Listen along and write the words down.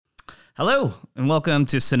Hello, and welcome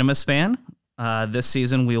to Cinema Span. This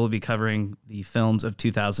season, we will be covering the films of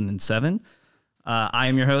 2007. I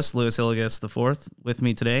am your host, Louis Illigus IV. With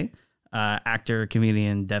me today, actor,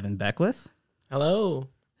 comedian Devin Beckwith. Hello.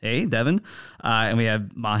 Hey, Devin. And we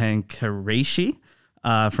have Mahyn Qureshi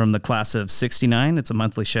from the class of 69. It's a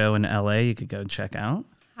monthly show in LA you could go check out.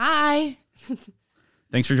 Hi.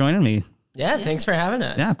 Thanks for joining me. Yeah, thanks for having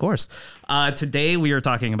us. Yeah, of course. Today, we are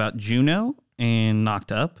talking about Juno and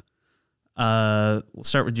Knocked Up. We'll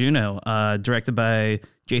start with Juno, directed by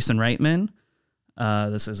Jason Reitman.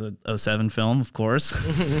 This is a 2007 film, of course.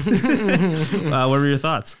 What were your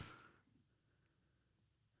thoughts?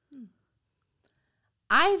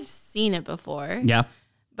 I've seen it before. Yeah.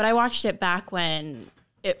 But I watched it back when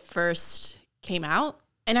it first came out.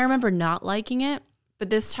 And I remember not liking it. But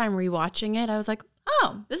this time rewatching it, I was like,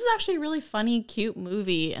 oh, this is actually a really funny, cute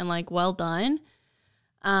movie and like well done.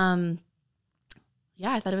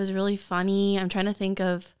 Yeah, I thought it was really funny. I'm trying to think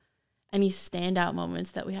of any standout moments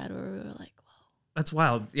that we had where we were like, whoa. That's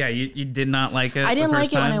wild. Yeah, you did not like it. I didn't like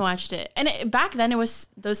it time? when I watched it. And back then, it was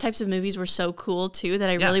those types of movies were so cool, too, that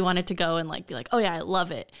I really wanted to go and like be like, oh, yeah, I love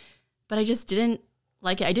it. But I just didn't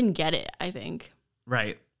like it. I didn't get it, I think.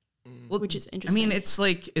 Right. Well, which is interesting. I mean,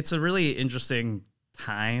 it's a really interesting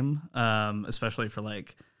time, especially for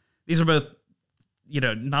like, these are both,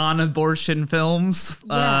 non-abortion films,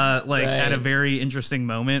 Yeah. at a very interesting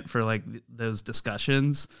moment for like those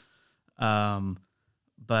discussions.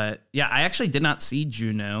 But yeah, I actually did not see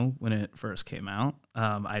Juno when it first came out.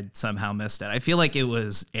 I somehow missed it. I feel like it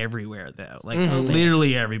was everywhere though. Like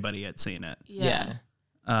literally everybody had seen it. Yeah.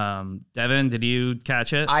 Devin, did you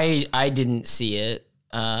catch it? I didn't see it,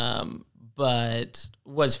 but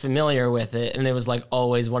was familiar with it. And it was like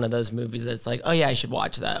always one of those movies that's like, oh yeah, I should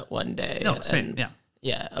watch that one day. No, same, and, yeah.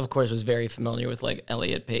 Yeah, of course, was very familiar with like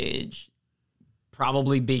Elliot Page,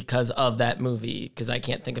 probably because of that movie, because I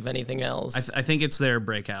can't think of anything else. I think it's their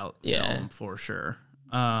breakout film for sure.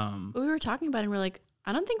 But we were talking about it and we're like,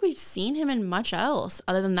 I don't think we've seen him in much else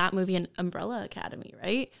other than that movie and Umbrella Academy,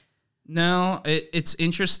 right? No, it's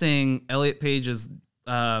interesting. Elliot Page is,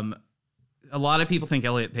 a lot of people think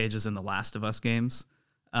Elliot Page is in the Last of Us games,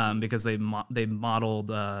 because they modeled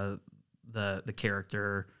the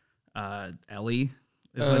character Ellie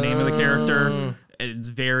is the name of the character. It's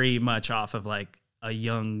very much off of like a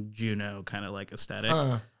young Juno kind of like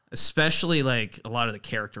aesthetic, especially like a lot of the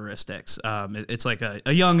characteristics. It's like a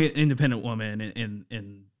young independent woman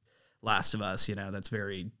in Last of Us, that's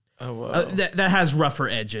very that has rougher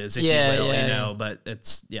edges, if you will, but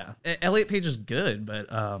it's Elliot Page is good,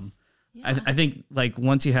 but I think like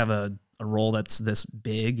once you have a role that's this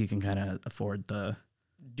big, you can kind of afford to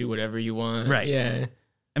do whatever you want. Right. Yeah.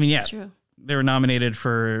 I mean, That's true. They were nominated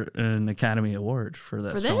for an Academy Award for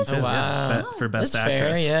this film. Oh, wow. For Best That's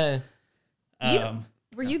Actress. Fair, yeah.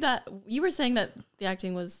 You were saying that the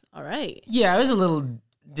acting was all right. Yeah, I was a little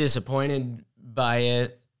disappointed by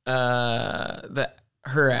it.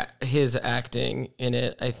 His acting in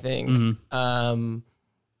it, I think. Mm-hmm.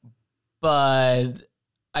 But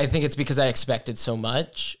I think it's because I expected so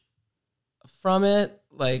much from it,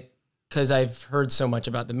 like because I've heard so much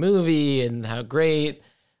about the movie and how great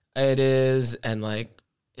it is, and like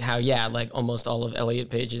how like almost all of Elliot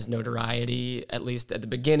Page's notoriety, at least at the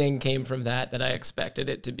beginning, came from that I expected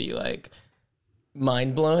it to be like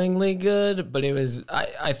mind-blowingly good. But it was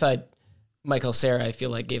I thought Michael Cera, I feel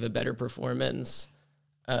like, gave a better performance.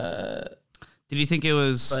 Did you think it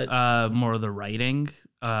was more of the writing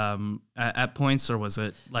at points, or was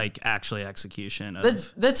it like actually execution?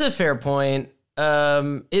 That's a fair point.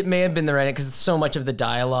 It may have been the writing, because so much of the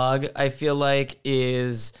dialogue, I feel like,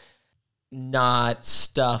 is not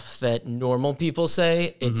stuff that normal people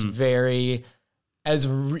say. It's very as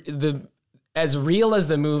real as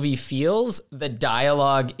the movie feels. The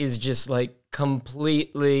dialogue is just like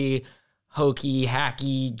completely hokey,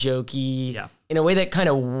 hacky, jokey, in a way that kind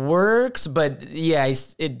of works. But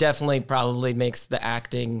it definitely probably makes the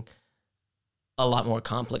acting a lot more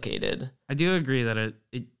complicated. I do agree that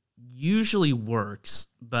it usually works,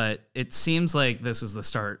 but it seems like this is the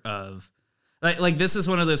start of like this is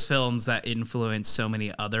one of those films that influenced so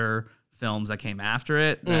many other films that came after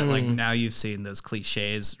it, that like now you've seen those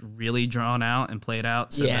cliches really drawn out and played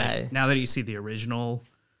out. So now that you see the original,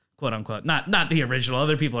 quote unquote, not the original,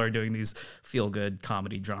 other people are doing these feel good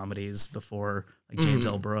comedy dramedies before, like James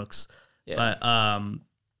L. Brooks. But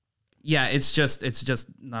it's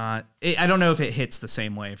just not. I don't know if it hits the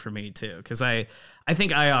same way for me too, because I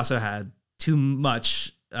think I also had too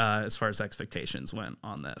much as far as expectations went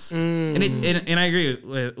on this, and I agree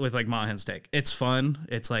with like Mahyn's take. It's fun.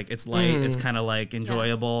 It's like it's light. It's kind of like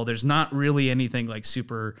enjoyable. There's not really anything like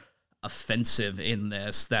super offensive in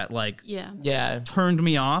this that like Yeah. turned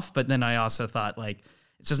me off. But then I also thought like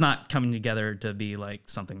it's just not coming together to be like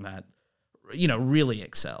something that, you know, really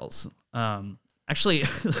excels. Actually,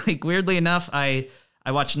 like weirdly enough, I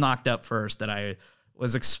watched Knocked Up first, that I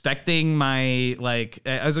was expecting I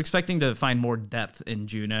was expecting to find more depth in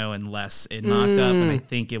Juno and less in Knocked Up, and I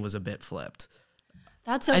think it was a bit flipped.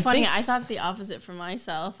 That's so funny. I thought the opposite for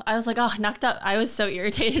myself. I was like, oh, Knocked Up. I was so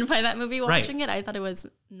irritated by that movie watching it. I thought it was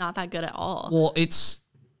not that good at all. Well,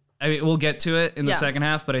 I mean, we'll get to it in the second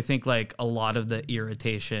half, but I think like a lot of the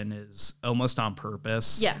irritation is almost on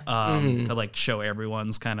purpose. Yeah. To like show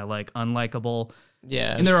everyone's kind of like unlikable.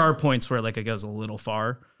 Yeah. And there are points where like it goes a little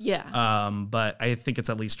far. Yeah. But I think it's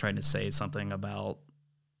at least trying to say something about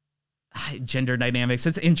gender dynamics.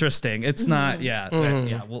 It's interesting. It's not,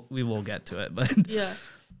 we will get to it, but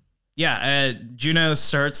Juno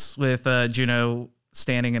starts with Juno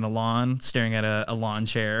standing in a lawn, staring at a lawn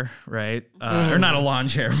chair, right? Or not a lawn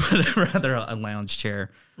chair, but rather a lounge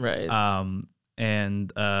chair. Right.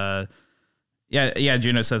 Juno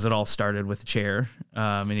says it all started with a chair.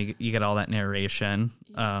 And you get all that narration.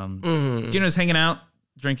 Juno's hanging out,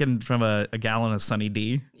 drinking from a gallon of Sunny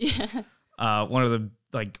D. Yeah. One of the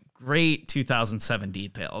like great 2007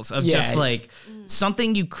 details of just like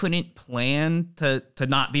something you couldn't plan to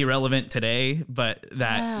not be relevant today, but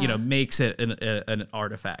that, you know, makes it an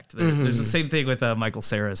artifact. There's the same thing with Michael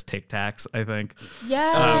Cera's Tic Tacs, I think.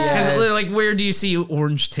 Yeah. Like, where do you see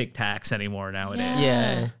orange Tic Tacs anymore nowadays?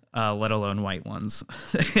 Yeah. Let alone white ones.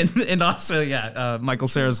 and also, Michael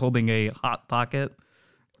Cera's holding a Hot Pocket.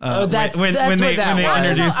 That's when they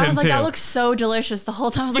introduce him I was like, too. that looks so delicious the whole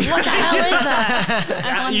time. I was like, what the hell is that?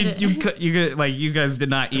 I wanted it. You guys did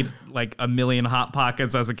not eat like a million Hot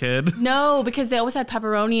Pockets as a kid. No, because they always had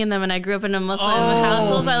pepperoni in them, and I grew up in a Muslim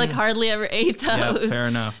household, so I like hardly ever ate those. Yeah, fair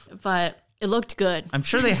enough. But it looked good. I'm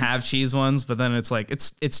sure they have cheese ones, but then it's like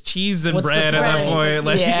it's cheese and What's the bread at that bread? point.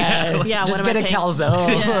 Like, Yeah, just what get am a I paying?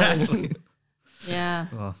 calzone. exactly. Yeah.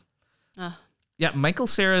 Yeah, Michael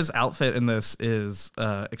Cera's outfit in this is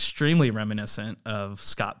extremely reminiscent of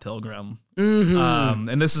Scott Pilgrim.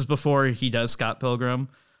 And this is before he does Scott Pilgrim.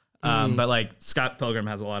 But like Scott Pilgrim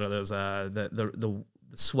has a lot of those the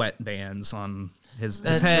sweat bands on his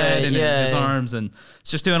head and his arms, and it's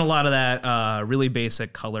just doing a lot of that really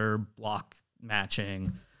basic color block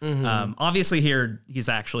matching. Obviously here he's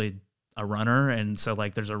actually a runner, and so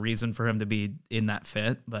like there's a reason for him to be in that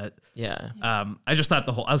fit, but I just thought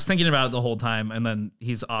I was thinking about it the whole time, and then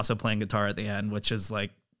he's also playing guitar at the end, which is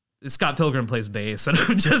like Scott Pilgrim plays bass, and I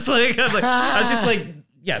was just like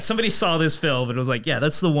somebody saw this film and it was like,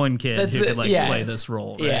 that's the one kid who could play this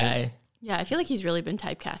role, right? Yeah, I feel like he's really been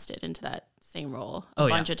typecasted into that same role a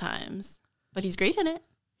bunch of times, but he's great in it.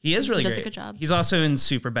 He is really he does great. a good job. He's also in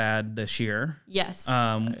Superbad this year. Yes.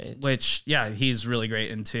 Which he's really great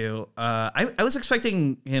in too. I was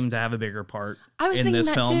expecting him to have a bigger part. I was in thinking this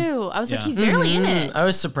that film. too. I was like, he's barely in it. I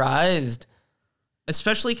was surprised,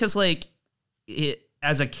 especially because like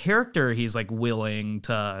as a character, he's like willing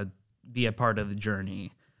to be a part of the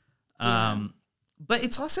journey. But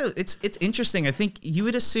it's also it's interesting. I think you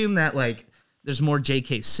would assume that like there's more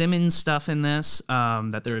J.K. Simmons stuff in this.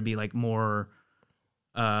 That there would be like more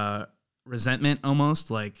resentment,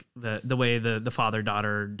 almost like the way the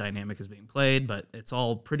father-daughter dynamic is being played, but it's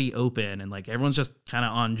all pretty open and like everyone's just kind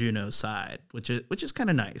of on Juno's side, which is kind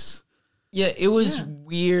of nice. Yeah, it was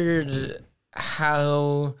weird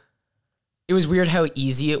how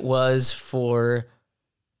easy it was for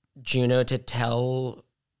Juno to tell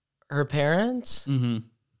her parents.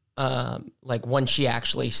 Like when she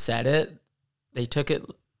actually said it, they took it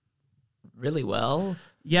really well.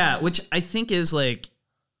 Yeah, which I think is like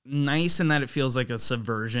nice in that it feels like a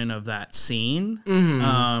subversion of that scene.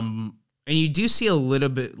 And you do see a little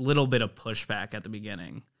bit of pushback at the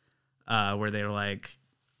beginning, where they're like,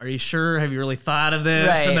 "Are you sure? Have you really thought of this?"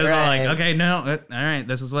 Right, and they're like, "Okay, no, all right,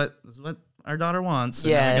 this is what our daughter wants.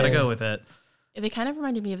 And I gotta go with it." They kind of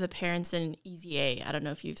reminded me of the parents in Easy A. I don't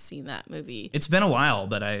know if you've seen that movie. It's been a while,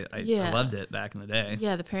 but I loved it back in the day.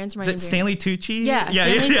 Yeah, the parents Is reminded it me. Stanley Tucci? Yeah,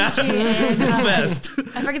 Stanley Tucci. And, best.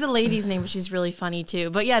 I forget the lady's name, but she's really funny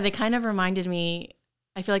too. But yeah, they kind of reminded me.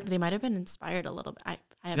 I feel like they might have been inspired a little bit. I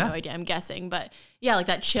have no idea. I'm guessing, but yeah, like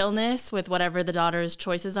that chillness with whatever the daughter's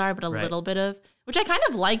choices are, but a little bit of, which I kind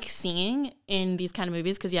of like seeing in these kind of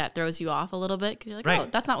movies because it throws you off a little bit because you're like, oh,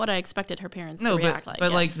 that's not what I expected her parents to react like.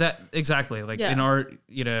 But like that exactly. Like in art,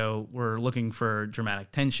 we're looking for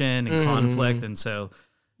dramatic tension and conflict, and so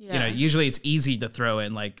usually it's easy to throw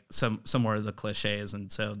in like some more of the cliches,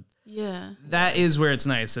 and so Yeah. that is where it's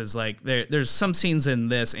nice. Is like there's some scenes in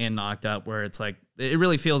this and Knocked Up where it's like it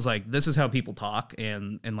really feels like this is how people talk,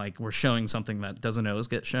 and like we're showing something that doesn't always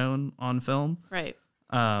get shown on film. Right.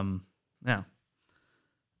 Yeah.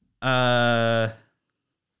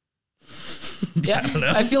 Yeah,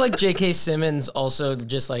 I feel like J.K. Simmons also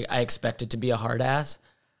just like I expected to be a hard ass.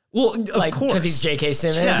 Well, of Like course, because he's J.K.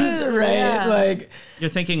 Simmons, Yeah. right? Yeah. Like you're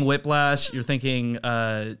thinking Whiplash. You're thinking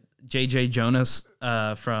J.J. Jonas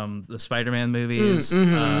from the Spider-Man movies.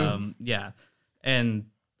 Yeah, and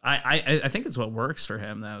I think it's what works for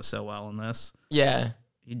him though so well in this. yeah.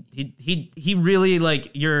 He really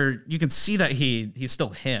like you can see that he's still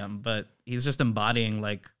him, but he's just embodying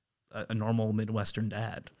like a normal Midwestern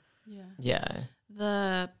dad. Yeah. Yeah.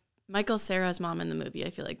 The Michael Cera's mom in the movie, I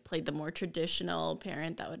feel like played the more traditional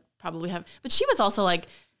parent that would probably have, but she was also like,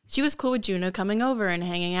 she was cool with Juno coming over and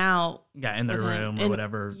hanging out. Yeah, in their with him. room or And-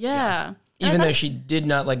 whatever. Yeah. And I Even though thought- she did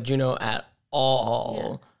not like Juno at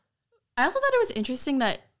all. I also thought it was interesting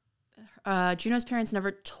that Juno's parents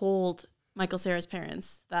never told Michael Cera's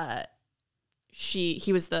parents that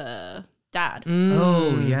he was the dad.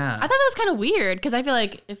 Oh yeah. I thought that was kind of weird because I feel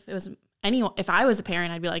like if I was a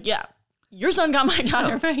parent, I'd be like, yeah, your son got my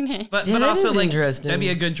daughter pregnant. But Yeah, that also is like interesting. that'd be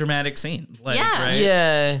a good dramatic scene. Like, Yeah. right?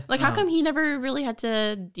 Yeah. Like, how come he never really had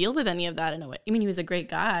to deal with any of that in a way? I mean, he was a great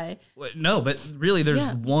guy. No, but really, there's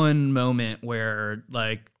Yeah. one moment where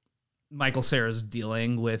like Michael Cera's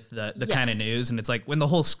dealing with the kind of Yes. news, and it's like when the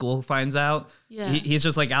whole school finds out, Yeah. he's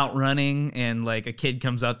just like out running, and like a kid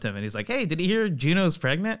comes up to him, and he's like, "Hey, did you hear Juno's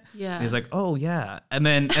pregnant?" Yeah. And he's like, "Oh yeah," and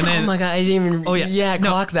then Oh my god, I didn't even. oh yeah, No,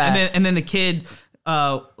 clock that. and then the kid,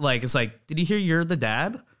 like, it's like, "Did you hear you're the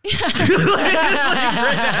dad?" like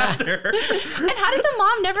right after. And how did the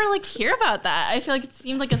mom never like hear about that? I feel like it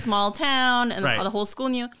seemed like a small town and Right. the whole school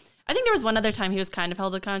knew. I think there was one other time he was kind of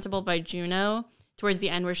held accountable by Juno towards the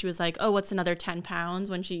end where she was like, oh, what's another 10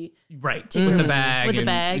 pounds when she Right, takes with her the bag. with the and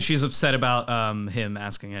bag. She's upset about him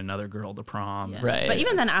asking another girl to prom. Yeah. Right. But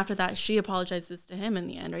even then after that, she apologizes to him in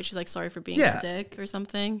the end, right? She's like, sorry for being Yeah. a dick or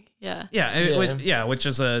something. Yeah. Yeah, which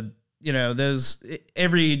is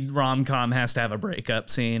every rom-com has to have a breakup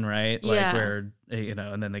scene, right? Like Yeah. where,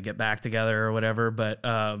 and then they get back together or whatever. But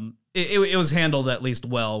it was handled at least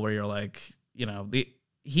well, where you're like,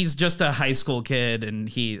 he's just a high school kid, and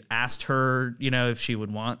he asked her, if she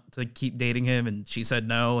would want to keep dating him, and she said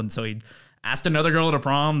no, and so he asked another girl to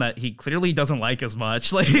prom that he clearly doesn't like as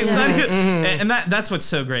much. Like, it's not even, and that's what's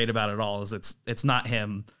so great about it all is it's not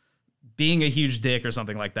him being a huge dick or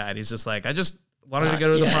something like that. He's just like, I just wanted to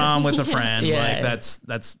go to the prom with a friend. Yeah. Like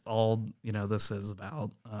that's all this is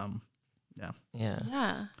about. Yeah.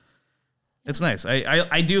 Yeah. It's nice.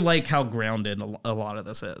 I do like how grounded a lot of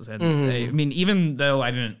this is. And I mean, even though I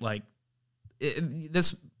didn't like it,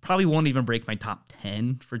 this probably won't even break my top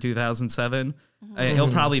 10 for 2007. It'll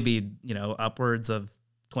probably be, upwards of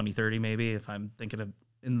 20, 30 maybe if I'm thinking of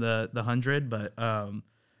in the 100. But I'm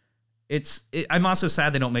also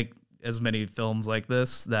sad they don't make as many films like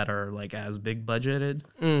this that are like as big budgeted.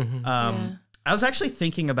 I was actually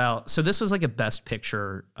thinking about, so this was like a Best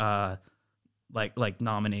Picture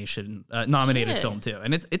nominated Shit. film too,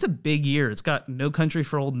 and it's a big year. It's got No Country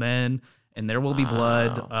for Old Men and There Will Be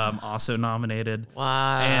Blood, also nominated.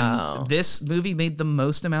 Wow. And this movie made the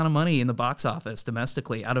most amount of money in the box office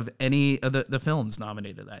domestically out of any of the films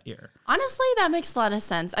nominated that year. Honestly, that makes a lot of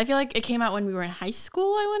sense. I feel like it came out when we were in high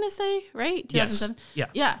school, I want to say, right? 2007? Yes.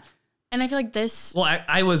 Yeah. Yeah. And I feel like this. Well,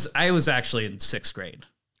 I was actually in 6th grade.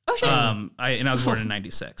 Oh, shit. I was born in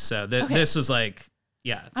 '96, so this was like,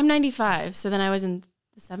 yeah, I'm 95. So then I was in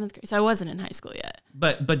the 7th grade. So I wasn't in high school yet.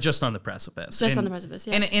 but just on the precipice. Just on the precipice,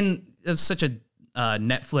 yeah. And it's such a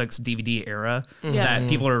Netflix DVD era that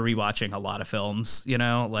people are rewatching a lot of films,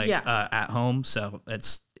 at home. So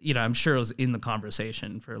it's, I'm sure it was in the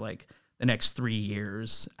conversation for like the next 3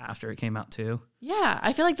 years after it came out too. Yeah.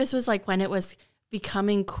 I feel like this was like when it was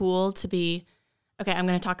becoming cool to be, okay, I'm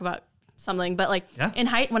going to talk about something, but like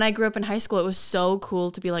when I grew up in high school, it was so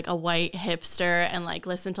cool to be like a white hipster and like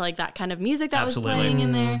listen to like that kind of music that Absolutely. was playing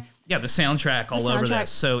in there. Yeah, the soundtrack all over that,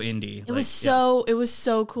 so indie. It was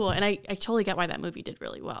so cool. And I totally get why that movie did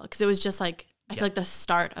really well. Cause it was just like, I feel like the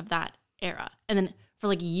start of that era. And then for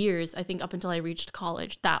like years, I think up until I reached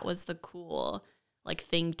college, that was the cool like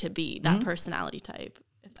thing to be, that personality type,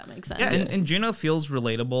 if that makes sense. Yeah, and Juno feels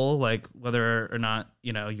relatable, like whether or not,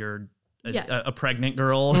 you're a pregnant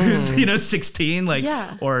girl who's 16, like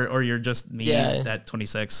or you're just me at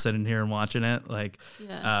 26 sitting here and watching it, like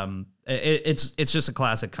it's just a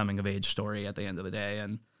classic coming of age story at the end of the day.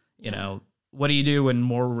 And what do you do when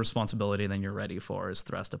more responsibility than you're ready for is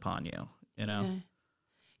thrust upon you?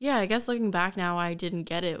 Yeah, I guess looking back now, why I didn't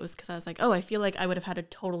get it was because I was like, oh, I feel like I would have had a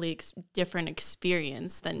totally different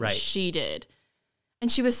experience than she did.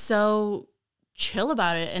 And she was so chill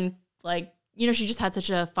about it. And like, you know, she just had such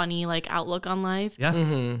a funny like outlook on life. Yeah.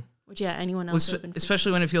 Mm-hmm. Which, yeah, anyone else would have been.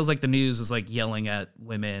 Especially when it feels like the news is like yelling at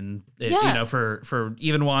women, you know, for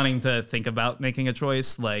even wanting to think about making a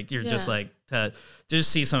choice. Like you're just like to just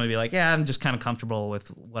see somebody be like, yeah, I'm just kind of comfortable with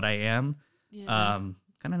what I am. Yeah.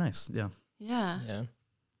 Kind of nice. Yeah. Yeah. Yeah.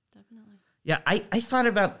 Definitely. Yeah. I thought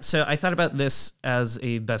about this as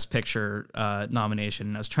a Best Picture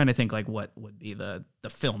nomination. I was trying to think like what would be the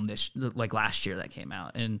film like last year that came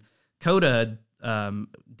out, and Coda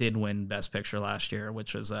did win Best Picture last year,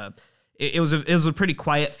 which was it was a pretty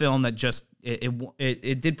quiet film that just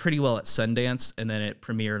it did pretty well at Sundance, and then it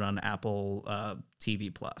premiered on Apple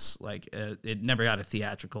TV Plus. Like it never got a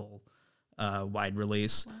theatrical wide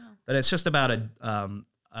release, but it's just about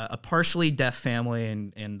a partially deaf family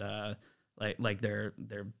and like their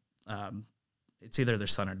it's either their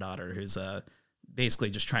son or daughter who's basically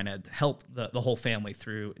just trying to help the whole family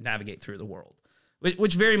navigate through the world.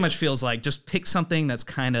 Which very much feels like just pick something that's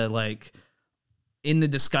kind of like in the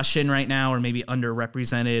discussion right now or maybe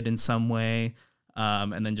underrepresented in some way,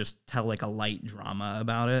 and then just tell like a light drama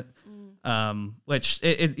about it. Which,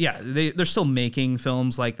 they're still making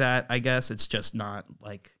films like that, I guess. It's just not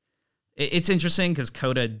like... It's interesting because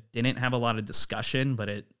Coda didn't have a lot of discussion, but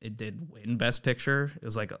it did win Best Picture. It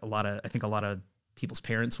was like I think a lot of people's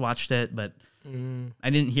parents watched it, but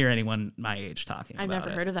I didn't hear anyone my age talking about it. I've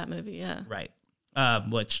never heard of that movie, yeah. Right.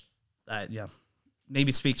 Which,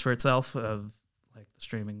 maybe speaks for itself of like the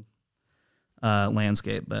streaming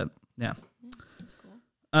landscape, but yeah. That's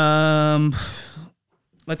cool.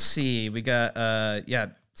 Let's see. We got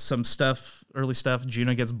some early stuff.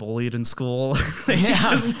 Juno gets bullied in school. He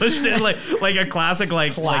just pushed in like a classic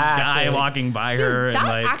like guy walking by her. That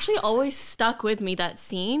and actually always stuck with me, that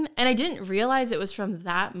scene, and I didn't realize it was from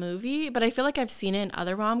that movie. But I feel like I've seen it in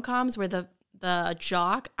other rom-coms where the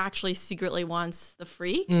jock actually secretly wants the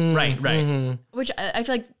freak. Right. Mm-hmm. Which I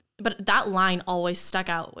feel like, but that line always stuck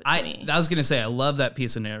out with me. I was going to say, I love that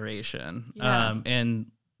piece of narration. Yeah.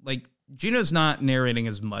 And like Juno's not narrating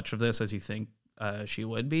as much of this as you think she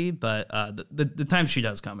would be, but the time she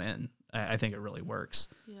does come in, I think it really works.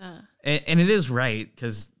 Yeah. And it is right.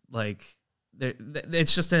 Cause like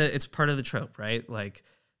it's part of the trope, right? Like,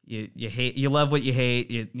 you love what you hate,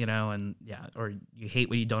 you know, and or you hate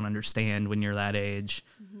what you don't understand when you're that age.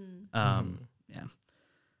 Yeah,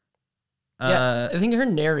 I think her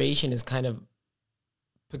narration is kind of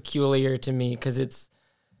peculiar to me because it's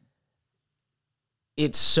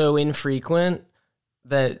so infrequent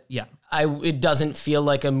that it doesn't feel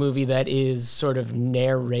like a movie that is sort of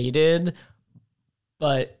narrated,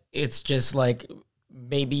 but it's just like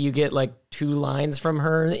maybe you get like 2 lines from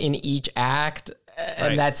her in each act.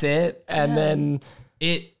 And that's it. And then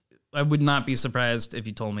I would not be surprised if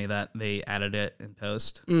you told me that they added it in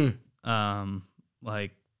post.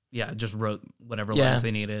 Just wrote whatever lines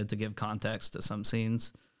they needed to give context to some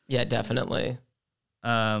scenes. Yeah, definitely.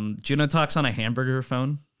 Juno talks on a hamburger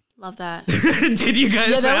phone. Love that. Did you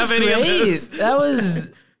guys have any of those? That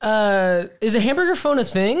was is a hamburger phone a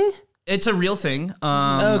thing? It's a real thing.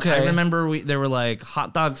 Okay. I remember there were like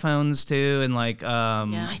hot dog phones too, and like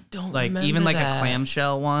I don't like remember even like that. a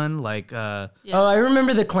clamshell one. Like Oh, I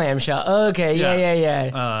remember the clamshell. Okay,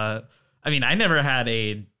 yeah. I mean, I never had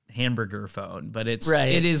a hamburger phone, but it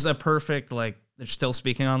is a perfect, like, they're still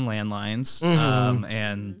speaking on landlines,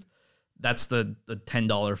 and that's the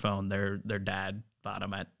 $10 phone their dad bought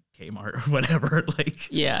them at Kmart or whatever. Like,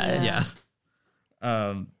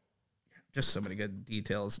 just so many good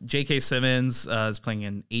details. J.K. Simmons is playing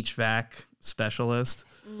an HVAC specialist.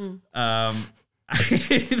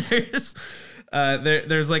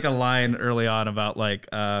 There's like a line early on about like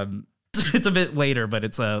it's a bit later, but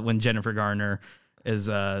it's when Jennifer Garner is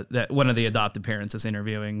that one of the adopted parents is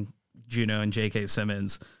interviewing Juno, and J.K.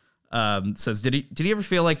 Simmons says, "Did you ever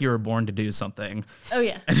feel like you were born to do something?" Oh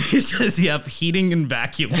yeah, and he says, "Yep, heating and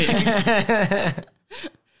vacuuming."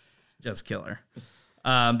 Just killer.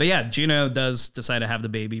 But yeah, Juno does decide to have the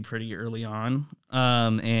baby pretty early on,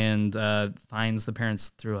 and finds the parents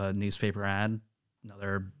through a newspaper ad.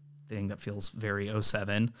 Another thing that feels very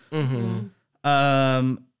 07.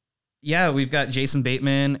 Yeah, we've got Jason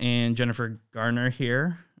Bateman and Jennifer Garner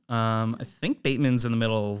here. I think Bateman's in the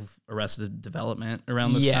middle of Arrested Development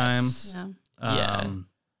around this time. Yeah.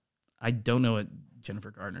 I don't know what Jennifer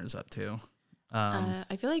Garner is up to.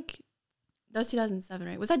 I feel like that was 2007,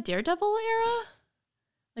 right? Was that Daredevil era?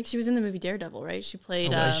 Like she was in the movie Daredevil, right? She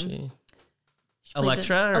played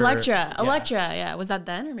Elektra. Elektra. Yeah. Was that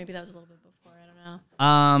then, or maybe that was a little bit before? I don't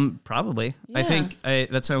Probably. Yeah. I think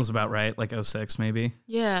that sounds about right. Like 06 maybe.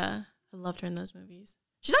 Yeah. I loved her in those movies.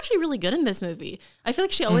 She's actually really good in this movie. I feel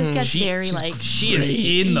like she always gets She is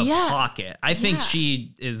in the pocket. I think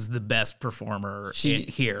she is the best performer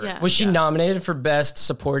here. Yeah. Was she nominated for Best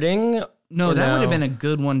Supporting? No, that would have been a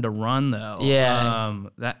good one to run though. Yeah.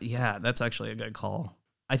 That's actually a good call.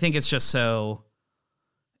 I think it's just so.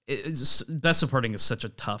 Best Supporting is such a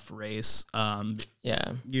tough race.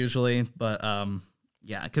 Usually, but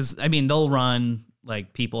because I mean they'll run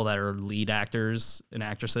like people that are lead actors and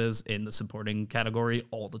actresses in the supporting category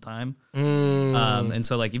all the time. And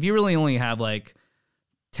so like if you really only have like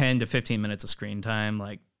 10 to 15 minutes of screen time,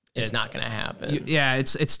 like it's not going to happen.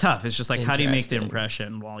 It's tough. It's just like how do you make the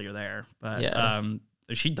impression while you're there? But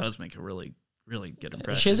she does make a really good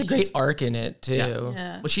impression. She has a great arc in it too.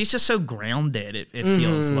 Yeah. Well, she's just so grounded. It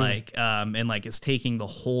feels like, and like is taking the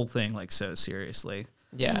whole thing like so seriously.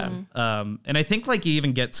 Yeah. And I think like you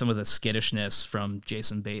even get some of the skittishness from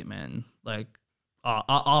Jason Bateman, like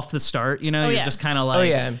off the start. You know, you're just kind of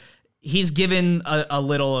like, he's given a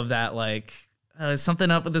little of that like. Something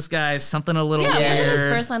up with this guy, something a little weird. Wasn't his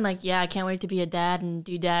first line like, I can't wait to be a dad and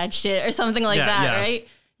do dad shit or something like that, right?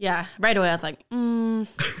 Yeah, right away I was like,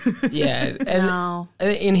 Yeah, and no.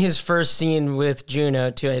 In his first scene with Juno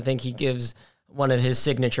too, I think he gives one of his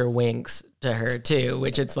signature winks to her too,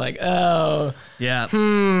 which it's like, oh. Yeah.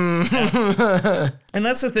 And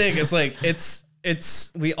that's the thing, it's like,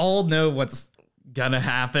 it's we all know what's gonna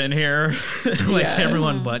happen here. Like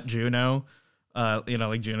everyone but Juno.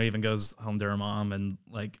 Like Juno even goes home to her mom, and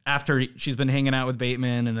like after she's been hanging out with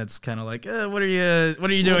Bateman, and it's kind of like, what are you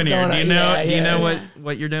doing here? Do you know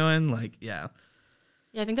what you're doing? Like, yeah,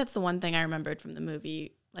 I think that's the one thing I remembered from the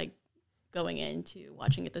movie. Like going into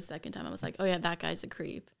watching it the second time, I was like, oh yeah, that guy's a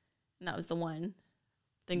creep, and that was the one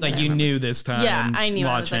thing. Like you knew this time. Yeah, I knew.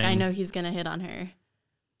 Watching. I was like, I know he's gonna hit on her.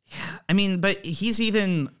 Yeah, I mean, but he's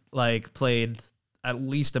even like played at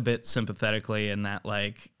least a bit sympathetically in that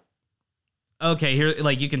like. Okay, here,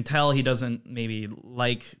 like you can tell he doesn't maybe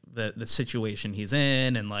like the situation he's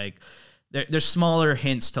in, and like there's smaller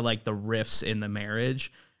hints to like the rifts in the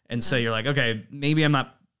marriage, and so you're like, okay, maybe I'm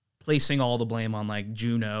not placing all the blame on like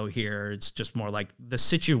Juno here. It's just more like the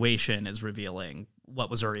situation is revealing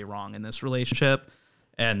what was already wrong in this relationship.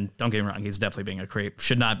 And don't get me wrong, he's definitely being a creep.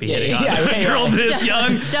 Should not be hitting on a girl this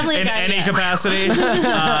young in any capacity.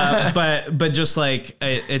 But just like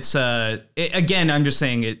again, I'm just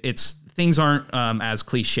saying it's. Things aren't as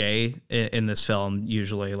cliche in this film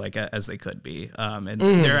usually like as they could be. And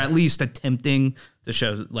they're at least attempting to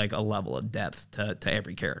show like a level of depth to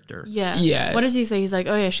every character. Yeah. Yeah. What does he say? He's like,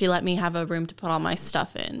 oh yeah, she let me have a room to put all my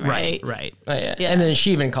stuff in. Right. Oh, yeah. And then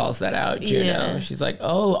she even calls that out, Juno. Yeah. She's like,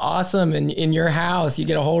 oh, awesome. And in your house, you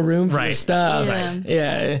get a whole room for your stuff. Yeah. Right.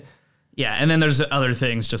 Yeah. Yeah. And then there's other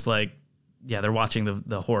things just like, they're watching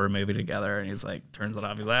the horror movie together, and he's like, turns it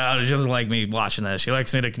off. He's like, she doesn't like me watching this. She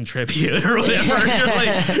likes me to contribute or whatever.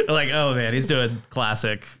 You're like, oh man, he's doing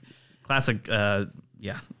classic.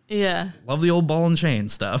 Yeah. Love the old ball and chain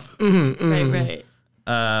stuff. Right.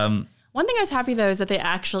 One thing I was happy though is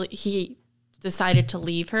that he decided to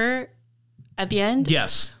leave her at the end.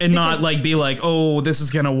 Yes, and not like be like, oh, this is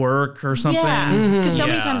gonna work or something. Yeah, because so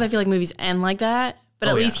many times I feel like movies end like that, but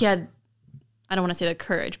at least he had. I don't want to say the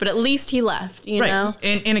courage, but at least he left, you know?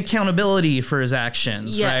 And accountability for his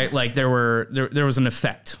actions, right? Like there was an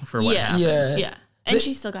effect for what happened. Yeah. And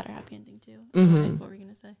she still got her happy ending too. What were you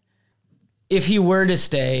going to say? If he were to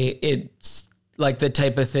stay, it's like the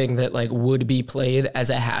type of thing that like would be played as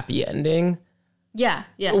a happy ending. Yeah.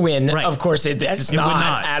 When, of course, that's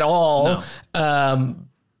not at all. No.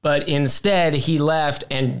 But instead, he left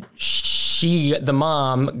and she, the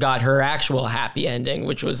mom, got her actual happy ending,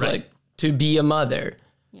 which was like, to be a mother.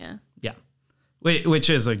 Yeah. Which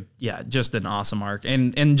is just an awesome arc.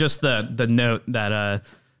 And just the note that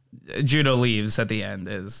Juno leaves at the end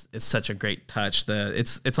is such a great touch.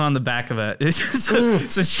 It's on the back of it. So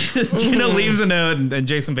Juno leaves a note, and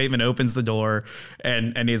Jason Bateman opens the door,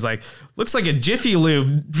 and he's like, looks like a Jiffy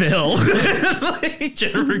Lube bill. Like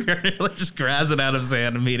Jennifer Garner just grabs it out of his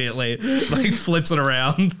hand immediately, like flips it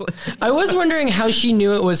around. I was wondering how she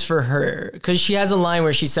knew it was for her, because she has a line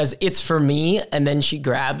where she says, "It's for me," and then she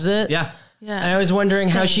grabs it. Yeah. And I was wondering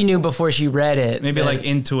how she knew before she read it. Maybe like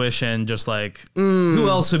intuition, just like, who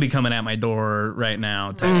else would be coming at my door right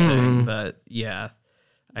now type thing. But yeah,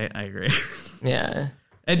 I agree. Yeah.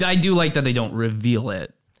 And I do like that they don't reveal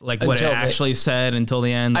it, like what it actually said until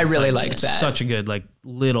the end. I really liked that. Such a good like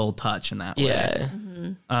little touch in that way.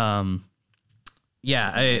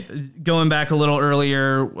 Yeah. Going back a little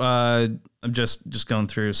earlier, I'm just going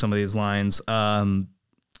through some of these lines.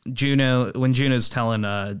 when Juno's telling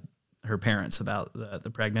her parents about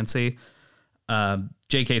the pregnancy,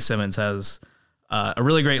 J.K. Simmons has a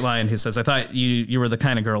really great line. Who says, "I thought you were the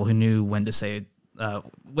kind of girl who knew when to say."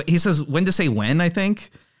 He says when to say when, I think,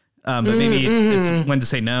 but maybe it's when to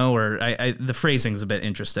say no, or the phrasing is a bit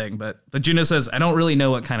interesting. But Juno says, "I don't really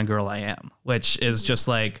know what kind of girl I am," which is just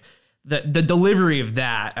like the delivery of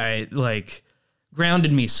that. I like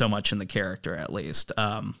grounded me so much in the character, at least.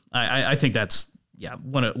 I think that's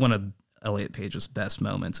one of Elliot Page's best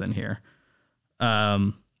moments in here.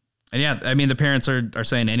 And yeah, I mean, the parents are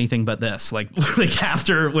saying anything but this, like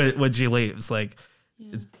after when she leaves, like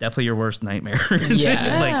it's definitely your worst nightmare.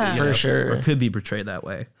 Yeah, like, for sure. Or could be portrayed that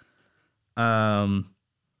way.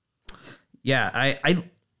 Yeah,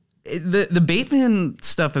 the Bateman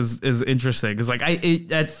stuff is interesting because like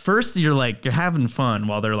at first you're having fun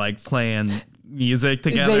while they're like playing music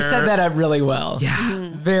together. They set that up really well. Yeah,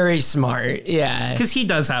 very smart. Yeah, because he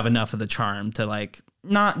does have enough of the charm to like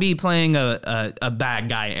not be playing a bad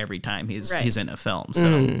guy every time he's in a film.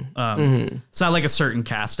 So it's not like a certain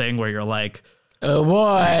casting where you're like, oh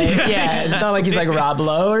boy, yeah, it's not like he's like Rob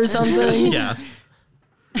Lowe or something. Yeah.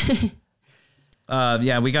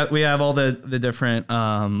 We have all the different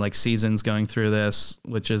like seasons going through this,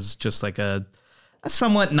 which is just like a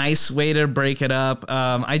somewhat nice way to break it up.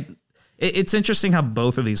 It's interesting how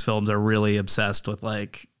both of these films are really obsessed with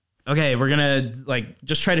like, okay, we're gonna like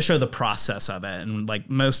just try to show the process of it, and like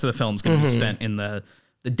most of the film's gonna be spent in the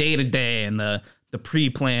day to day and the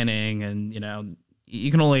pre-planning, and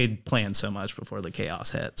you can only plan so much before the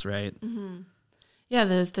chaos hits, right? Mm-hmm. Yeah,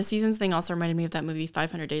 the seasons thing also reminded me of that movie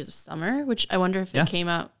 500 Days of Summer, which I wonder if it came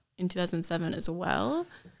out in 2007 as well.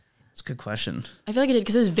 That's a good question. I feel like it did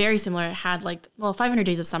because it was very similar. It had 500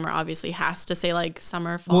 Days of Summer obviously has to say like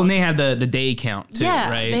summer, fall. Well, and they had the day count too,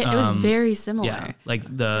 right? It was very similar. Yeah, like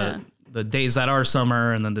the days that are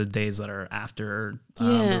summer and then the days that are after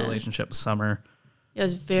the relationship with summer. It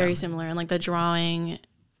was very similar, and like the drawing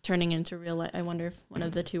turning into real life. I wonder if one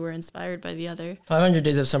of the two were inspired by the other. 500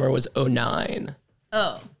 Days of Summer was 2009.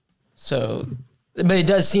 Oh. So, but it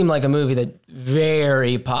does seem like a movie that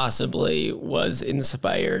very possibly was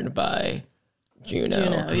inspired by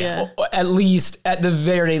Juno. Yeah. At the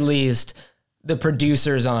very least, the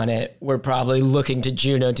producers on it were probably looking to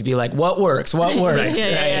Juno to be like, what works? What works?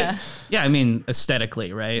 Yeah. Yeah, I mean,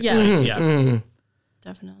 aesthetically, right? Yeah. Like, yeah.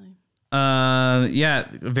 Definitely.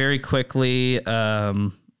 Very quickly, the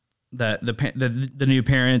new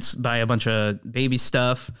parents buy a bunch of baby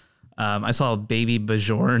stuff. I saw baby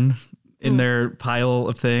Bajorn in their pile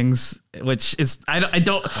of things, which is I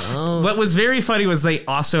don't. What was very funny was they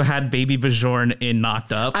also had baby Bajorn in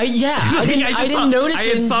Knocked Up. I didn't notice.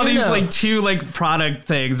 I saw these like two like product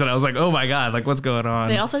things, and I was like, oh my god, like what's going on?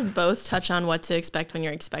 They also both touch on what to expect when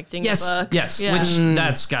you're expecting a book. Yes, Yeah. which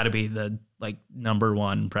that's got to be the like number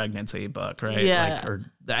one pregnancy book, right? Yeah. Like, or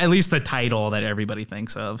at least the title that everybody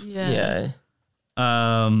thinks of. Yeah.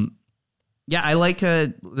 Yeah, I like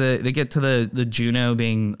they get to the Juno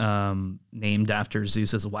being named after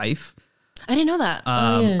Zeus's wife. I didn't know that.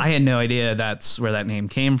 I had no idea that's where that name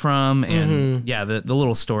came from, and the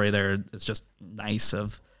little story there is just nice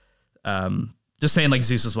of just saying like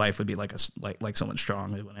Zeus's wife would be like someone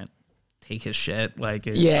strong who wouldn't take his shit. Like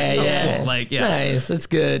cool. Nice, that's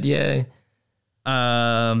good. Yeah.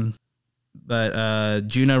 But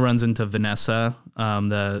Juno runs into Vanessa,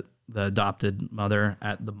 the adopted mother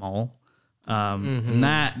at the mall. And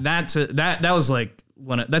that was like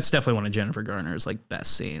that's definitely one of Jennifer Garner's like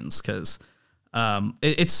best scenes, because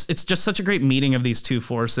it's just such a great meeting of these two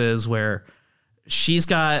forces where she's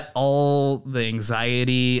got all the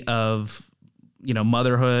anxiety of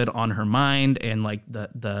motherhood on her mind, and like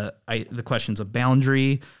the questions of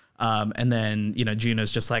boundary. And then,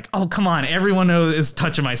 Juno's just like, oh, come on. Everyone is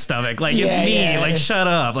touching my stomach. Like, it's me. Yeah. Like, shut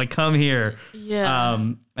up. Like, come here. Yeah.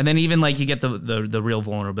 And then even like you get the real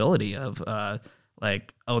vulnerability of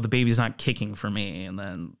like, oh, the baby's not kicking for me. And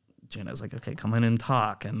then Juno's like, okay, come in and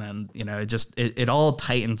talk. And then, it all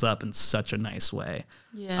tightens up in such a nice way.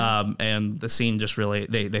 Yeah. And the scene just really,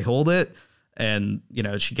 they hold it. And,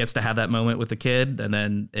 she gets to have that moment with the kid, and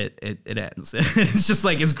then it ends. It's just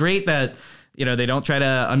like, it's great that, they don't try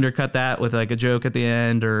to undercut that with like a joke at the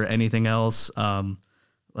end or anything else.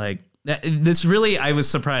 This really, I was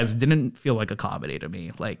surprised, didn't feel like a comedy to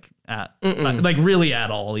me, like really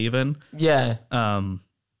at all even. Yeah.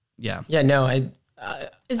 Yeah, no,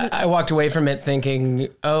 I walked away from it thinking,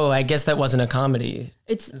 oh, I guess that wasn't a comedy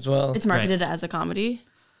as well. It's marketed as a comedy.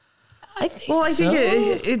 I think I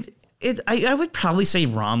think I would probably say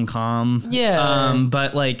rom-com. Yeah.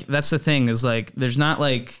 But like, that's the thing is like, there's not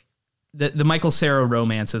like, the Michael Cera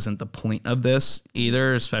romance isn't the point of this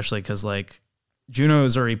either, especially because like Juno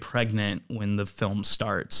is already pregnant when the film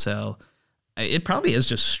starts, so it probably is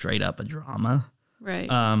just straight up a drama. Right.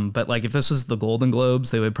 But like if this was the Golden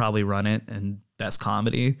Globes, they would probably run it in Best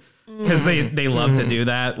Comedy because they love to do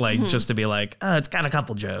that, like just to be like, oh, it's got a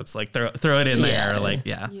couple jokes, like throw it in there, like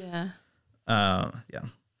yeah.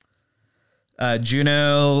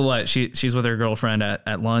 Juno, what she's with her girlfriend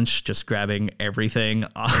at lunch, just grabbing everything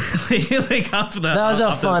off, like off the. That was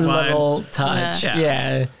a fun little touch.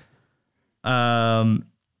 Yeah.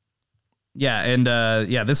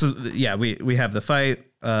 This is we have the fight.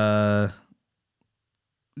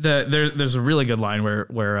 There's a really good line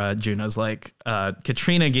where Juno's like,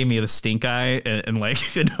 Katrina gave me the stink eye and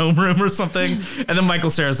like in homeroom or something, and then Michael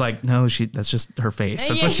Cera's like, no, that's just her face.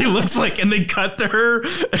 That's what she looks like, and they cut to her,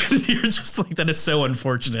 and you're just like, that is so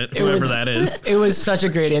unfortunate. Whoever that is. It was such a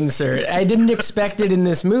great insert. I didn't expect it in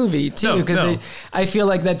this movie too, because I feel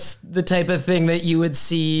like that's the type of thing that you would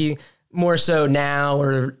see more so now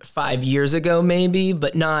or 5 years ago maybe,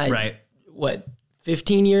 but not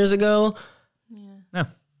 15 years ago. No.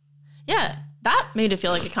 Yeah, that made it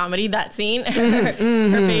feel like a comedy, that scene. Her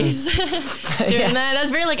face doing that.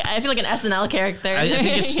 That's very like, I feel like an SNL character. I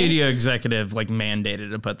think a studio executive like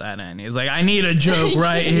mandated to put that in. He's like, I need a joke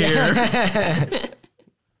right here.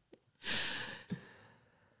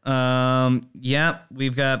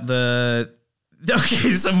 We've got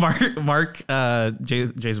so Mark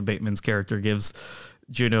Jason Bateman's character gives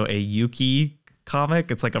Juno a Yuki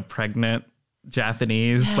comic. It's like a pregnant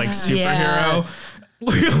Japanese like superhero.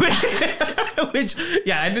 Which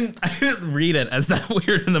I didn't read it as that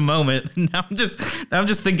weird in the moment. Now I'm just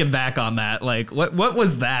thinking back on that. Like what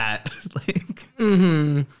was that? Like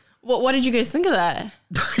what did you guys think of that?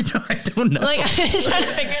 I don't know. Like I'm trying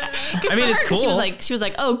to figure it out. I mean, it's cool. She was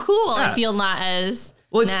like, oh cool. Yeah. I feel not as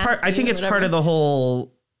well. It's part. I think it's part of the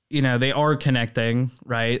whole. You know, they are connecting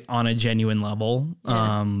right on a genuine level.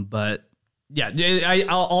 Yeah. But. Yeah,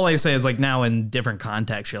 all I say is like now in different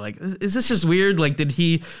contexts, you're like, is this just weird? Like, was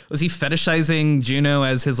he fetishizing Juno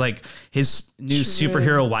as his new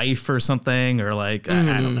superhero wife or something, or like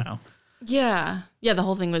I don't know. Yeah, the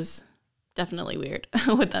whole thing was definitely weird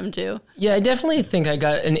with them too. Yeah, I definitely think I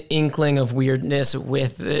got an inkling of weirdness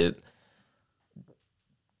with it,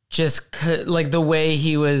 just like the way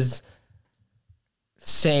he was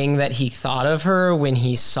saying that he thought of her when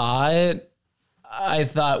he saw it. I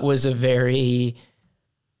thought was a very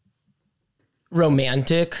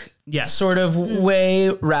romantic sort of way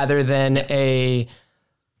rather than a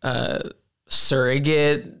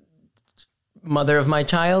surrogate mother of my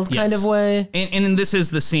child kind of way. And this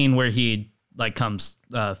is the scene where he like comes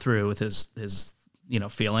through with his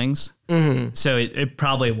feelings. Mm-hmm. So it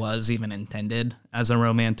probably was even intended as a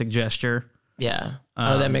romantic gesture. Yeah.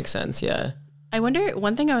 That makes sense. Yeah. I wonder,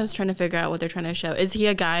 one thing I was trying to figure out what they're trying to show, is he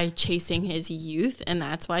a guy chasing his youth and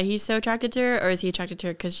that's why he's so attracted to her? Or is he attracted to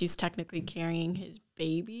her because she's technically carrying his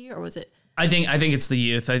baby? Or was it? I think it's the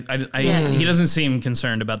youth. He doesn't seem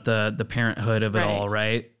concerned about the parenthood of it all,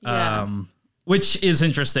 right? Yeah. Which is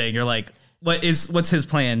interesting. You're like, what's his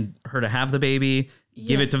plan? Her to have the baby,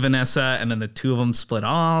 give it to Vanessa, and then the two of them split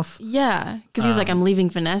off? Yeah, because he was like, I'm leaving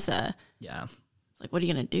Vanessa. Yeah. Like, what are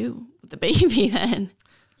you going to do with the baby then?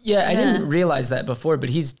 Yeah, I didn't realize that before, but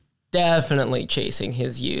he's definitely chasing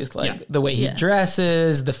his youth. Like the way he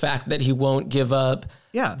dresses, the fact that he won't give up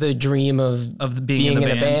the dream of being in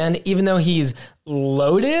a band, even though he's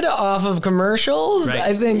loaded off of commercials. Right.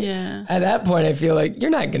 I think at that point, I feel like you're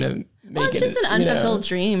not going to make it. It's just an unfulfilled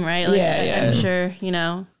dream, right? Like, I'm sure,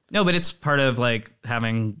 No, but it's part of like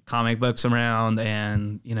having comic books around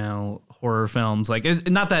and, horror films. Like,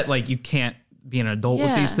 not that like you can't be an adult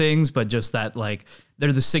with these things, but just that like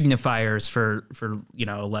they're the signifiers for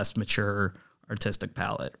a less mature artistic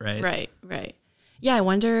palette, right? Right. Yeah, I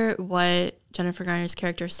wonder what Jennifer Garner's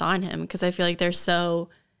character saw in him, because I feel like they're so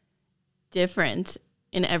different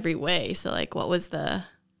in every way. So like, what was the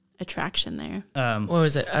attraction there? What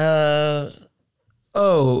was it? I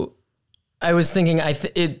was thinking. I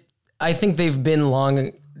think they've been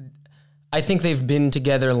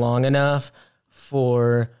together long enough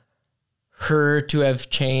for her to have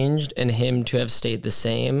changed and him to have stayed the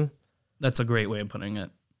same. That's a great way of putting it.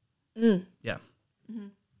 Yeah. Mm-hmm.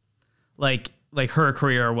 Like her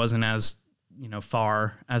career wasn't as,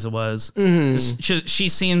 far as it was. Mm-hmm. She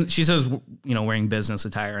says, wearing business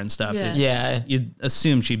attire and stuff. Yeah. You'd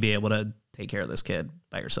assume she'd be able to take care of this kid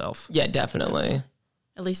by herself. Yeah, definitely.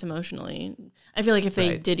 At least emotionally. I feel like if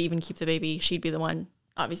they did even keep the baby, she'd be the one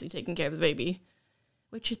obviously taking care of the baby.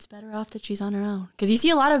 Which it's better off that she's on her own. Because you see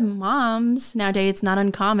a lot of moms nowadays, it's not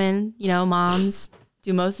uncommon, moms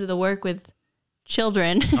do most of the work with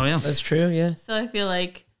children. Oh yeah, That's true. Yeah. So I feel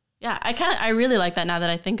like, yeah, I really like that now that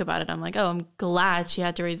I think about it. I'm like, oh, I'm glad she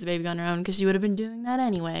had to raise the baby on her own because she would have been doing that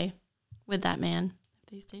anyway with that man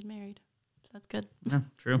if they stayed married. So that's good. yeah,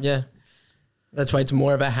 true. Yeah. That's why it's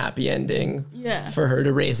more of a happy ending for her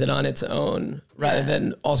to raise it on its own rather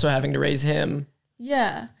than also having to raise him.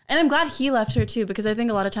 Yeah. And I'm glad he left her too, because I think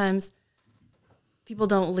a lot of times people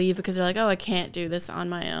don't leave because they're like, oh, I can't do this on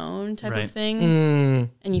my own type of thing.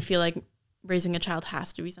 And you feel like raising a child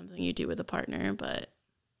has to be something you do with a partner, but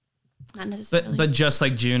not necessarily. But just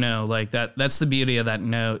like Juno, like that's the beauty of that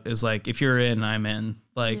note is like, if you're in, I'm in.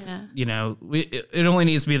 Like, you know, it only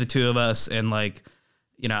needs to be the two of us. And like,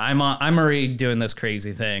 you know, I'm already doing this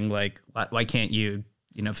crazy thing. Like, why can't you,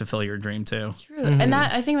 you know, fulfill your dream too? True. And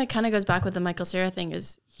that, I think that kind of goes back with the Michael Cera thing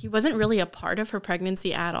is he wasn't really a part of her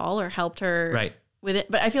pregnancy at all or helped her with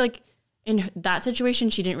it. But I feel like in that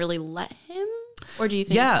situation, she didn't really let him. Or do you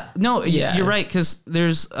think? Yeah, no, you're right. Because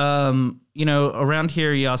there's, you know, around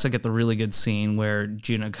here, you also get the really good scene where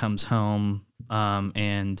Juno comes home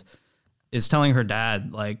and is telling her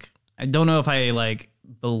dad, like, I don't know if I like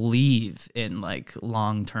believe in like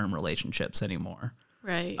long-term relationships anymore.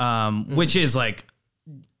 Right. Which is like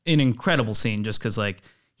an incredible scene just because like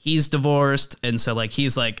he's divorced. And so like,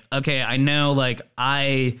 he's like, okay, I know like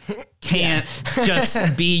I can't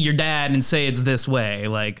just be your dad and say it's this way.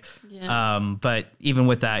 Like, but even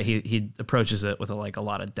with that, he approaches it with a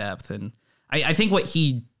lot of depth. And I think what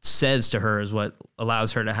he says to her is what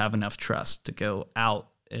allows her to have enough trust to go out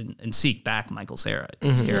and seek back Michael Cera,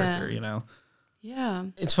 his character, you know? Yeah.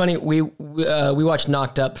 It's funny. We watched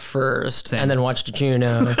Knocked Up first and then watched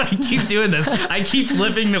Juno. I keep doing this. I keep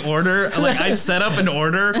flipping the order. Like I set up an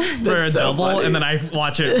order for a double and then I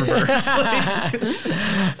watch it reverse.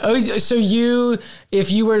 Oh, so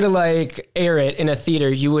if you were to like air it in a theater,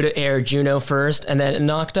 you would air Juno first and then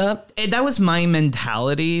Knocked Up? That was my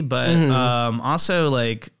mentality, but also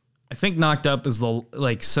like I think Knocked Up is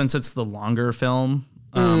since it's the longer film,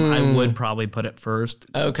 I would probably put it first.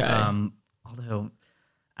 Okay. Although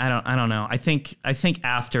I don't know. I think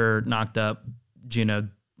after Knocked Up, Juno,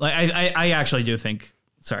 like I actually do think,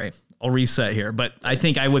 sorry, I'll reset here, but I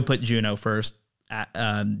think I would put Juno first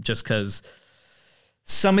just because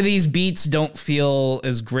some of these beats don't feel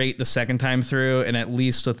as great the second time through. And at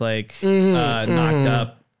least with like Knocked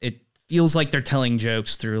Up, it feels like they're telling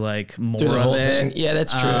jokes through like more of it. Thing. Yeah,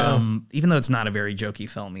 that's true. Even though it's not a very jokey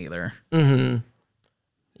film either.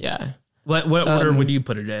 Yeah. What order would you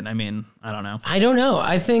put it in? I mean, I don't know. I don't know.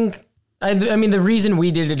 I think, I mean, the reason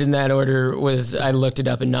we did it in that order was I looked it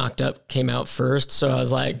up and Knocked Up came out first. So I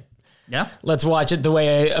was like, yeah, let's watch it the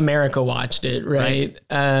way America watched it. Right.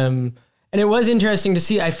 And it was interesting to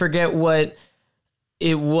see. I forget what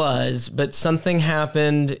it was, but something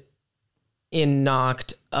happened in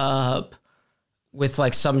Knocked Up with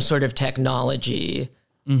like some sort of technology.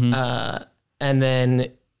 And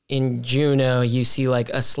then in Juno, you see like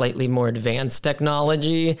a slightly more advanced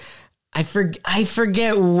technology. I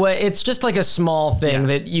forget what, it's just like a small thing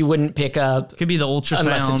that you wouldn't pick up. Could be the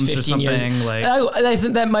ultrasounds or something. Like I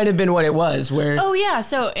think that might have been what it was. Where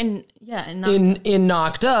so in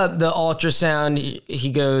Knocked Up, the ultrasound,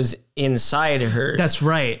 he goes inside her. That's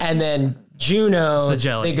right. And then Juno, the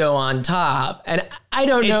jelly. They go on top, and I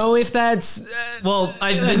don't know if that's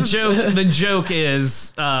the joke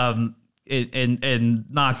is in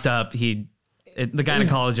Knocked Up, the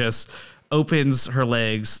gynecologist opens her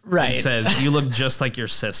legs and says, "You look just like your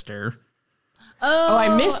sister." Oh,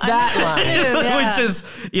 I missed that line. Which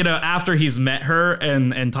is, you know, after he's met her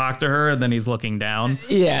and talked to her, and then he's looking down.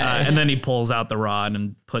 Yeah. And then he pulls out the rod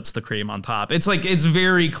and puts the cream on top. It's like, it's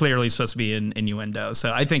very clearly supposed to be an innuendo.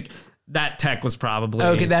 So I think that tech was probably...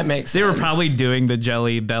 Okay, that makes sense. They were probably doing the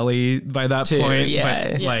jelly belly by that point.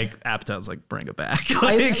 Yeah. But like, Apatow's like, bring it back.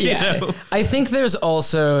 Like, you know? I think there's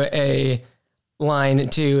also a line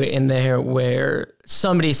too in there where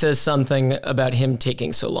somebody says something about him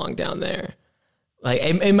taking so long down there. Like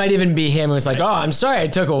it might even be him who's like, "Oh, I'm sorry, I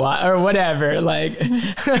took a while," or whatever. Like,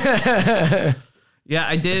 yeah,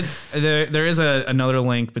 I did. There is another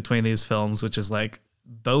link between these films, which is like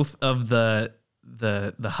both of the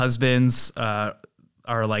husbands are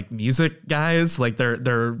like music guys. Like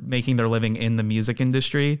they're making their living in the music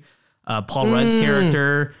industry. Paul Rudd's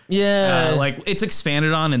character, like it's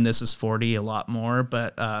expanded on in This Is 40 a lot more,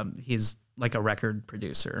 but he's like a record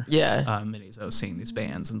producer. And he's overseeing these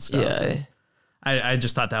bands and stuff. And I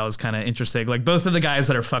just thought that was kind of interesting. Like both of the guys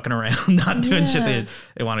that are fucking around, not doing shit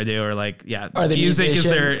they want to do, or like, are the music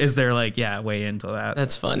is their like, way into that.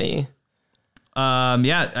 That's funny.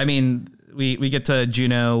 I mean, we get to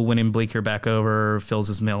Juno winning Bleeker back over, fills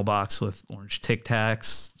his mailbox with orange Tic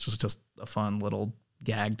Tacs, which was just a fun little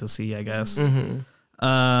gag to see, I guess.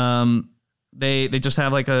 They just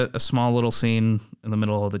have like a small little scene in the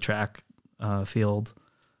middle of the track field.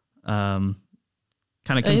 Kind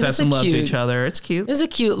of confessing love to each other. It's cute. It was a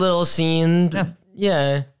cute little scene.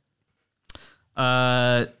 Yeah.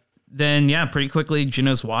 Then pretty quickly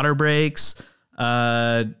Juno's water breaks.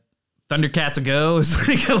 Thundercats a go is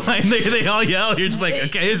like a line they all yell. You're just like,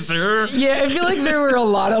 okay, sir. Yeah, I feel like there were a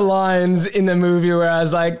lot of lines in the movie where I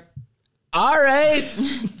was like, all right,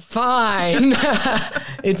 fine.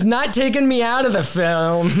 It's not taking me out of the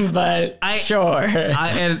film, but sure.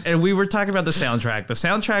 And we were talking about the soundtrack. The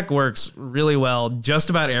soundtrack works really well just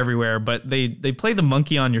about everywhere, but they play the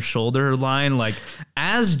monkey on your shoulder line like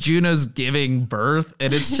as Juno's giving birth,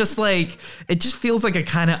 and it's just like it just feels like it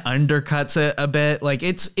kind of undercuts it a bit. Like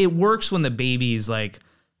it works when the baby's like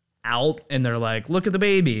out and they're like, look at the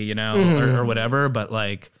baby, you know, or whatever, but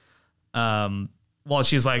like while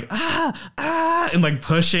she's like, and like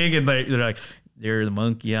pushing, and they're like, "You're the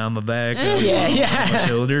monkey on my back, on my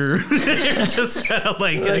shoulder." You're just kind of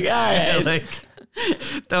like, all right. like,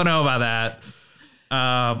 don't know about that.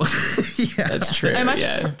 That's true. I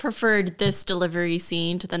much preferred this delivery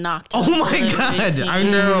scene to the knocked up. Oh my god, scene. I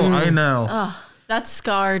know. Oh, that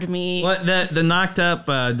scarred me. Well, the knocked up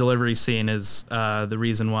delivery scene is the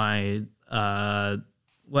reason why.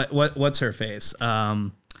 What's her face?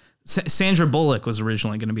 Sandra Bullock was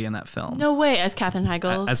originally going to be in that film. No way, as Katherine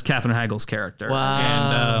Heigl's. As Katherine Heigl's character.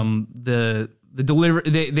 Wow. And the delivery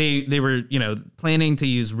they were, planning to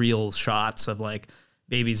use real shots of like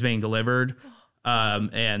babies being delivered.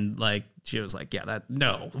 And like she was like,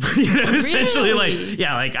 essentially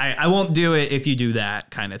like, I won't do it if you do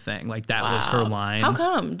that kind of thing. Like that was her line. How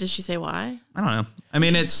come? Did she say why? I don't know. I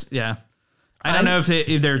mean, I don't know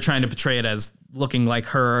if they're trying to portray it as looking like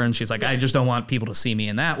her, and she's like, I just don't want people to see me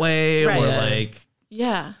in that way, or like,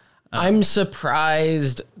 I'm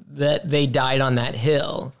surprised that they died on that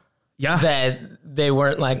hill. Yeah, that they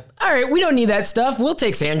weren't like, all right, we don't need that stuff. We'll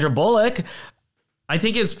take Sandra Bullock. I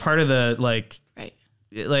think it's part of the like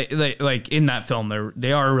in that film,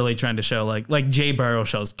 they are really trying to show like Jay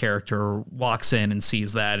Baruchel's character walks in and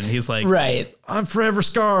sees that, and he's like, I'm forever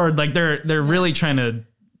scarred. Like they're really trying to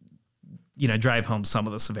drive home some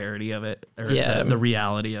of the severity of it, or the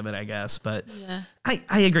reality of it, I guess. But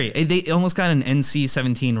I agree. They almost got an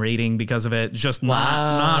NC-17 rating because of it. Just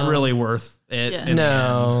not really worth it. In the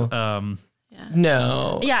end.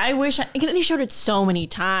 No. Yeah, I wish they showed it so many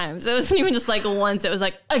times. It wasn't even just like once. It was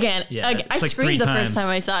like again. I like screamed the first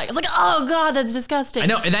time I saw it. It's like, oh god, that's disgusting. I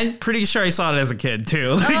know, and I'm pretty sure I saw it as a kid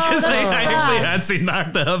too, because I actually had seen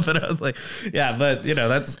Knocked Up, and I was like, but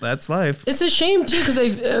that's life. It's a shame too,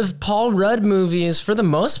 because Paul Rudd movies for the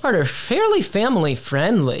most part are fairly family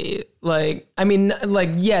friendly. Like, I mean,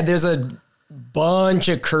 like there's a bunch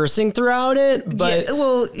of cursing throughout it, but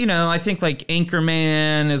I think like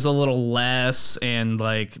Anchorman is a little less, and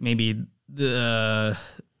like maybe the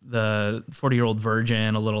 40-Year-Old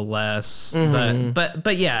Virgin a little less,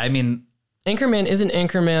 but yeah, I mean, Anchorman isn't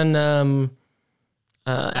Anchorman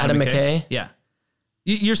Adam McKay? Yeah,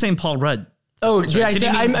 you're saying Paul Rudd. Oh, did I say?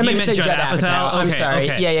 I meant to say Judd Apatow. I'm sorry.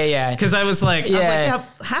 Okay. Yeah. Because I was like,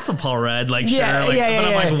 half of Paul Rudd, like, sure. But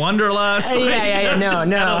I'm like, Wanderlust.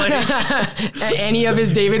 No. Any of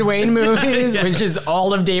his David Wayne movies, which is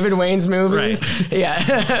all of David Wayne's movies. Right.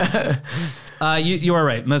 Yeah. You are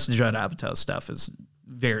right. Most of Judd Apatow stuff is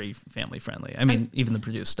very family friendly. I mean, even the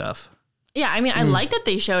produced stuff. Yeah, I mean, I like that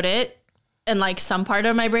they showed it. And like some part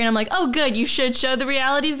of my brain, I'm like, oh, good, you should show the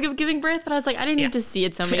realities of giving birth. But I was like, I didn't need to see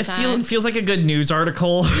it so many times. It feels like a good news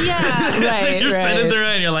article. Yeah, right. You're sitting there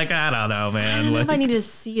and you're like, I don't know, man. I don't know if I need to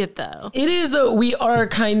see it though. It is though. We are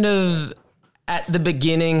kind of at the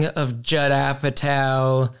beginning of Judd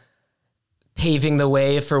Apatow paving the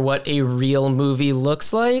way for what a real movie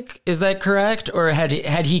looks like. Is that correct? Or had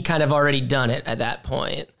he kind of already done it at that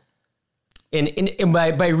point? And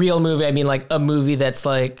by real movie, I mean like a movie that's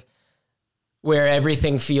like, where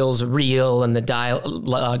everything feels real and the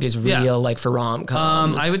dialogue is real, like for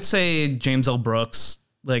rom-coms. I would say James L. Brooks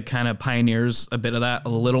like kind of pioneers a bit of that a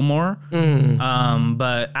little more.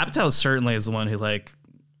 But Apatow certainly is the one who like,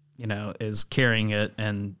 is carrying it,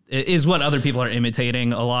 and it is what other people are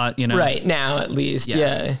imitating a lot, Right now, at least,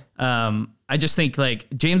 yeah. I just think like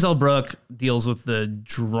James L. Brooks deals with the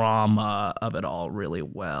drama of it all really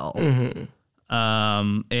well.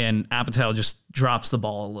 And Apatow just drops the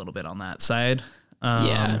ball a little bit on that side.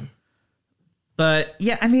 But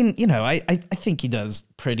yeah, I mean, I think he does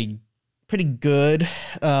pretty good.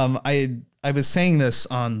 I was saying this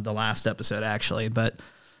on the last episode actually, but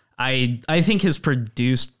I think his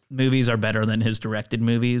produced movies are better than his directed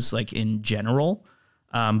movies, like in general.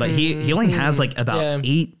 But he only has like about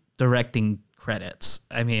 8 directing credits.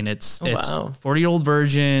 I mean, it's 40-Year-Old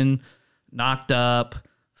Virgin, Knocked Up,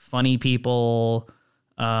 Funny People.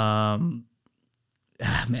 Man,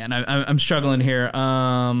 I'm struggling here.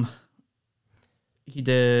 He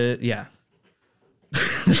did, yeah.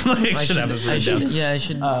 I should have his written down. Yeah, I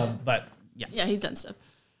should. But yeah. Yeah, he's done stuff.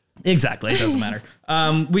 Exactly. It doesn't matter.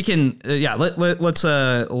 We can, let's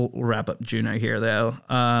we'll wrap up Juno here though.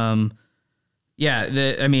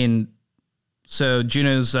 So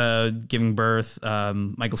Juno's giving birth.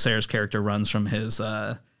 Michael Cera's character runs from his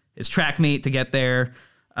track meet to get there.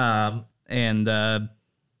 And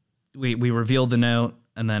we revealed the note.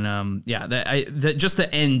 And then, just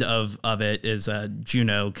the end of it is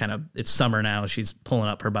Juno it's summer now. She's pulling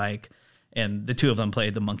up her bike, and the two of them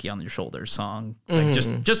played the Monkey on Your Shoulder song, like just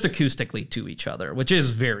acoustically to each other, which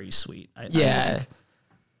is very sweet.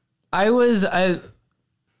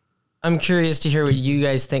 I'm curious to hear what you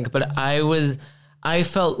guys think, but I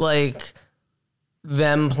felt like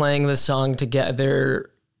them playing the song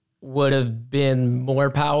together would have been more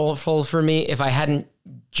powerful for me if I hadn't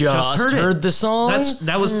just heard the song.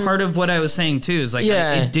 That was part of what I was saying too. Is like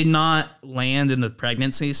it did not land in the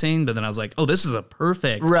pregnancy scene, but then I was like, oh, this is a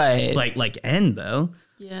perfect like end though.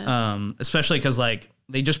 Yeah. Especially because like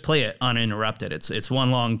they just play it uninterrupted. It's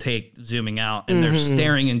one long take zooming out, and they're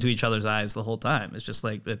staring into each other's eyes the whole time. It's just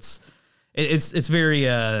like it's very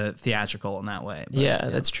theatrical in that way.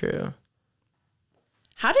 But, that's true.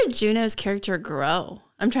 How did Juno's character grow?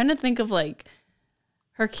 I'm trying to think of like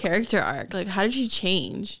her character arc. Like, how did she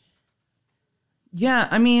change? Yeah,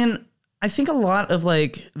 I mean, I think a lot of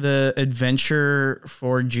like the adventure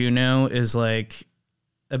for Juno is like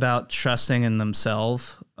about trusting in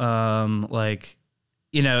themselves. Like,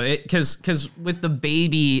 you know, because with the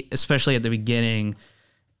baby, especially at the beginning,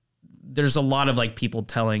 there's a lot of like people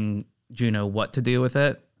telling Juno what to do with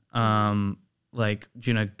it. Like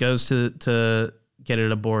Juno goes to get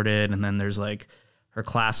it aborted, and then there's like her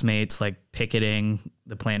classmates like picketing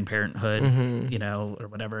the Planned Parenthood, you know, or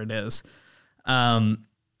whatever it is. And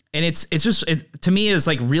it's just, to me, is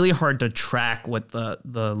like really hard to track what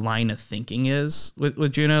the line of thinking is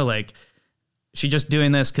with Juno. Like, she just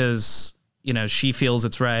doing this because, you know, she feels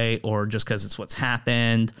it's right, or just because it's what's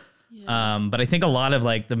happened. Yeah. But I think a lot of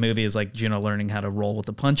like the movie is like Juno learning how to roll with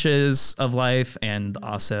the punches of life, and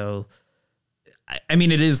also, I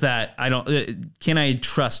mean, it is that can I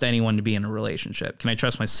trust anyone to be in a relationship? Can I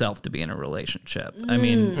trust myself to be in a relationship? I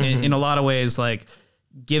mean, in a lot of ways, like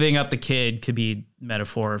giving up the kid could be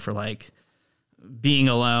metaphor for like being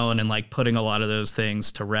alone and like putting a lot of those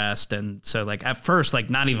things to rest. And so like at first, like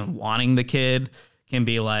not even wanting the kid can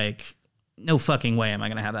be like, no fucking way am I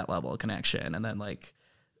going to have that level of connection. And then like,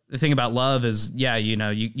 the thing about love is, you know,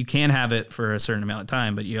 you can have it for a certain amount of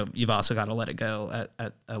time, but you've also got to let it go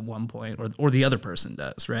at one point, or the other person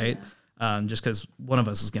does, right? Yeah. Just because one of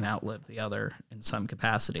us is going to outlive the other in some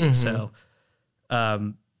capacity. So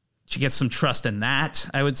she gets some trust in that,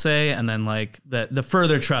 I would say. And then like the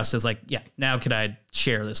further trust is like, now could I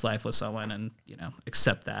share this life with someone and, you know,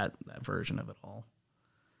 accept that version of it all.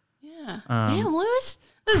 Yeah. Damn, Lewis.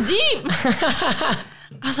 That's deep.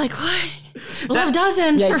 I was like, what? Love does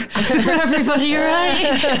end for everybody, you're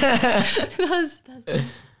right.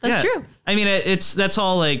 That's true. I mean, that's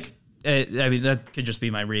all like, I mean, that could just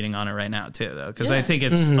be my reading on it right now too, though. Cause I think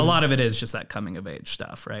it's a lot of it is just that coming of age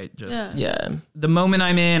stuff, right? Just the moment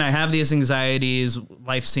I'm in, I have these anxieties,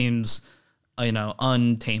 life seems, you know,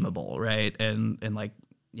 untamable. Right. And like,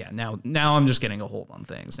 now I'm just getting a hold on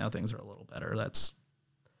things. Now things are a little better. That's,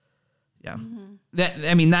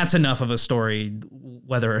 that's enough of a story,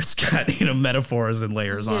 whether it's got, you know, metaphors and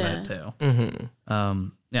layers on it too.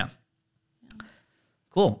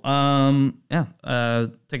 Cool.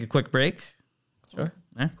 Take a quick break. Sure.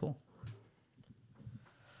 Yeah, cool.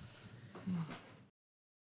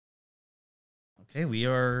 Okay, we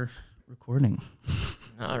are recording.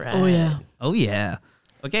 All right. Oh yeah.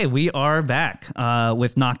 Okay, we are back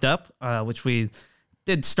with Knocked Up, which we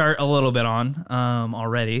did start a little bit on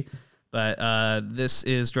already. But this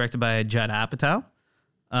is directed by Judd Apatow.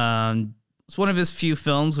 It's one of his few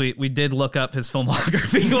films. We did look up his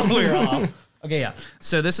filmography when we were off. Okay, yeah.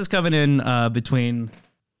 So this is coming in between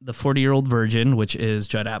The 40-Year-Old Virgin, which is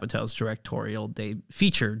Judd Apatow's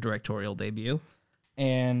feature directorial debut,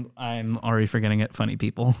 and I'm already forgetting it, Funny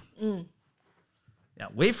People. Yeah,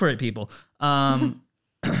 wait for it, people.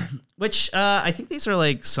 Which I think these are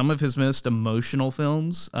like some of his most emotional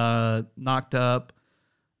films. Knocked Up,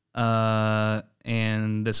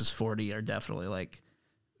 and This Is 40 are definitely like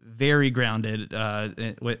very grounded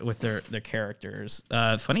with their characters.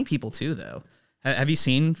 Funny people too, though. Have you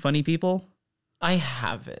seen Funny People? I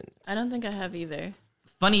haven't. I don't think I have either.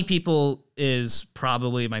 Funny People is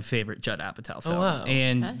probably my favorite Judd Apatow film, wow.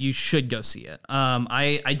 and you should go see it.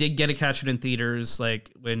 I did get to catch it in theaters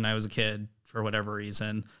like when I was a kid for whatever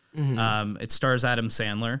reason. It stars Adam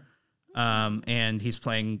Sandler, and he's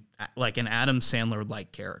playing like an Adam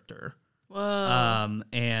Sandler-like character. Whoa.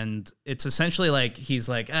 And it's essentially like he's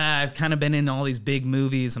like, I've kind of been in all these big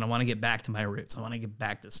movies, and I want to get back to my roots. I want to get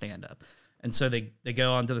back to stand-up. And so they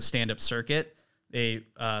go onto the stand-up circuit. They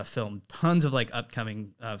film tons of like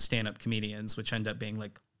upcoming stand-up comedians, which end up being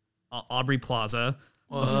like Aubrey Plaza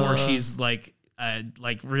before she's like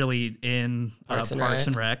really in Parks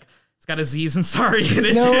and Rec. It's got Aziz Ansari in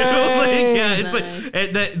it too. Like, yeah, it's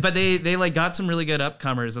like, but they like got some really good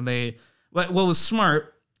upcomers, and what was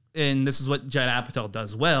smart, and this is what Judd Apatow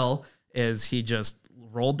does well, is he just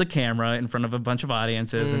rolled the camera in front of a bunch of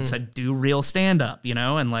audiences and said, "Do real stand-up,"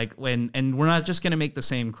 and like and we're not just gonna make the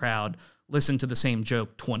same crowd listen to the same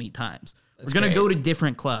joke 20 times. We're going to go to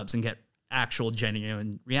different clubs and get actual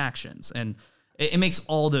genuine reactions. And it makes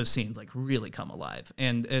all those scenes like really come alive.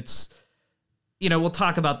 And it's, we'll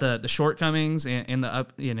talk about the shortcomings and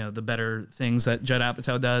the better things that Judd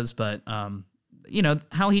Apatow does, but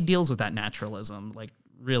how he deals with that naturalism, like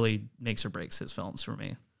really makes or breaks his films for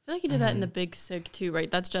me. I feel like he did that in The Big Sick too, right?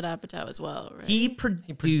 That's Judd Apatow as well, right? He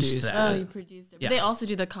produced that. Oh, he produced it. But they also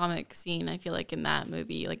do the comic scene, I feel like, in that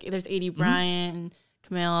movie. Like there's A.D. Bryant and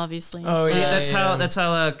Camille, obviously. Oh, yeah. That's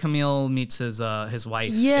how Camille meets his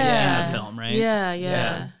wife in the film, right?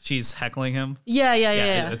 Yeah. She's heckling him. Yeah.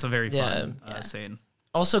 It's a very fun scene.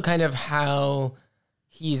 Also kind of how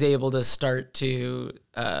he's able to start to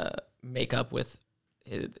make up with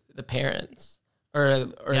the parents. Or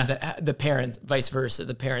the parents, vice versa.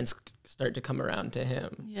 The parents start to come around to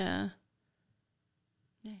him. Yeah.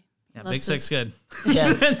 Yeah, Big Sick's good.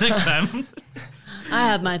 Yeah. Next time. I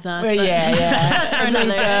have my thoughts. Well, yeah. That's for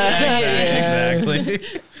another. Exactly.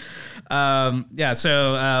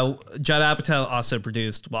 So Judd Apatow also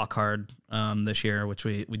produced Walk Hard this year, which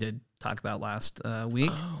we did talk about last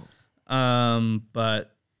week.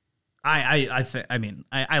 But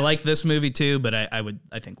I like this movie too, but I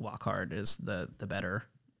think Walk Hard is the better.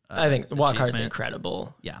 I think Walk Hard is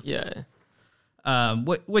incredible. Yeah.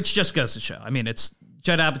 Which just goes to show. I mean, it's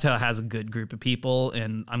Judd Apatow has a good group of people,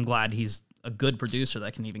 and I'm glad he's a good producer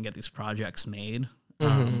that can even get these projects made.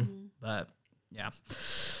 But yeah.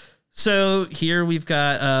 So here we've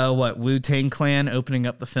got Wu-Tang Clan opening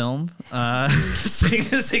up the film,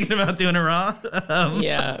 singing about doing it raw.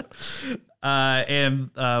 And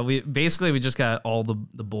we just got all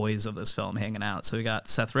the boys of this film hanging out. So we got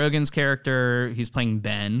Seth Rogen's character. He's playing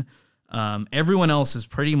Ben. Everyone else is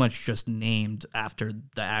pretty much just named after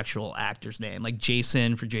the actual actor's name, like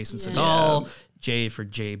Jason for Jason Segel, Jay for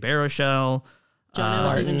Jay Baruchel, Jonah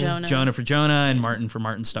was even Jonah. Jonah for Jonah, and Martin for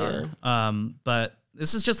Martin Starr. But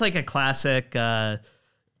this is just like a classic guys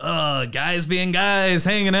being guys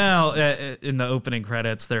hanging out in the opening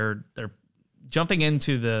credits. They're jumping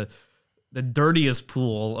into the dirtiest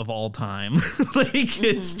pool of all time.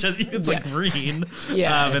 It's like green.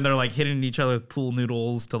 And they're like hitting each other with pool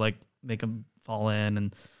noodles to like make them fall in,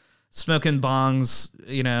 and smoking bongs,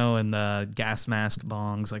 and the gas mask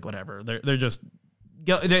bongs, like whatever. They're just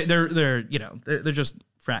they're just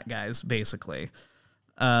frat guys basically.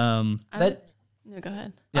 No, go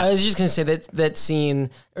ahead. I was just gonna say that scene,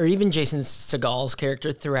 or even Jason Segal's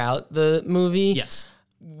character throughout the movie. Yes.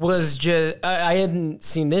 Was just I hadn't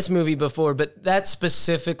seen this movie before, but that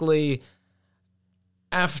specifically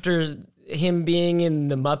after him being in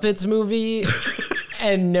the Muppets movie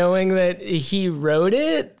and knowing that he wrote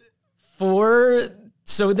it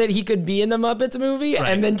so that he could be in the Muppets movie,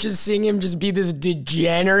 and then just seeing him just be this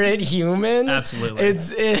degenerate human. Absolutely.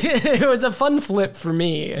 It was a fun flip for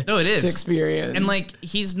me. No, it is. To experience. And like,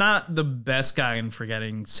 he's not the best guy in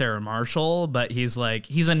Forgetting Sarah Marshall, but he's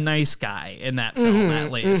a nice guy in that film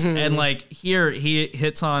at least. And like here he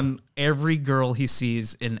hits on every girl he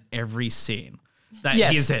sees in every scene that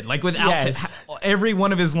he's in. Like with outfit, every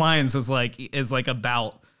one of his lines is like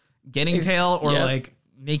about getting tail or like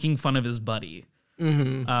making fun of his buddy.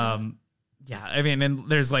 And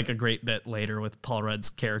there's like a great bit later with Paul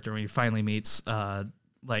Rudd's character when he finally meets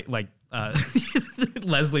Leslie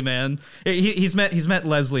Mann. He's met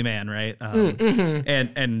Leslie Mann, right?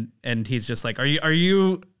 And he's just like, are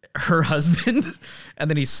you her husband? And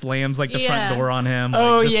then he slams like the front door on him,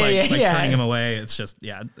 turning him away. It's just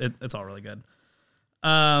it's all really good.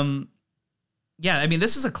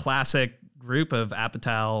 This is a classic group of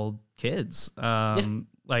Apatow kids.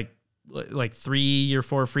 like 3 or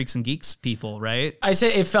 4 Freaks and Geeks people, right? I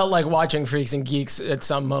say it felt like watching Freaks and Geeks at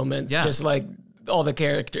some moments, just like all the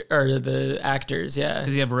character or the actors. Yeah.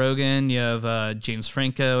 Because you have Rogan, you have James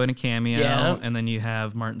Franco in a cameo, and then you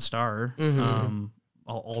have Martin Starr,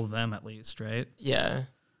 all of them at least, right? Yeah.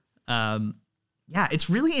 Yeah, it's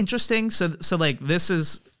really interesting. So like this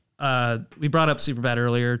is we brought up Superbad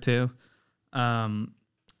earlier too,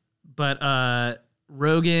 but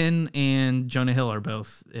Rogan and Jonah Hill are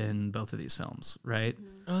both in both of these films, right?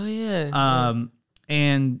 Oh yeah.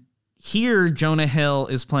 And here Jonah Hill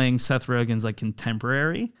is playing Seth Rogen's like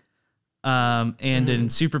contemporary, and in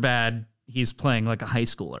Superbad he's playing like a high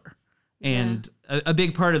schooler. And a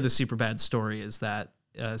big part of the Superbad story is that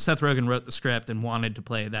Seth Rogen wrote the script and wanted to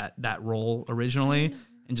play that role originally,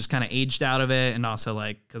 and just kind of aged out of it, and also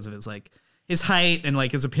like because of his like his height and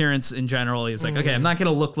like his appearance in general, he's like, okay, I'm not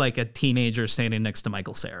gonna look like a teenager standing next to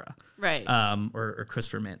Michael Cera, Right. Or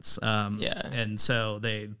Christopher Mintz, Yeah. and so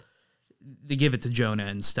they give it to Jonah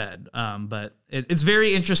instead. But it's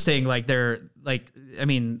very interesting. Like they're like, I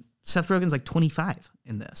mean, Seth Rogen's like 25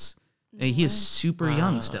 in this, and he is super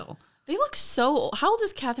young still. They look so. How old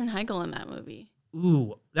is Katherine Heigl in that movie?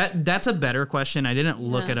 Ooh, that's a better question. I didn't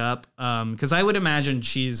look it up because I would imagine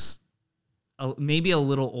she's maybe a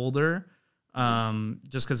little older,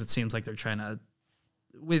 just because it seems like they're trying to,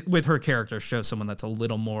 with her character, show someone that's a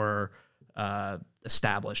little more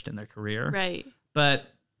established in their career. Right. But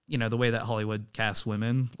you know the way that Hollywood casts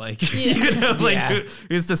women, like you know, like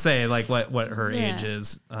who's to say like what her age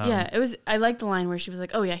is? It was. I like the line where she was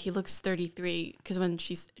like, "Oh yeah, he looks 33." Because when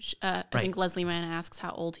I think Leslie Mann asks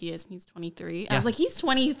how old he is, and he's 23. I was like, "He's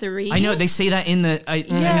 23." I know they say that in the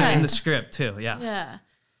in the script too. Yeah. Yeah.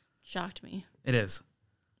 Shocked me. It is.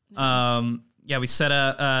 Yeah, we set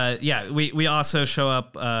a. We also show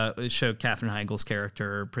Katherine Heigl's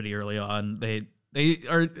character pretty early on. They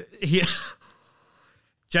are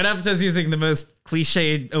Judd Apatow's using the most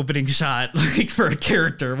cliched opening shot like for a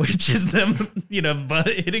character, which is them, you know,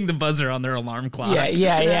 hitting the buzzer on their alarm clock.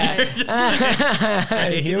 Yeah.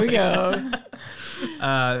 Like, Here we go.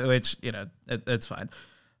 Which, you know, it's fine.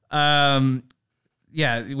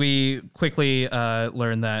 We quickly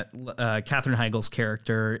learn that Katherine Heigl's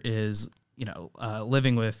character is, you know,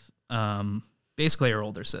 living with basically her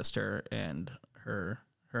older sister and her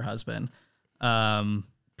husband.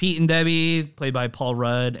 Pete and Debbie, played by Paul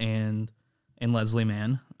Rudd and Leslie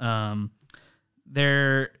Mann. So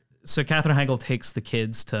Katherine Heigl takes the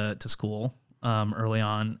kids to school early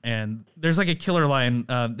on, and there's like a killer line.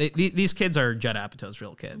 These kids are Judd Apatow's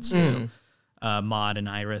real kids too, Maud and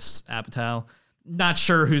Iris Apatow. Not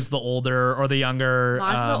sure who's the older or the younger.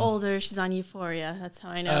 Maud's the older. She's on Euphoria. That's how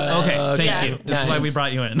I know that. Okay, thank you. This is why we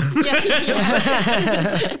brought you in.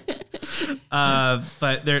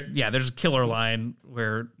 But there's a killer line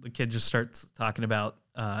where the kid just starts talking about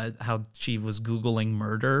how she was Googling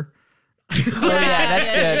murder. That's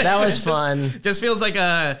good. That was fun. Just feels like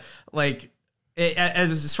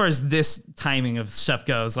as far as this timing of stuff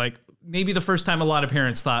goes, like maybe the first time a lot of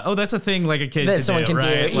parents thought, oh, that's a thing like a kid that someone can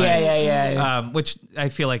right? do. Like, Yeah. Which I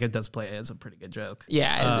feel like it does play as a pretty good joke.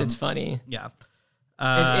 Yeah, it's funny. Yeah.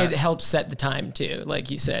 It helps set the time too, like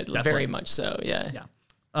you said, definitely. very much so. Yeah.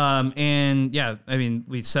 I mean,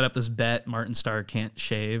 we set up this bet. Martin Starr can't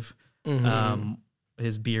shave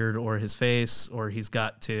his beard or his face, or he's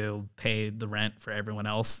got to pay the rent for everyone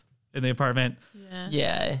else in the apartment.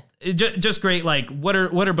 Yeah. Just great. Like, what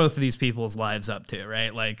are both of these people's lives up to,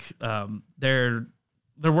 right? Like, they're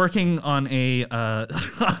working on a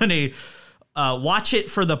watch it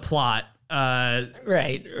for the plot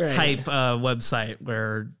right type website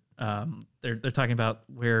where they're talking about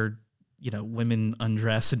where, you know, women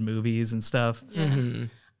undress in movies and stuff. Yeah.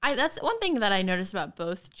 That's one thing that I noticed about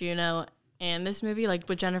both Juno and this movie, like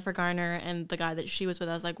with Jennifer Garner and the guy that she was with.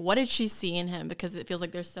 I was like, what did she see in him? Because it feels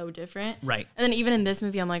like they're so different. Right. And then even in this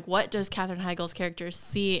movie, I'm like, what does Katherine Heigl's character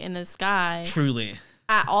see in this guy? Truly.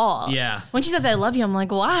 At all. Yeah. When she says, I love you, I'm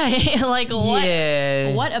like, why? Like, what?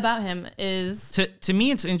 Yeah. What about him is... To me,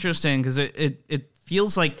 it's interesting because it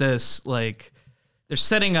feels like this, like, they're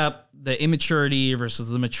setting up the immaturity versus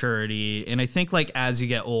the maturity. And I think, like, as you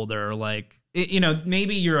get older, like, you know,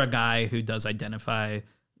 maybe you're a guy who does identify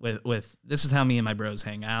with this is how me and my bros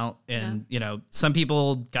hang out. And, you know, some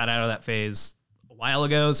people got out of that phase a while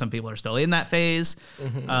ago. Some people are still in that phase.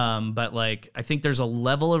 But, like, I think there's a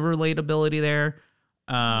level of relatability there.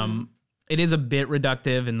 It is a bit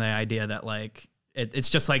reductive in the idea that, like, it's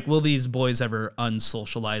just like, will these boys ever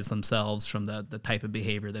unsocialize themselves from the type of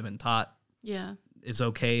behavior they've been taught is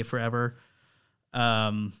okay forever?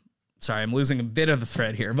 Sorry, I'm losing a bit of the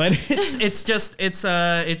thread here, but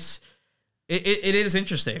it's it is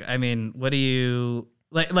interesting. I mean, what do you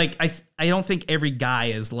like? I don't think every guy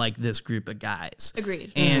is like this group of guys.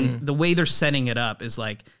 Agreed. And the way they're setting it up is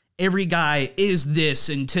like every guy is this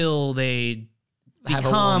until they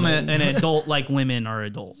become an adult, like women are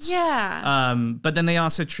adults. Yeah. But then they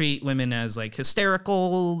also treat women as like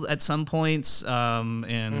hysterical at some points,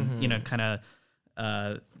 and you know, kind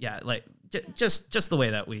of, like just the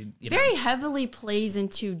way that we very heavily plays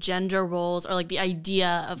into gender roles, or like the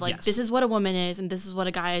idea of like this is what a woman is and this is what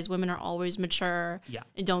a guy is. Women are always mature,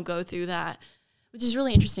 and don't go through that, which is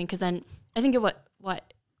really interesting because then I think of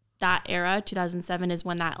what that era, 2007, is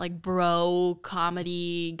when that like bro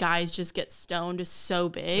comedy guys just get stoned is so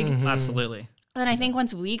big. Absolutely. And then I think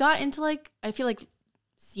once we got into like, I feel like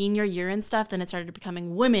senior year and stuff, then it started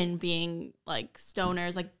becoming women being like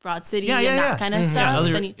stoners, like Broad City and that kind of stuff.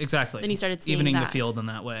 Exactly. Then you started seeing evening that. the field in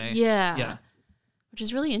that way. Yeah. Which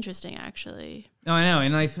is really interesting, actually. No, I know.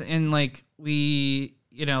 And like we,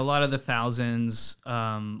 you know, a lot of the thousands,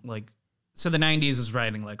 like, so the 90s is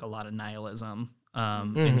writing like a lot of nihilism.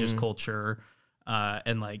 And just culture,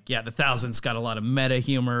 and like, the thousands got a lot of meta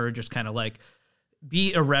humor, just kind of like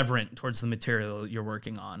be irreverent towards the material you're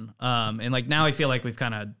working on. And like now I feel like we've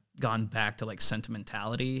kind of gone back to like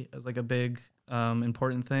sentimentality as like a big,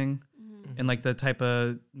 important thing in like the type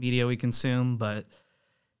of media we consume. But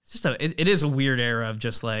it's just it is a weird era of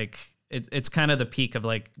just like, it's kind of the peak of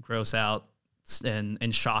like gross out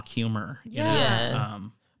and shock humor. You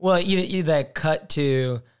know? Well, you that cut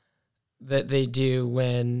to that they do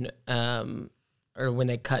when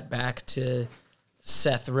they cut back to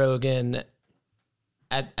Seth Rogen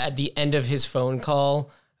at the end of his phone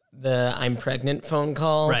call, the I'm pregnant phone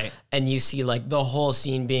call. Right. And you see like the whole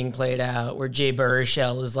scene being played out where Jay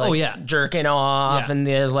Baruchel is like jerking off and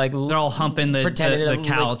there's like they're all humping the couch,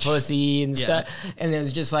 like, pussy and stuff. And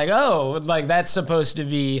it's just like, oh, like that's supposed to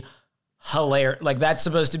be hilarious. Like that's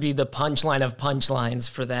supposed to be the punchline of punchlines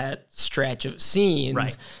for that stretch of scenes.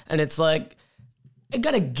 Right. And it's like, it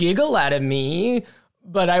got a giggle out of me,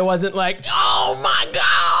 but I wasn't like, oh my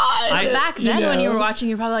God. Back then when you were watching,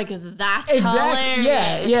 you're probably like, that's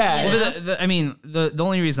hilarious. Yeah. Well, I mean, the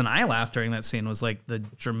only reason I laughed during that scene was like the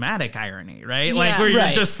dramatic irony, right? Like where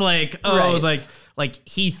you're just like, like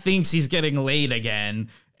he thinks he's getting laid again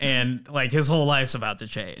and like his whole life's about to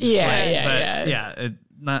change.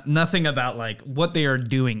 Nothing about like what they are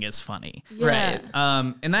doing is funny. Right.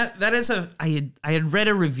 And that is I had read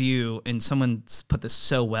a review and someone put this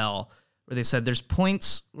so well where they said there's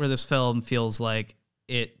points where this film feels like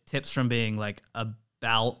it tips from being like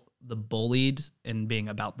about the bullied and being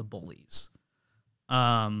about the bullies.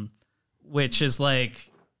 Which is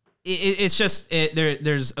like, it's just,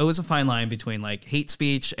 there's always a fine line between like hate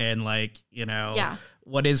speech and like, you know,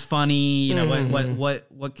 what is funny, you know,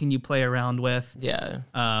 what can you play around with? Yeah.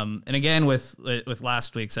 And again, with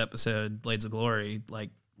last week's episode, Blades of Glory, like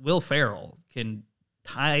Will Ferrell can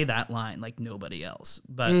tie that line like nobody else,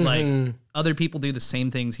 but like other people do the same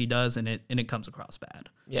things he does and it comes across bad.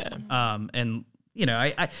 Yeah. And you know,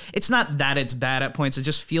 I it's not that it's bad at points. It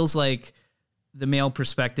just feels like the male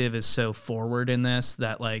perspective is so forward in this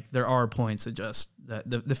that like there are points that just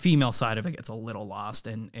the female side of it gets a little lost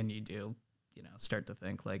and you do, you know, start to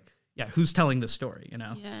think like, who's telling the story, you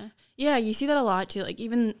know? Yeah, you see that a lot too. Like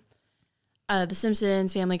even The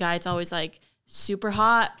Simpsons, Family Guy, it's always like super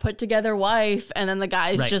hot, put together wife, and then the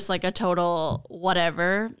guy's just like a total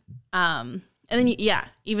whatever. And then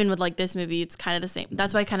even with like this movie, it's kind of the same.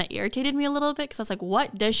 That's why it kind of irritated me a little bit because I was like,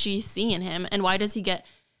 what does she see in him, and why does he get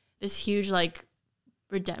this huge like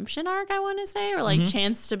redemption arc? I want to say, or like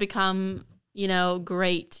chance to become, you know,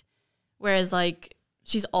 great, whereas like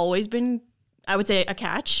she's always been, I would say, a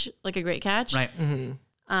catch, like a great catch, right?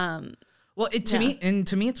 Well, to me,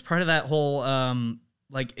 it's part of that whole.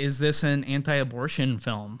 Like, is this an anti-abortion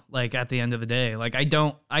film? Like, at the end of the day, like, I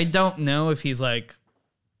don't know if he's like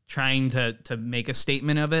trying to make a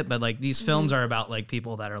statement of it, but like these films are about like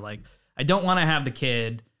people that are like, I don't want to have the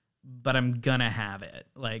kid, but I'm gonna have it,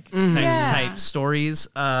 like type stories.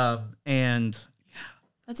 And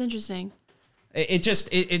that's interesting.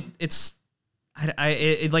 It's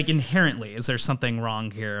like inherently, is there something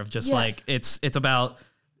wrong here of just like it's about.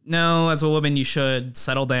 No, as a woman, you should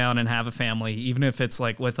settle down and have a family, even if it's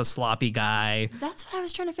like with a sloppy guy. That's what I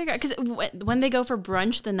was trying to figure out. Because when they go for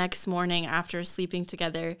brunch the next morning after sleeping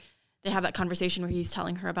together, they have that conversation where he's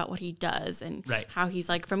telling her about what he does and how he's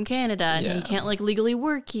like from Canada and he can't like legally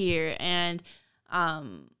work here. And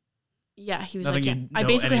Yeah, he was Nothing like, you I know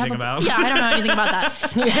basically have anything about? Yeah, I don't know anything about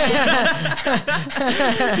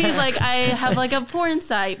that. He's like, I have like a porn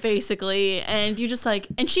site basically, and you just like,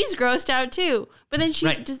 and she's grossed out too. But then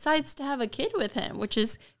she decides to have a kid with him, which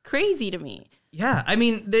is crazy to me. Yeah, I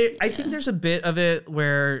mean, I think there's a bit of it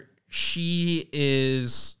where she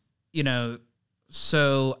is, you know,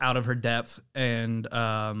 so out of her depth, and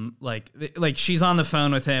like she's on the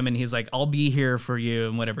phone with him, and he's like, I'll be here for you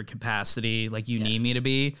in whatever capacity like you need me to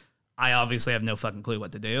be. I obviously have no fucking clue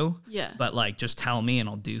what to do. Yeah. But like, just tell me and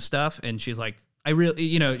I'll do stuff. And she's like, I really,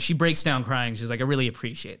 you know, she breaks down crying. She's like, I really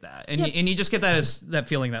appreciate that. And and you just get that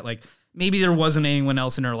feeling that like maybe there wasn't anyone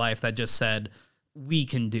else in her life that just said, we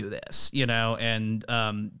can do this, you know? And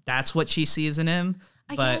that's what she sees in him.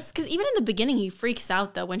 I guess, because even in the beginning, he freaks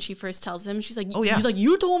out though when she first tells him. She's like, "Oh yeah," he's like,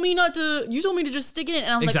 "You told me to just stick it in,"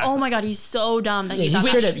 and I was like, "Oh my god, he's so dumb that he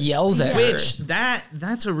straight up yells at her." Which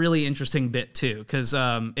that's a really interesting bit too, because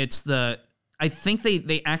I think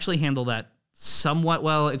they actually handle that somewhat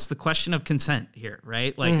well. It's the question of consent here,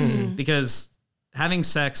 right? Like because having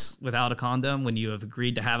sex without a condom when you have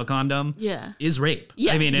agreed to have a condom, is rape.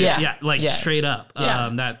 Yeah. I mean, straight up.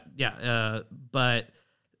 But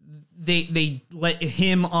they let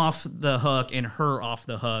him off the hook and her off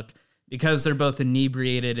the hook because they're both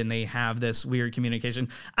inebriated and they have this weird communication.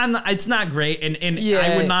 It's not great, and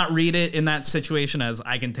I would not read it in that situation as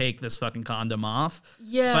I can take this fucking condom off.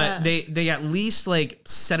 Yeah, but they at least like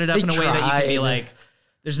set it up in a way that you can be like,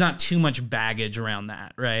 there's not too much baggage around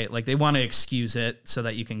that, right? Like they want to excuse it so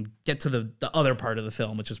that you can get to the other part of the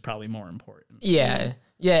film, which is probably more important. Yeah,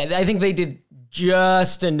 I think they did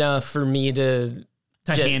just enough for me to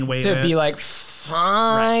hand wave to it. be like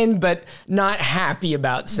fine, but not happy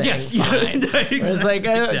about saying fine. Exactly. It's like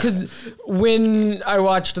because when I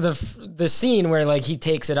watched the scene where like he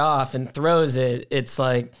takes it off and throws it, it's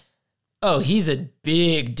like, oh, he's a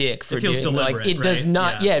big dick for doing like it. Does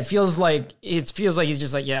not. Yeah, it feels like he's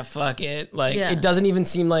just like, yeah, fuck it. Like it doesn't even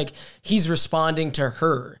seem like he's responding to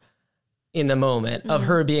her in the moment of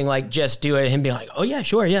her being like, just do it. Him being like, oh yeah,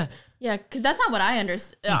 sure, yeah. Yeah, because that's not what I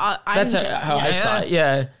understand. That's how I saw it.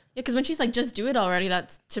 Yeah. Because when she's like, just do it already,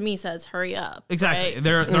 that to me says, hurry up. Exactly. Right?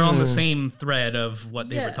 They're on the same thread of what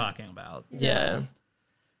they were talking about. Yeah.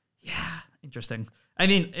 Yeah. Interesting. I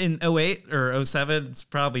mean, in 08 or 07, it's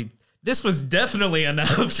probably, this was definitely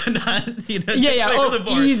enough to not, you know,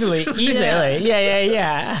 easily.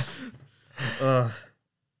 Yeah.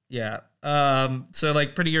 So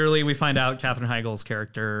like pretty early, we find out Katherine Heigl's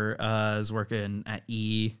character is working at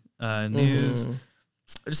E! News.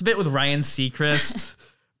 There's a bit with Ryan Seacrest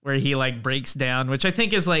where he like breaks down, which I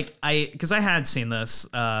think is like, because I had seen this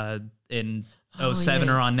in 07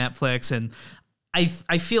 or on Netflix, and I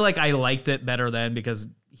feel like I liked it better then because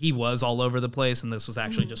he was all over the place, and this was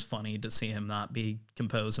actually just funny to see him not be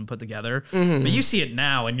composed and put together. But you see it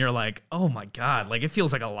now and you're like, oh my God, like it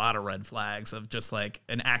feels like a lot of red flags of just like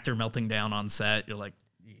an actor melting down on set. You're like,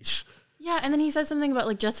 yeesh. Yeah, and then he says something about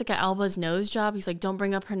like Jessica Alba's nose job. He's like, don't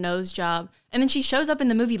bring up her nose job. And then she shows up in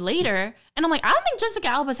the movie later, and I'm like, I don't think Jessica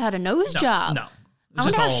Alba's had a nose job. No. I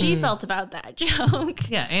wonder how she felt about that joke.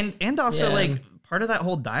 Yeah, and also like part of that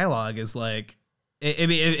whole dialogue is like,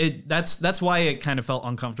 that's why it kind of felt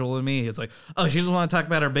uncomfortable to me. It's like, oh, she doesn't want to talk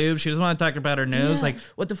about her boobs. She doesn't want to talk about her nose. Like,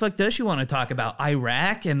 what the fuck does she want to talk about?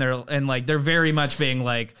 Iraq? And they're very much being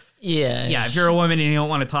like, yeah. If you're a woman and you don't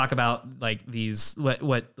want to talk about like these,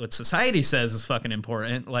 what society says is fucking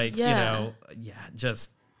important. Like, you know,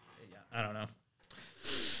 I don't know.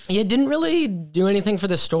 Yeah, it didn't really do anything for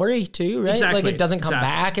the story too, right? Exactly. Like it doesn't come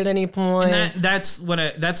back at any point. And that's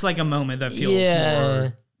like a moment that feels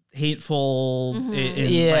more hateful, on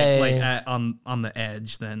the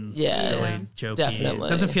edge than really jokey. Definitely. It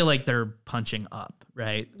doesn't feel like they're punching up,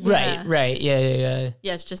 right? Yeah. Right. Yeah.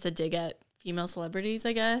 Yeah, it's just a dig at female celebrities,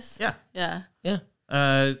 I guess. Yeah.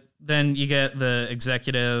 Then you get the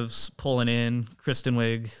executives pulling in Kristen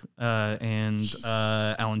Wiig and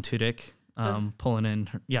Alan Tudyk. Pulling in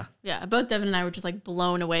her, both Devin and I were just like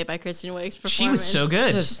blown away by Kristen Wiig's performance. She was so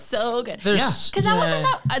good. So good. Because I wasn't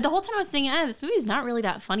that, the whole time I was thinking, this movie's not really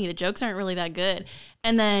that funny. The jokes aren't really that good.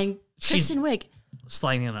 And then Kristen Wiig,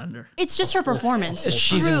 sliding it under. It's just her performance.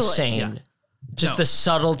 She's insane. Yeah. Just the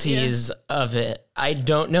subtleties of it. I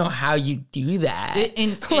don't know how you do that.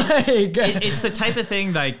 It's the type of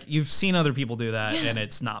thing like you've seen other people do that, and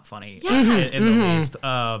it's not funny in the least.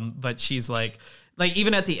 But she's like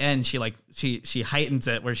even at the end, she heightens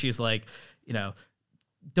it where she's like, you know,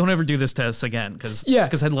 don't ever do this to us again because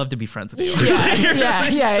I'd love to be friends with you.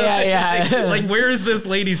 Yeah. Like, where is this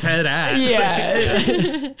lady's head at?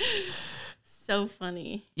 Yeah. So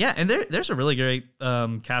funny. Yeah, and there's a really great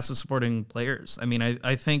cast of supporting players. I mean,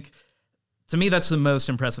 I think to me, that's the most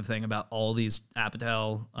impressive thing about all these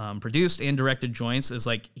Apatow produced and directed joints is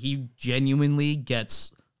like he genuinely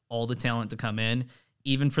gets all the talent to come in,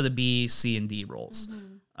 even for the B, C, and D roles.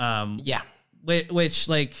 Yeah. Which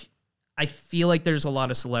like I feel like there's a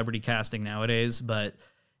lot of celebrity casting nowadays, but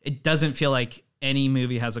it doesn't feel like any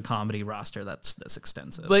movie has a comedy roster that's this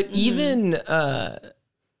extensive. But even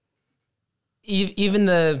even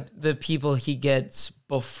the people he gets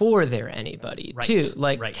before they're anybody too.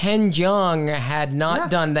 Like Ken Jeong had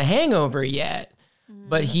not done The Hangover yet,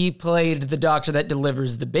 but he played the doctor that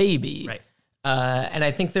delivers the baby. Right. And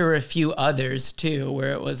I think there were a few others too,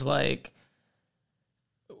 where it was like,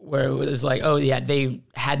 oh yeah, they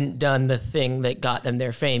hadn't done the thing that got them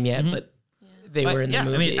their fame yet, but they were in the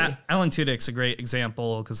movie. I mean, Alan Tudyk's a great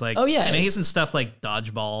example because, like, I mean, he's in stuff like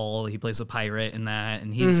Dodgeball. He plays a pirate in that,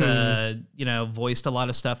 and he's voiced a lot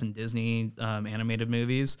of stuff in Disney animated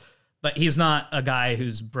movies. But he's not a guy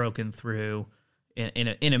who's broken through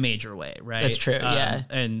in a major way, right? That's true.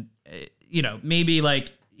 And maybe like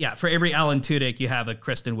for every Alan Tudyk, you have a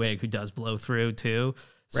Kristen Wiig who does blow through too.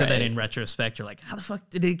 So then in retrospect, you're like, how the fuck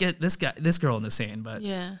did he get this girl in the scene? But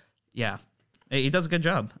yeah. He does a good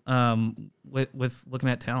job with looking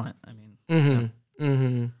at talent. I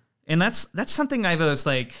mean, and that's something I've always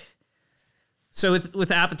like. So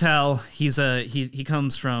with Apatow, he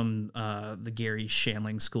comes from the Gary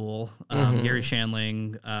Shandling school. Gary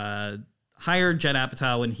Shandling hired Judd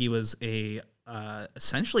Apatow when he was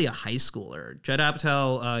essentially a high schooler. Judd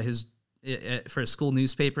Apatow, for a school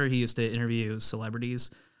newspaper, he used to interview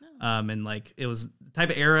celebrities, and like it was the type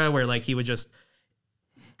of era where like he would just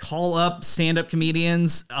call up stand-up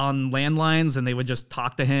comedians on landlines and they would just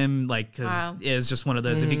talk to him like because it was just one of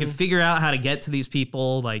those if you could figure out how to get to these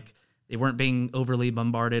people, like they weren't being overly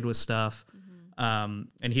bombarded with stuff, and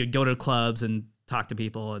he would go to clubs and talk to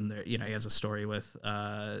people, and he has a story with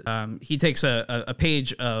he takes a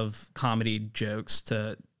page of comedy jokes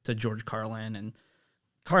to George Carlin, and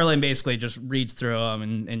Carlin basically just reads through them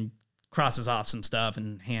and crosses off some stuff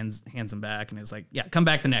and hands them back and is like, yeah, come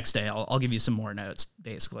back the next day. I'll give you some more notes,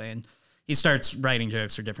 basically. And he starts writing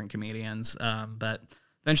jokes for different comedians, but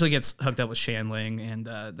eventually gets hooked up with Shandling, and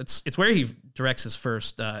it's where he directs his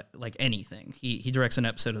first like anything. He directs an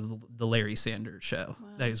episode of the Larry Sanders Show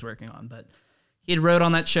that he was working on, but he had wrote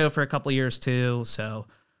on that show for a couple of years too. So,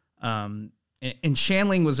 and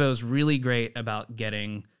Shandling was always really great about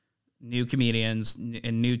getting new comedians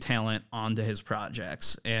and new talent onto his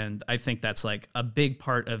projects. And I think that's like a big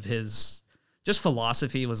part of his just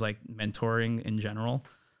philosophy was like mentoring in general.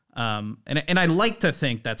 And I like to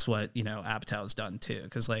think that's what, Apatow's done too.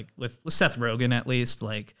 Cause like with Seth Rogen, at least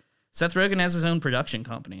like Seth Rogen has his own production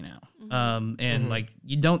company now. And like,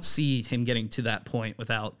 you don't see him getting to that point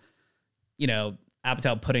without,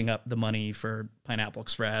 Apatow putting up the money for Pineapple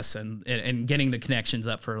Express and getting the connections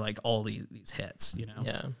up for like all these hits,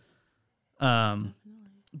 Yeah.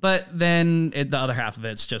 But then the other half of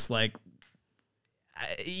it's just like,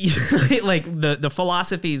 like the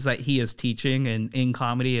philosophies that he is teaching and in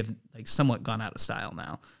comedy have like somewhat gone out of style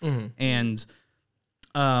now. And,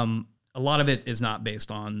 a lot of it is not based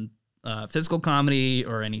on, physical comedy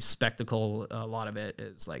or any spectacle. A lot of it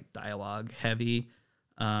is like dialogue heavy,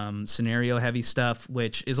 scenario heavy stuff,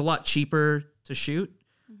 which is a lot cheaper to shoot,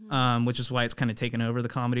 which is why it's kind of taken over the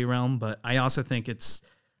comedy realm. But I also think it's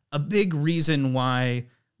a big reason why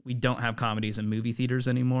we don't have comedies in movie theaters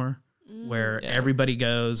anymore, where everybody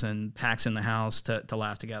goes and packs in the house to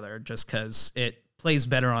laugh together just because it plays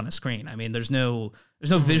better on a screen. I mean, there's no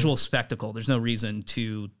visual spectacle. There's no reason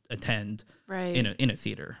to attend in a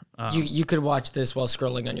theater. You could watch this while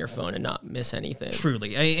scrolling on your phone and not miss anything.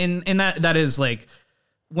 Truly. And that is like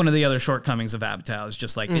one of the other shortcomings of Apatow is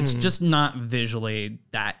just like, it's just not visually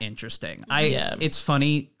that interesting. It's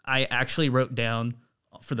funny. I actually wrote down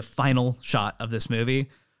for the final shot of this movie,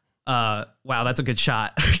 wow, that's a good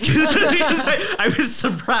shot. I was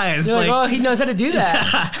surprised. You're like, oh, he knows how to do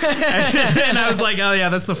that. Yeah. And I was like, oh yeah,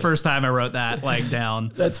 that's the first time I wrote that like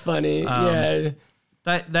down. That's funny.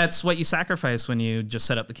 That's what you sacrifice when you just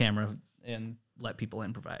set up the camera and let people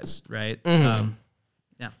improvise, right?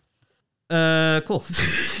 Cool.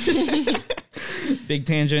 Big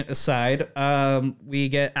tangent aside, we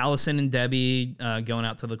get Allison and Debbie going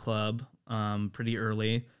out to the club pretty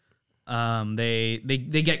early.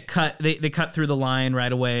 They get cut. They cut through the line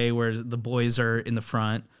right away where the boys are in the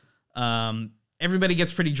front. Everybody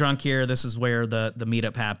gets pretty drunk here. This is where the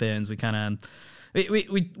meetup happens.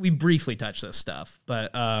 We briefly touch this stuff,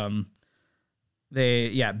 but Ben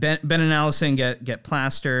and Allison get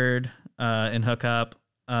plastered and hook up.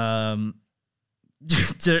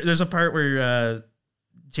 There's a part where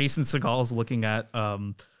Jason Segal's looking at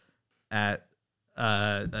at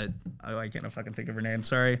I can't fucking think of her name.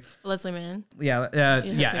 Sorry. Leslie Mann. Yeah,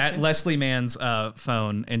 at Leslie Mann's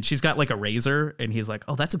phone, and she's got like a razor, and he's like,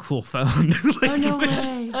 "Oh, that's a cool phone." Like, Oh no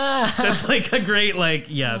way! just like a great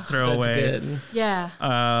throwaway. That's good. Yeah,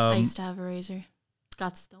 I used to have a razor.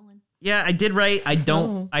 Got stolen. Yeah, I did write. I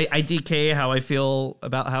don't. I DK how I feel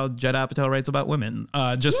about how Judd Apatow writes about women.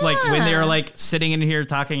 Just like when they're like sitting in here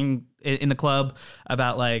talking in the club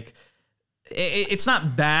about like. It's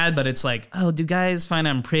not bad, but it's like, oh, do guys find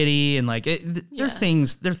I'm pretty? And like, they're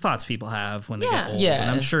thoughts people have when they get old. Yeah.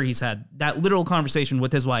 And I'm sure he's had that literal conversation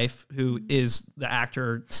with his wife, who is the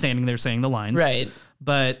actor standing there saying the lines. Right.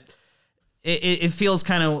 But it feels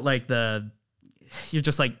kind of like you're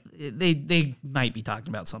just like, they might be talking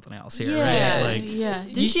about something else here. Yeah. Right? Like, yeah.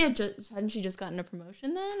 Hadn't she just gotten a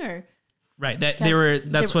promotion then, or? Right.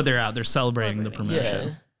 That's what they're out. They're celebrating the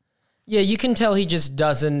promotion. Yeah, you can tell he just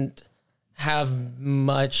doesn't have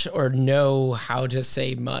much or know how to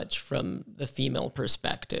say much from the female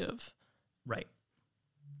perspective. Right.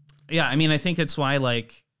 Yeah, I mean, I think it's why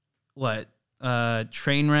like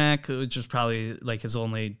Trainwreck, which is probably like his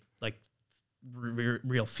only like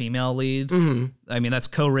real female lead. Mm-hmm. I mean, that's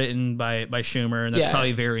co-written by Schumer, and that's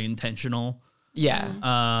probably very intentional. Yeah.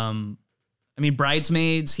 I mean,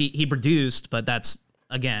 Bridesmaids, he produced, but that's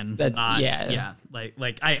not,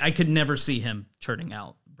 like I could never see him churning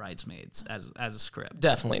out Bridesmaids as a script.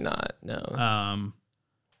 Definitely not. No.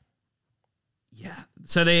 Yeah.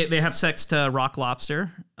 So they have sex to Rock Lobster,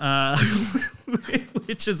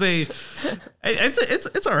 which is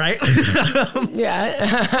it's all right. Yeah.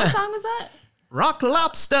 What song was that? Rock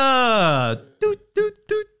Lobster. Do, do, do,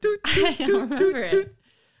 do, do, I don't remember it.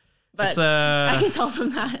 But I can tell from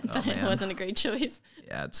that it wasn't a great choice.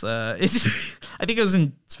 Yeah, it's I think it was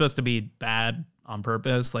supposed to be bad on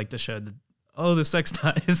purpose, like to show that the sex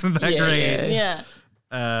isn't that great. Yeah.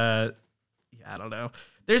 I don't know.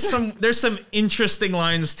 There's some interesting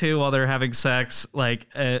lines too while they're having sex, like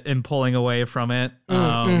and pulling away from it.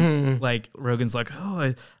 Like Rogen's like, "Oh,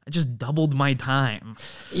 I just doubled my time."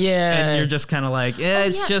 Yeah, and you're just kind of like,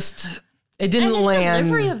 just it didn't land. The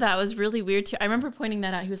delivery of that was really weird too. I remember pointing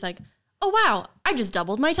that out. He was like, "Oh wow, I just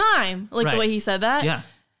doubled my time," like the way he said that. Yeah,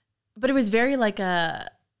 but it was very like a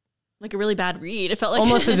really bad read. It felt like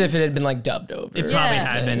almost as if it had been like dubbed over. It probably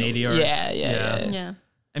had been ADR. Yeah.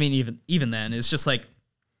 I mean, even then, it's just like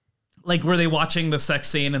were they watching the sex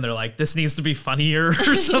scene and they're like, this needs to be funnier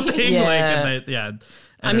or something?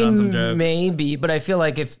 I mean, maybe, but I feel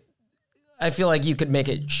like you could make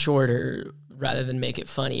it shorter rather than make it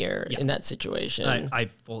funnier in that situation. I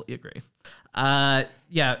fully agree. They're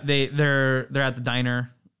at the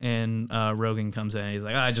diner and Rogen comes in and he's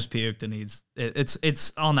like, I just puked, and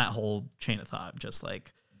it's on that whole chain of thought, just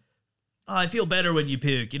like, I feel better when you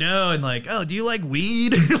puke, and like, oh, do you like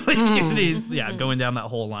weed? Going down that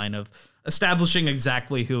whole line of establishing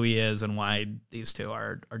exactly who he is and why these two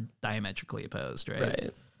are diametrically opposed,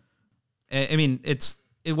 right? I mean,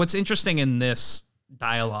 what's interesting in this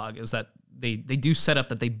dialogue is that they do set up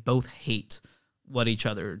that they both hate what each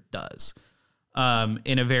other does,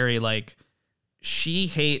 in a very like, she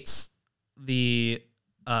hates the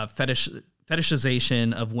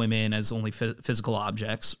fetishization of women as only physical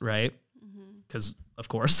objects, right? Because of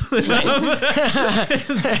course. And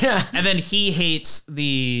then he hates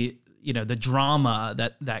the drama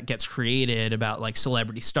that gets created about like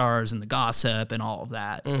celebrity stars and the gossip and all of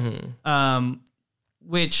that.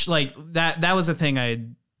 Which like that was a thing I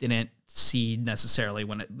didn't see necessarily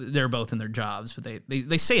when they're both in their jobs, but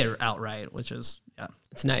they say it outright, which is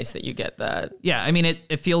it's nice that you get that. Yeah, I mean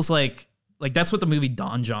it feels like that's what the movie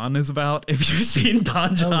Don John is about. If you've seen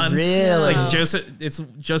Don John, really? Like it's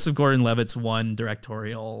Joseph Gordon-Levitt's one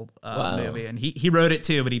directorial movie, and he wrote it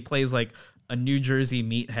too. But he plays like a New Jersey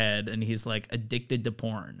meathead, and he's like addicted to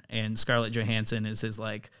porn. And Scarlett Johansson is his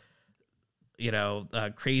like,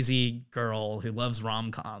 crazy girl who loves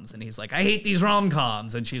rom-coms, and he's like, I hate these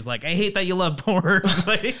rom-coms, and she's like, I hate that you love porn.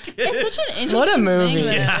 Like, it's such an interesting what a movie.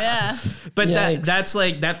 Thing, yeah. But that's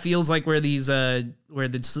like, that feels like where these where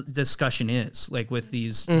the discussion is, like with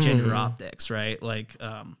these gender optics, right? Like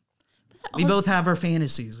we both have our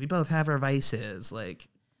fantasies, we both have our vices, like.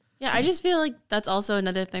 Yeah, I just feel like that's also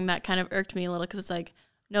another thing that kind of irked me a little, because it's like,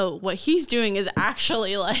 no, what he's doing is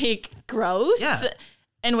actually like gross. Yeah.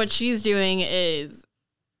 And what she's doing is,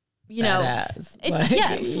 badass.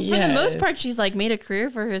 It's for the most part, she's like made a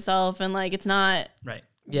career for herself, and like it's not right.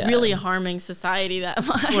 really harming society that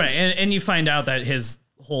much. Right, and you find out that his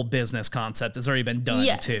whole business concept has already been done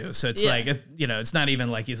Yes. too. So it's Yeah. like, it's not even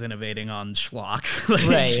like he's innovating on schlock. Like,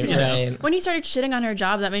 Right, right. When he started shitting on her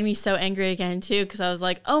job, that made me so angry again too, because I was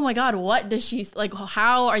like, oh my God, what does she, like,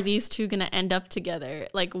 how are these two going to end up together?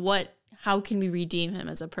 Like, how can we redeem him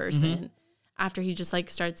as a person after he just like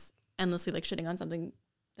starts endlessly like shitting on something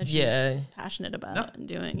that she's passionate about and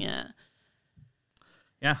doing? Yeah.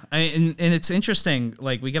 Yeah, and it's interesting.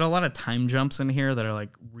 Like, we get a lot of time jumps in here that are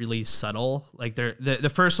like really subtle. Like,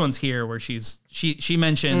 the first one's here where she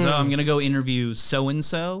mentions, "Oh, I'm gonna go interview so and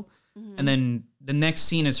so," and then the next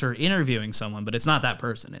scene is her interviewing someone, but it's not that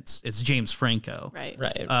person. It's James Franco. Right.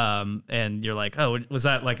 And you're like, "Oh, was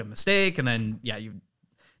that like a mistake?" And then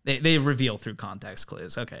they reveal through context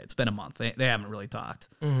clues. Okay, it's been a month. They haven't really talked.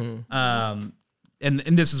 And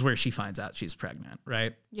this is where she finds out she's pregnant,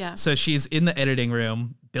 right? Yeah. So she's in the editing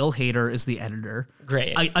room. Bill Hader is the editor.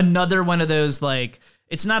 Great. Another one of those, like,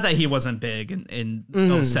 it's not that he wasn't big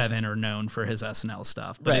in 07 or known for his SNL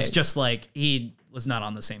stuff, but it's just like he was not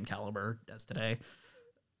on the same caliber as today.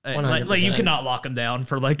 Like you cannot lock him down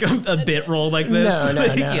for like a bit role like this. No.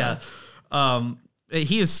 Yeah.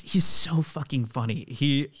 He's so fucking funny.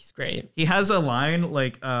 He's great. He has a line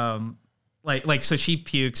like so she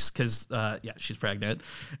pukes because she's pregnant,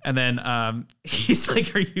 and then he's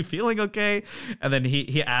like, "Are you feeling okay?" And then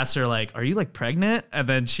he asks her like, "Are you like pregnant?" And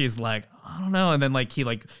then she's like, "I don't know." And then he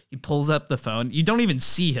pulls up the phone. You don't even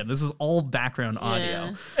see him. This is all background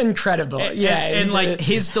audio. Incredible. And like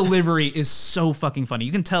his delivery is so fucking funny.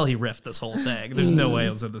 You can tell he riffed this whole thing. There's no way it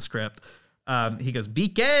was in the script. He goes,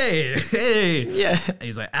 "BK, hey." Yeah. And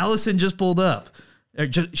he's like, "Allison just pulled up.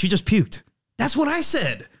 She just puked." That's what I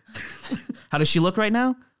said. How does she look right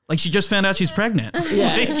now? Like she just found out she's pregnant.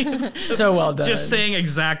 Yeah. So well done. Just saying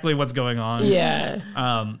exactly what's going on. Yeah.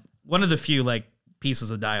 One of the few like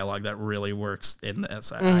pieces of dialogue that really works in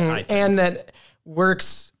this, I think. And that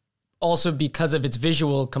works also because of its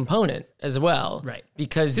visual component as well. Right.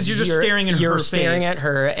 Because you're just staring in you're her staring face. at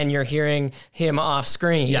her and you're hearing him off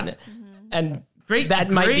screen. Yeah. And Great,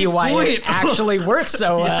 might be why point. it actually works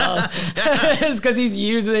so well. It's because he's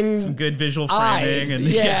using Some good visual framing. eyes. And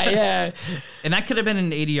Yeah. And that could have been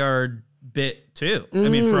an 80-yard bit too. I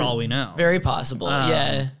mean, for all we know. Very possible.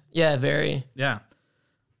 Yeah, very. Yeah.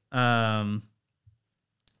 I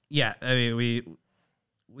mean,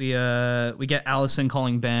 we get Allison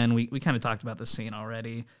calling Ben. We kind of talked about this scene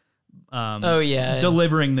already.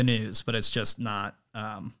 Delivering the news, but it's just not.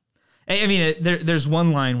 I mean, there's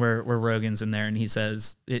one line where Rogen's in there and she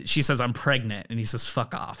says, "I'm pregnant," and he says,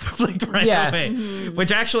 "Fuck off," like right away,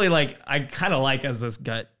 which actually like I kind of like as this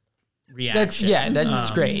gut reaction.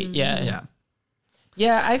 That's great. Yeah.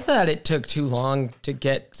 I thought it took too long to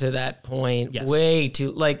get to that point. Yes. Way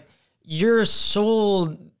too, like, you're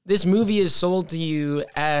sold, this movie is sold to you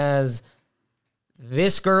as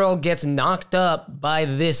this girl gets knocked up by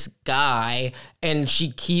this guy and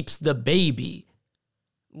she keeps the baby.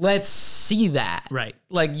 Let's see that. Right.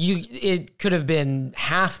 Like it could have been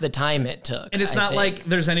half the time it took. And it's not like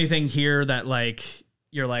there's anything here that like,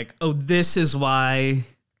 you're like, oh, this is why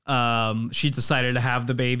she decided to have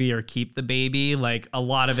the baby or keep the baby. Like a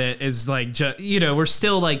lot of it is like, we're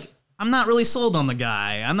still like, I'm not really sold on the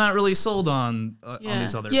guy. I'm not really sold on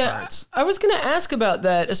these other parts. I was going to ask about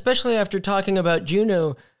that, especially after talking about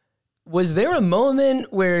Juno. Was there a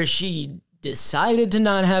moment where she decided to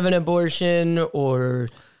not have an abortion or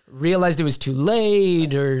realized it was too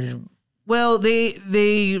late or... Well,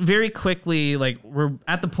 they very quickly, like, we're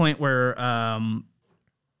at the point where,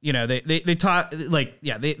 they talk, like,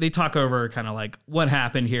 they talk over kind of like what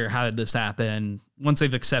happened here. How did this happen? Once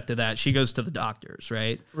they've accepted that, she goes to the doctors,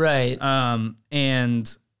 right? Right.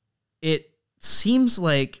 And it seems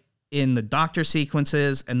like in the doctor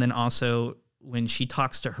sequences and then also when she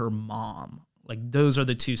talks to her mom, like those are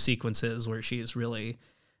the two sequences where she is really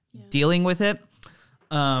dealing with it.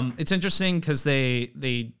 It's interesting because they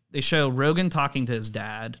show Rogen talking to his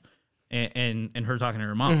dad and her talking to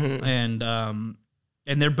her mom, and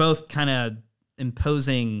they're both kind of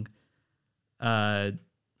imposing. I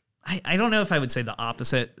don't know if I would say the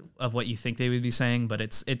opposite of what you think they would be saying, but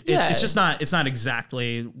it's just not, it's not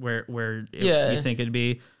exactly where you think it'd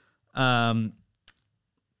be. The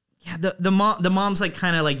mom's like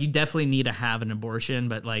kind of like, you definitely need to have an abortion,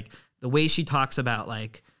 but like the way she talks about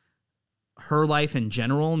like her life in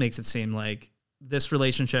general makes it seem like this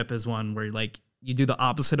relationship is one where like you do the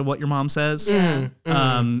opposite of what your mom says. And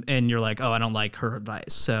you're like, oh, I don't like her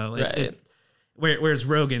advice. So whereas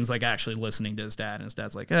Rogen's like actually listening to his dad, and his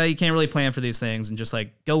dad's like, oh, you can't really plan for these things and just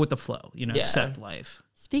like go with the flow, accept life.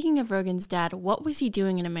 Speaking of Rogen's dad, what was he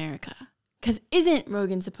doing in America? Because isn't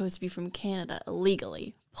Rogen supposed to be from Canada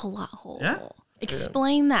illegally? Plot hole. Yeah.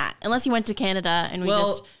 Explain that. Unless he went to Canada and we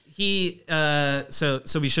just... He so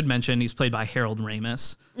we should mention he's played by Harold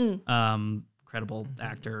Ramis, incredible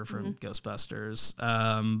actor from Ghostbusters.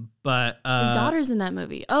 But his daughter's in that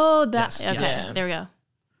movie. Oh, that yes, okay. yes. There we go.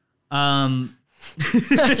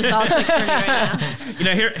 Just all click for me right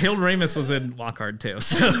now. Harold Ramis was in Walk Hard too.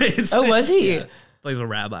 So was he? Yeah, plays a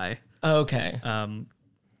rabbi. Okay. I'm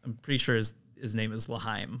pretty sure his name is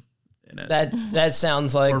Lahim. In it. That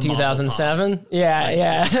sounds like 2007.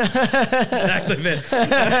 Yeah. Exactly.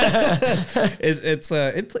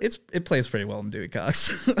 It plays pretty well in Dewey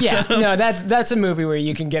Cox. Yeah. No, that's a movie where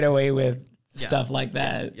you can get away with stuff like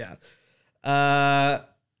that. Yeah.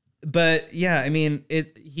 But yeah, I mean,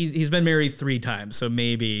 he's been married 3 times, so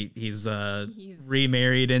maybe he's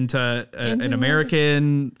remarried into an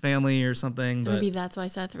American family or something. But maybe that's why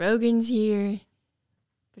Seth Rogen's here.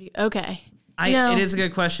 Okay. It is a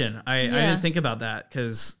good question. I didn't think about that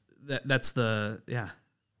because that's the.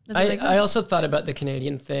 I also thought about the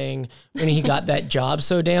Canadian thing when he got that job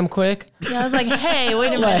so damn quick. Yeah, I was like, hey,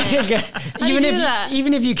 wait a minute.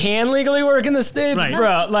 Even if you can legally work in the States, right.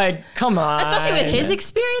 Bro, like, come on. Especially with his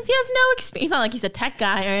experience, he has no experience. He's not like he's a tech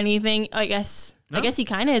guy or anything. I guess he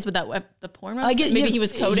kind of is with the porn. Maybe he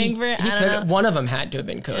was coding for it. I don't know. One of them had to have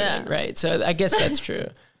been coding, right? So I guess that's true.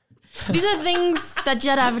 These are things that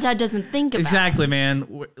Judd Apatow doesn't think about. Exactly,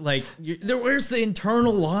 man. Like, where's the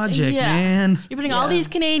internal logic, man? You're putting all these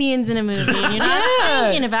Canadians in a movie, and you're not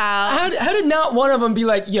thinking about... How did not one of them be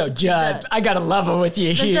like, yo, Judd, I got to level with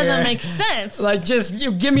you here. This doesn't make sense. Like, just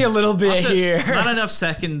give me a little bit also, here. Not enough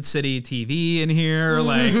Second City TV in here.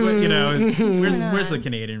 Like, where's the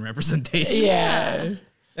Canadian representation? Yeah.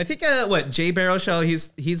 I think, Jay Baruchel,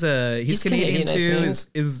 he's Canadian too.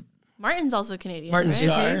 Is Martin's also Canadian. Martin right?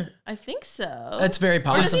 Starr. I think so. That's very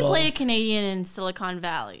possible. Or does he play a Canadian in Silicon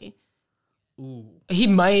Valley? Ooh. He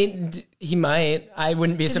might. I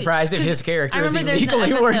wouldn't be surprised if his character is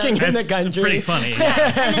illegally working in the country. Pretty funny.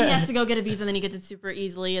 Yeah. And then he has to go get a visa, and then he gets it super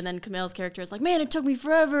easily. And then Kumail's character is like, man, it took me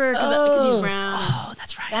forever because he's brown. Oh,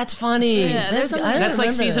 that's right. That's funny. Yeah, that's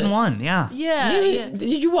like season 1. Yeah. Yeah.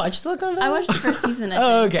 Did you watch Silicon Valley? I watched the first season.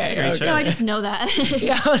 Okay. No, I just know that.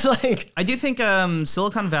 Yeah, I was like, I do think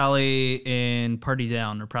Silicon Valley and Party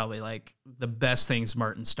Down are probably like the best things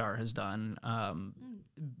Martin Starr has done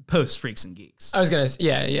post Freaks and Geeks. I was gonna,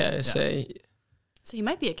 say. So he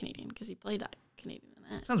might be a Canadian because he played that Canadian in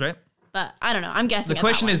that. Sounds right. But I don't know. I'm guessing. The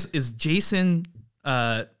question is Jason?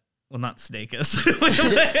 Well, not Sudeikis.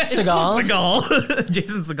 Seagal.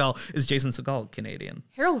 Jason Seagal. Is Jason Seagal Canadian?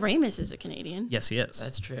 Harold Ramis is a Canadian. Yes, he is.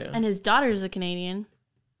 That's true. And his daughter is a Canadian.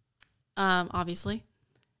 Obviously,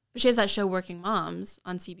 but she has that show Working Moms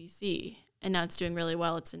on CBC, and now it's doing really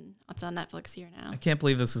well. It's on Netflix here now. I can't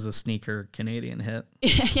believe this is a sneaker Canadian hit.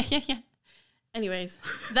 Yeah. Anyways,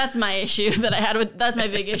 that's my issue that I had with. That's my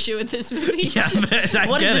big issue with this movie. Yeah, man,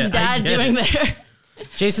 what is his dad doing there?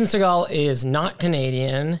 Jason Seagal is not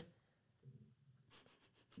Canadian.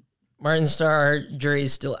 Martin Starr,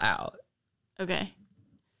 jury's still out. Okay.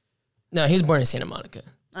 No, he was born in Santa Monica.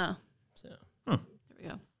 Oh. So there we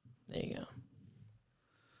go. There you go.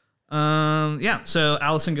 So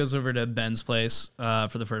Allison goes over to Ben's place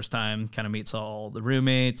for the first time, kind of meets all the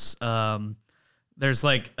roommates. There's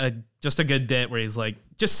like just a good bit where he's like,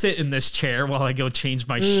 just sit in this chair while I go change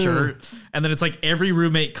my shirt. And then it's like every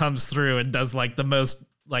roommate comes through and does like the most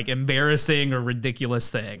like embarrassing or ridiculous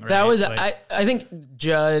thing. Right? That was, like, I think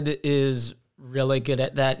Judd is really good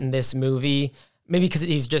at that in this movie. Maybe because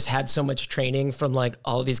he's just had so much training from like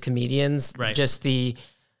all these comedians. Right. Just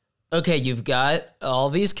okay, you've got all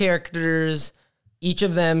these characters. Each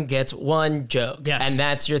of them gets one joke. Yes. And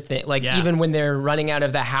that's your thing. Like even when they're running out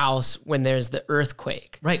of the house, when there's the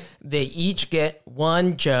earthquake, right? They each get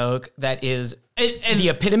one joke that is and the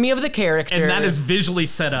epitome of the character. And that is visually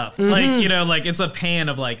set up. Like, like it's a pan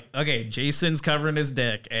of like, okay, Jason's covering his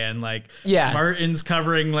dick and like Martin's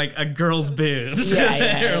covering like a girl's boobs.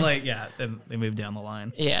 Or like, then they move down the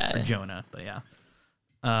line. Yeah. Or Jonah, but yeah.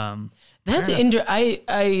 That's interesting.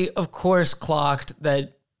 I of course clocked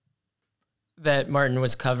that Martin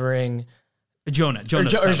was covering Jonah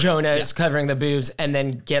is covering the boobs and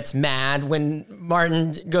then gets mad when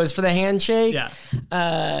Martin goes for the handshake.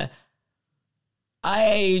 Yeah.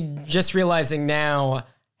 I just realizing now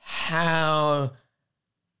how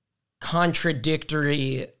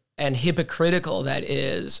contradictory and hypocritical that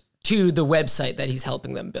is to the website that he's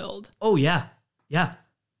helping them build. Oh yeah. Yeah.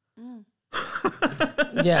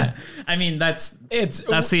 Yeah. I mean, that's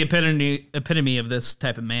the epitome of this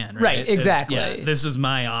type of man, right? Right, exactly. This is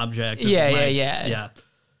my object. Yeah.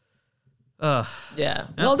 Yeah.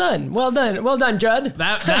 Well done, Judd.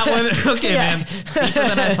 That one, okay, Yeah. man. Deeper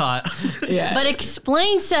than I thought. Yeah. But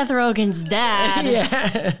explain Seth Rogen's dad.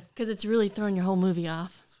 Yeah. Because it's really throwing your whole movie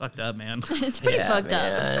off. It's fucked up, man. It's pretty fucked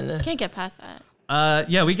man. up. Can't get past that.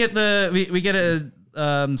 Yeah, we get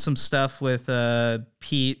some stuff with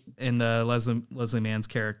Pete and Leslie Mann's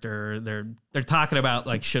character. They're talking about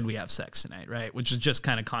like, should we have sex tonight, right? Which is just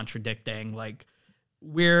kind of contradicting like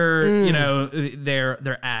where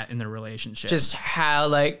they're at in their relationship. Just how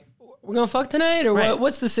like we're gonna fuck tonight or Right.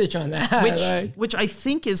 what's the sitch on that? Which I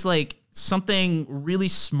think is like something really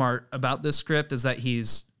smart about this script is that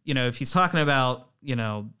he's, if he's talking about,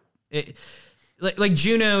 like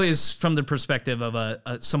Juno is from the perspective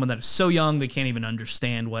of someone that is so young they can't even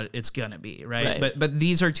understand what it's gonna be, right? But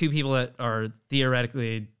these are two people that are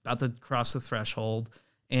theoretically about to cross the threshold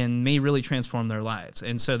and may really transform their lives,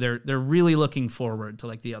 and so they're really looking forward to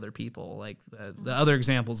like the other people, like the other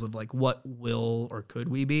examples of like what will or could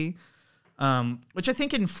we be, which I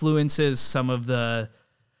think influences some of the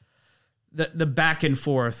back and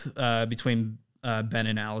forth between Ben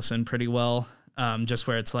and Allison pretty well, just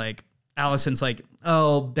where it's like. Allison's like,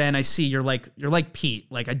 oh, Ben, I see you're like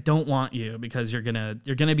Pete. Like, I don't want you because you're gonna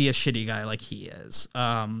be a shitty guy like he is.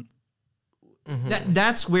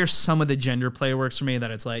 That's where some of the gender play works for me.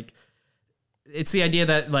 That it's like, it's the idea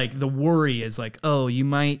that like the worry is like, oh, you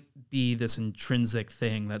might be this intrinsic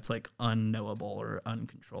thing that's like unknowable or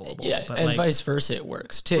uncontrollable. Yeah, but and like, vice versa, it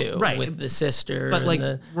works too. Right. With the sister, but and like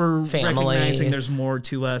the we're family. recognizing there's more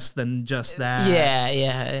to us than just that.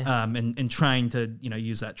 Yeah. And trying to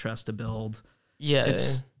use that trust to build. Yeah.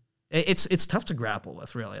 It's tough to grapple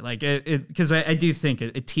with, really. Like because I do think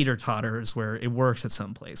it teeter-totters where it works at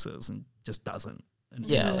some places and just doesn't in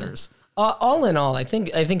others. All in all, I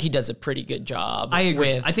think he does a pretty good job. I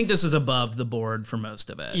agree. I think this is above the board for most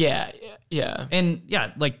of it. Yeah. And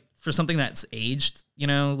yeah, like for something that's aged,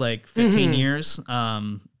 like 15 years,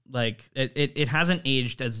 like it hasn't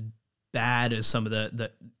aged as bad as some of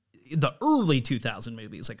the early 2000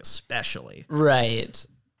 movies, like especially. Right.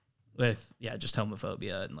 With just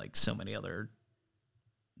homophobia and like so many other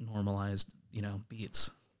normalized,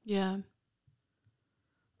 beats. Yeah.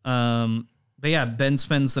 But yeah, Ben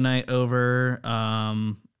spends the night over,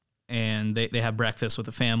 and they have breakfast with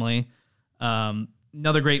the family.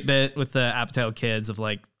 Another great bit with the Apatow kids of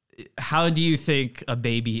like, how do you think a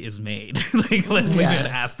baby is made? Like Leslie Mann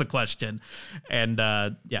asked the question, and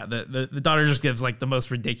the daughter just gives like the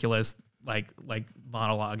most ridiculous like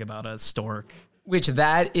monologue about a stork. Which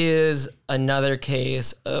that is another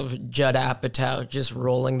case of Judd Apatow just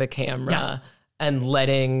rolling the camera and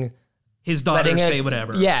letting his daughter say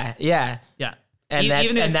whatever. Yeah. And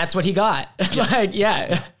that's what he got.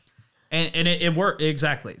 And it worked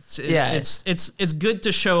exactly. It's good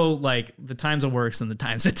to show like the times it works and the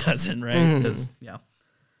times it doesn't, right? Because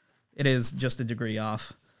it is just a degree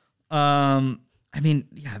off. There's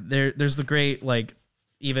the great like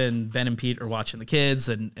even Ben and Pete are watching the kids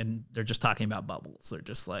and they're just talking about bubbles. They're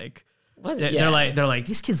just like they're like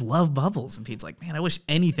these kids love bubbles, and Pete's like, man, I wish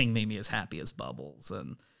anything made me as happy as bubbles.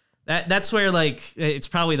 And that's where like it's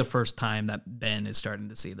probably the first time that Ben is starting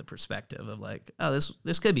to see the perspective of like, oh,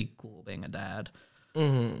 this could be cool being a dad.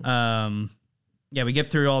 We get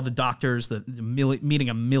through all the doctors, meeting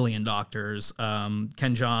a million doctors. Ken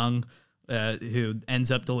Jeong, who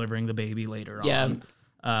ends up delivering the baby later on,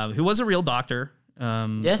 who was a real doctor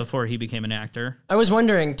before he became an actor. I was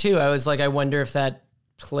wondering too. I was like, I wonder if that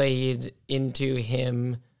played into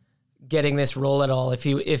him getting this role at all. If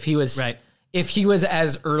he was right. If he was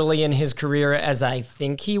as early in his career as I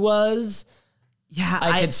think he was,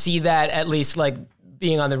 I could see that at least like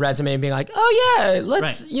being on the resume and being like, oh yeah,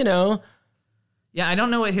 let's, Yeah, I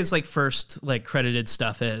don't know what his like first like credited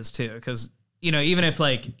stuff is too, because even if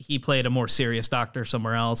like he played a more serious doctor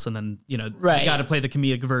somewhere else, and then you got to play the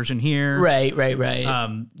comedic version here, right.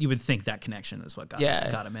 You would think that connection is what got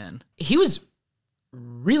him in. He was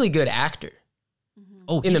really good actor.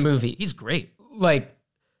 In the movie, he's great. Like.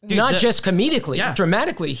 Dude, not just comedically,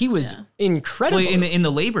 dramatically, he was incredible. Well, in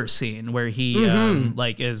the labor scene where he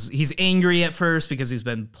he's angry at first because he's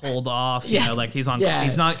been pulled off. Like he's on.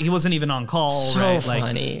 He wasn't even on call. So right?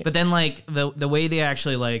 funny. Like, but then like the way they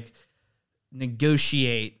actually like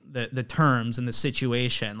negotiate the terms and the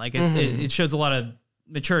situation, like it shows a lot of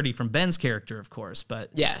maturity from Ben's character, of course. But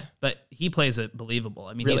he plays it believable.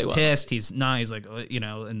 I mean, really he's pissed. He's not. He's like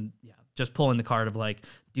and just pulling the card of like,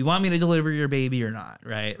 do you want me to deliver your baby or not?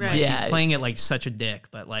 Right. Like, he's playing it like such a dick,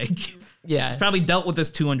 but like, he's probably dealt with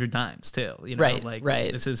this 200 times too. Right.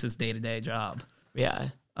 This is his day-to-day job. Yeah.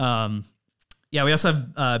 We also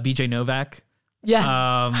have BJ Novak,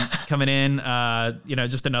 coming in.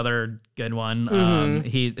 Just another good one.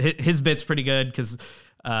 His bit's pretty good because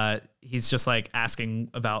he's just like asking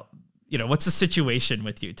about, what's the situation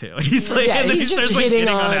with you two? He's like, and then he's he just starts like hitting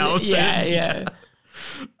on Allison. Allison.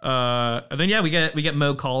 And then we get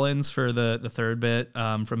Mo Collins for the third bit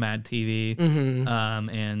from Mad TV.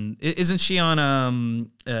 And isn't she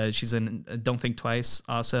on she's in Don't Think Twice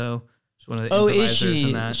also? She's one of the improvisers is she?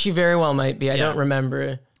 in that. She very well might be. I don't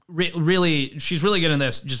remember. Really, she's really good in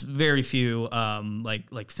this. Just very few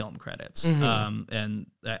like film credits. And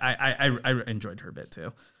I enjoyed her bit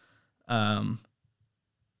too. And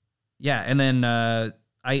then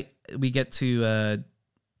we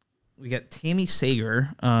get Tammy Sager,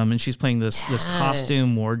 and she's playing this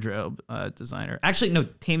costume wardrobe designer. Actually, no,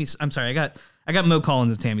 I'm sorry, I got Mo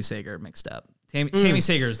Collins and Tammy Sager mixed up. Tammy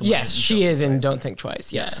Sager is the one. Yes, she is in Don't Think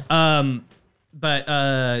Twice. Yes. That's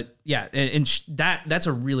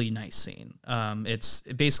a really nice scene. It's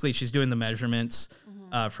basically she's doing the measurements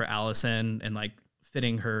for Allison and like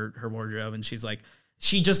fitting her wardrobe, and she's like,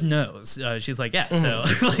 she just knows. She's like, yeah. So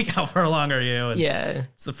like, how far along are you? And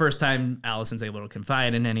it's the first time Allison's able to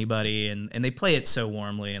confide in anybody, and they play it so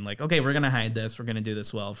warmly and like, okay, we're gonna hide this. We're gonna do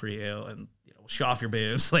this well for you, and show off your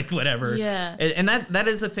boobs, like whatever. Yeah. And that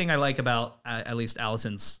is the thing I like about at least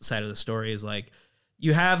Allison's side of the story is like,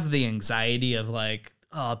 you have the anxiety of like,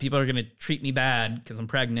 oh, people are going to treat me bad because I'm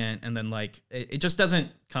pregnant. And then like, it just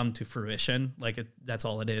doesn't come to fruition. Like that's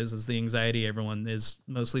all it is the anxiety. Everyone is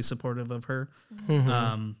mostly supportive of her.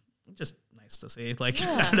 Just nice to see. Like,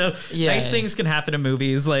 I don't know, nice things can happen in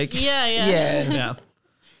movies. Like, yeah.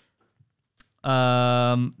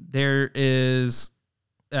 There is,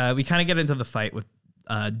 we kind of get into the fight with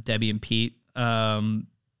Debbie and Pete,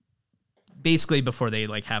 basically before they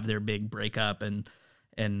like have their big breakup, and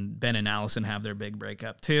Ben and Allison have their big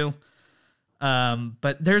breakup too.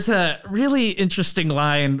 But there's a really interesting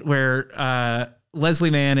line where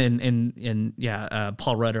Leslie Mann and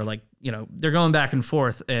Paul Rudd are like, they're going back and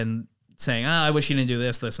forth and saying, I wish you didn't do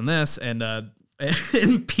this, this, and this. And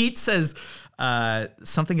Pete says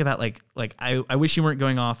something about like I wish you weren't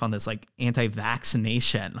going off on this like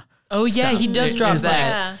anti-vaccination. Oh yeah, stuff. he does drop that.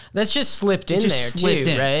 Yeah. That's just slipped in there too,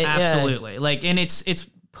 right? Absolutely. Like, and it's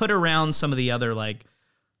put around some of the other like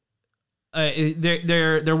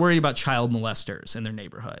they're worried about child molesters in their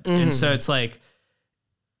neighborhood, and so it's like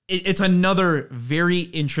it's another very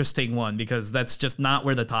interesting one because that's just not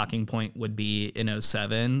where the talking point would be in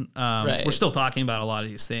 '07. We're still talking about a lot of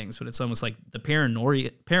these things, but it's almost like the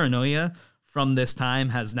paranoia from this time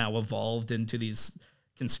has now evolved into these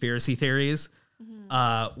conspiracy theories,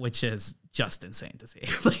 which is just insane to see.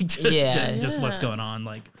 Like, just what's going on.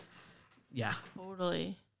 Like,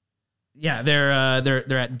 Totally. Yeah, they're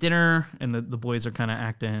at dinner, and the boys are kind of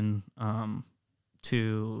acting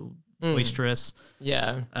too boisterous.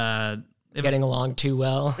 Yeah, getting along too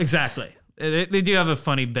well. Exactly. They do have a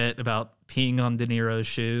funny bit about peeing on De Niro's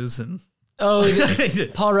shoes, and Paul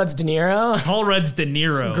Rudd's De Niro. Paul Rudd's De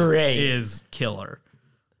Niro Great. is killer.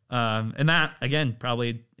 And that again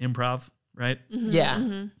probably improv, right?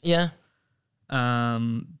 Yeah.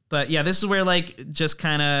 But yeah, this is where like just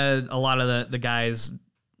kind of a lot of the guys'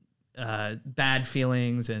 bad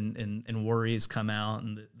feelings and worries come out,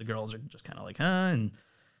 and the girls are just kind of like, and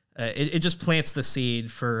it just plants the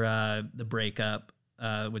seed for the breakup,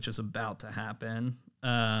 which is about to happen.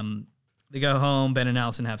 They go home. Ben and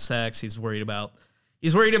Allison have sex. He's worried about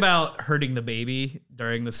hurting the baby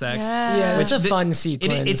during the sex. Yeah, it's a fun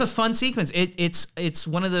sequence. It's a fun sequence. It's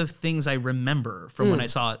one of the things I remember from when I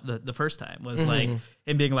saw it the first time was like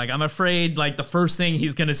him being like, I'm afraid like the first thing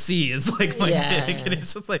he's gonna see is like my dick, and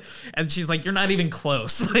it's just like, and she's like, you're not even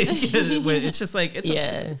close. Like it's just like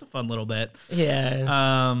it's a fun little bit.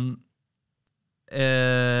 Yeah.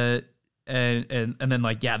 And then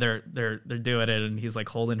like they're doing it, and he's like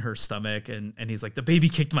holding her stomach, and he's like, the baby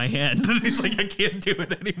kicked my hand, and he's like, I can't do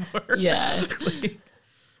it anymore. Yeah.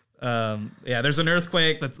 There's an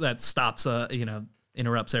earthquake that stops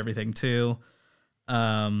interrupts everything too,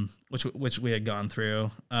 which we had gone through,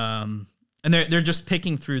 and they're just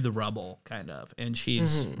picking through the rubble kind of, and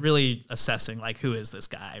she's really assessing like, who is this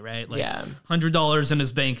guy, right? Like $100 in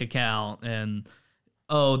his bank account, and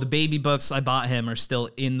the baby books I bought him are still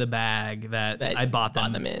in the bag that I bought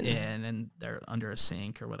them in, and they're under a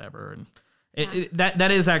sink or whatever. And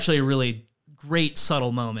that is actually a really great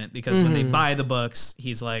subtle moment, because when they buy the books,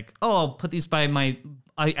 he's like, I'll put these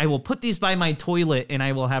I will put these by my toilet and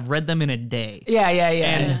I will have read them in a day. Yeah.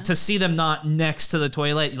 And to see them not next to the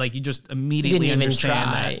toilet, like you just immediately Didn't even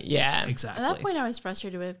understand try. that. Yeah. Exactly. At that point, I was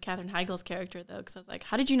frustrated with Katherine Heigl's character, though, because I was like,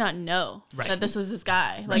 how did you not know that this was this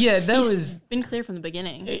guy? Like, Yeah, that he's was- been clear from the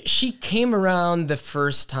beginning. She came around the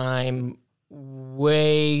first time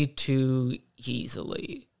way too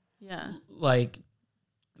easily. Yeah. Like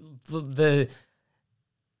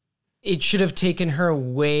it should have taken her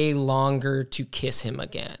way longer to kiss him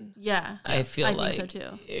again. Yeah. I feel I like think so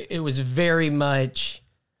too. it was very much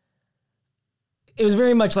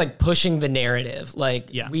like pushing the narrative. Like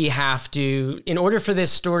we have to, in order for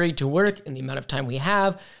this story to work in the amount of time we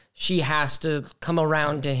have, she has to come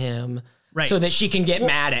around to him so that she can get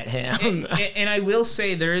mad at him. And I will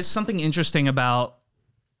say there is something interesting about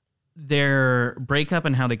their breakup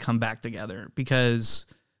and how they come back together, because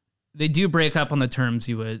they do break up on the terms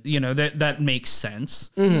you would, that makes sense.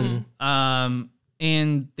 And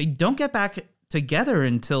they don't get back together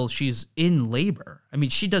until she's in labor. I mean,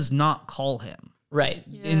 she does not call him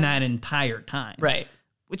in that entire time. Right.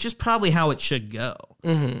 Which is probably how it should go.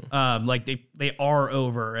 Like they are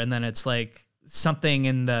over, and then it's like something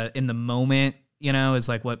in the moment, is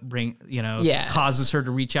like what causes her to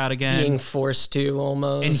reach out again. Being forced to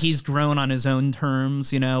almost. And he's grown on his own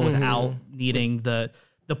terms, without needing the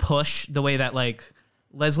push, the way that like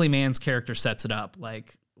Leslie Mann's character sets it up,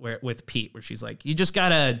 like with Pete, where she's like, you just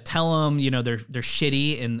gotta tell them, they're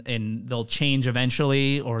shitty and they'll change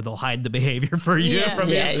eventually, or they'll hide the behavior from you,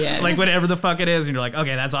 like whatever the fuck it is, and you're like,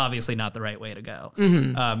 okay, that's obviously not the right way to go.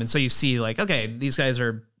 And so you see like, okay, these guys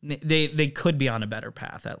are they could be on a better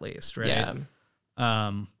path at least, right?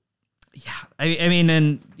 I mean,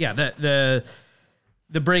 and the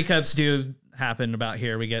breakups do happen about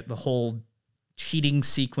here. We get the whole cheating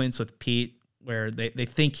sequence with Pete, where they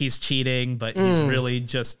think he's cheating, but he's really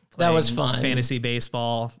just playing that was fun. Fantasy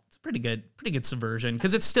baseball. It's pretty good subversion,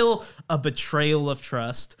 because it's still a betrayal of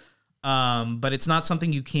trust, but it's not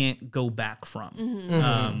something you can't go back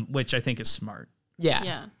from, which I think is smart.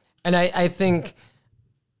 Yeah. And I think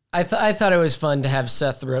I thought it was fun to have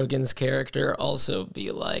Seth Rogen's character also be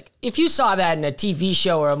like, if you saw that in a TV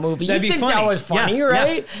show or a movie, you'd think that was funny,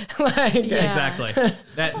 right? Exactly.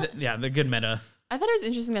 The good meta. I thought it was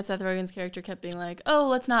interesting that Seth Rogen's character kept being like, "Oh,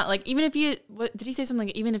 let's not like even if did he say something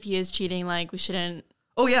like, even if he is cheating, like we shouldn't."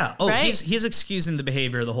 Oh yeah. Oh, right? he's excusing the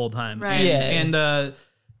behavior the whole time. Right. And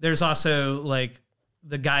there's also like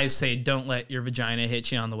the guys say, don't let your vagina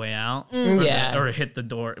hit you on the way out, or hit the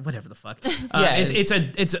door, whatever the fuck.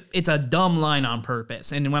 It's a dumb line on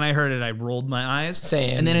purpose. And when I heard it, I rolled my eyes.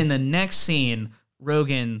 Same. And then in the next scene,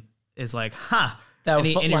 Rogen is like, "Ha." That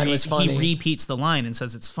line was funny. He repeats the line and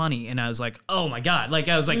says it's funny, and I was like, "Oh my god!" Like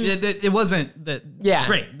I was like, "It wasn't that." Yeah,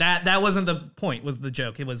 great. That wasn't the point. Was the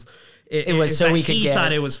joke? It was. It was so we could he get.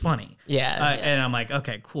 Thought it was funny. Yeah, and I'm like,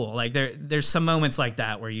 okay, cool. Like there's some moments like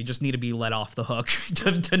that where you just need to be let off the hook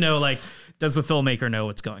to know, like, does the filmmaker know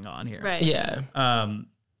what's going on here? Right. Yeah.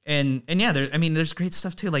 And there's great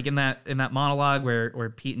stuff too. Like in that monologue where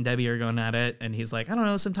Pete and Debbie are going at it, and he's like, I don't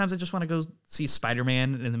know, sometimes I just want to go see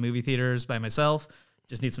Spider-Man in the movie theaters by myself.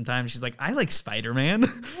 Just need some time. She's like, I like Spider-Man.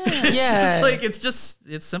 Yeah.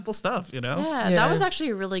 It's simple stuff, Yeah, that was actually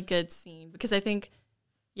a really good scene, because I think,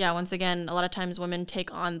 once again, a lot of times women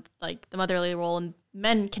take on like the motherly role, and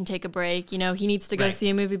men can take a break. He needs to go see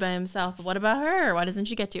a movie by himself. But what about her? Why doesn't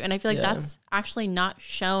she get to? And I feel like that's actually not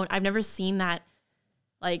shown. I've never seen that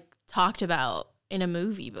like talked about in a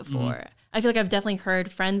movie before. I feel like I've definitely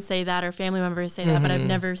heard friends say that or family members say that, but I've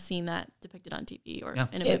never seen that depicted on TV or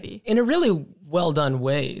in a movie. In a really well done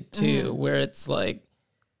way too, where it's like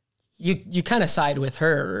you kind of side with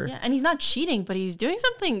her. Yeah, and he's not cheating, but he's doing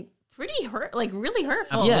something pretty really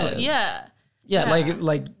hurtful. Absolutely. Yeah. Like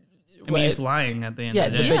I mean, he's lying at the end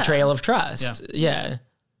of the day. The betrayal of trust. Yeah.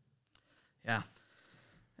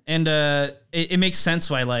 And it makes sense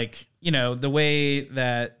why, like, the way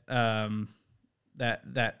that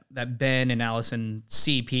that Ben and Allison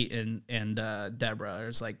see Pete and Deborah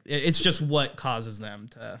is like, it's just what causes them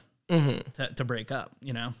to break up,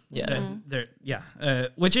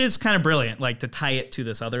 which is kind of brilliant, like to tie it to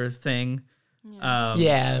this other thing.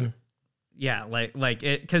 Like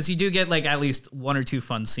it, because you do get like at least one or two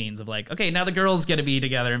fun scenes of like, okay, now the girls get to be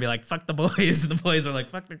together and be like, fuck the boys, and the boys are like,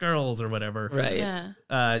 fuck the girls, or whatever. Right.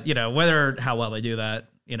 Yeah. Whether how well they do that,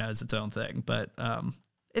 is its own thing, but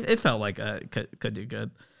it felt like could do good.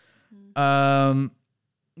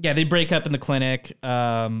 They break up in the clinic.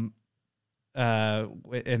 And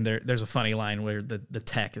there's a funny line where the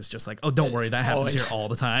tech is just like, oh, don't worry, that happens here all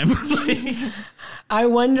the time. I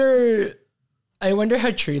wonder how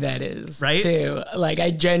true that is, right? Too. Like, I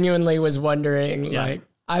genuinely was wondering, like,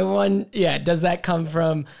 Does that come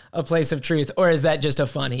from a place of truth, or is that just a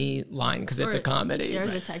funny line because it's a comedy? You're a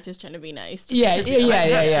detective just trying to be nice. Yeah.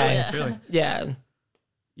 Really. Yeah.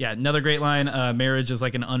 Yeah, another great line. Marriage is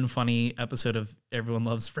like an unfunny episode of Everyone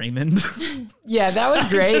Loves Raymond. Yeah, that was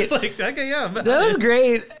great. Just like, okay, yeah. That was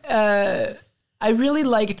great. I really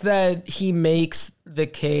liked that he makes the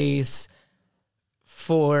case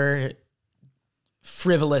for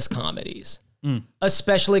frivolous comedies,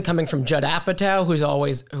 especially coming from Judd Apatow,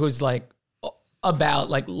 who's like about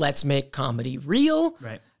like, let's make comedy real.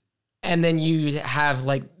 Right. And then you have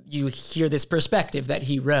like, you hear this perspective that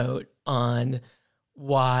he wrote on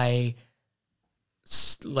why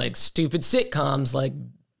like stupid sitcoms like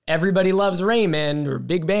Everybody Loves Raymond or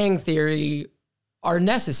Big Bang Theory are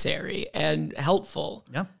necessary and helpful.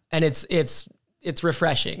 Yeah. And it's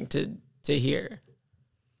refreshing to hear.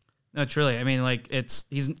 No, truly. I mean, like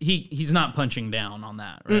he's not punching down on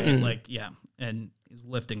that, right? Like, yeah. And he's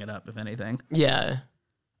lifting it up, if anything. Yeah.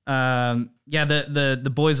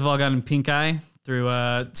 The boys have all gotten pink eye through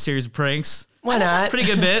a series of pranks. Why not? Pretty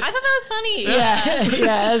good bit. I thought that was funny. Yeah,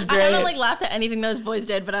 that was great. I haven't like laughed at anything those boys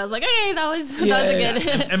did, but I was like, okay, that was a good.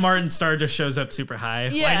 And Martin Starr just shows up super high.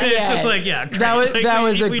 Yeah. Like, it's just like, yeah, great. That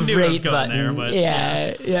was we a knew it was great going button. there, but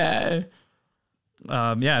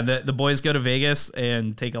yeah. The boys go to Vegas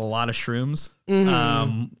and take a lot of shrooms,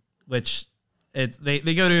 which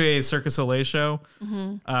they go to a Circus Soleil show,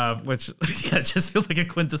 which just feels like a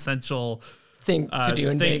quintessential thing to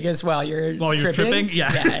do in Vegas while you're tripping.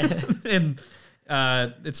 Yeah. And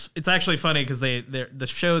it's actually funny because the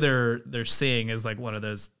show they're seeing is like one of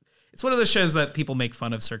those. It's one of those shows that people make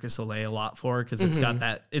fun of Circus Soleil a lot for because it's got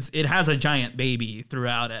that it has a giant baby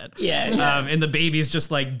throughout it. Yeah. And the baby's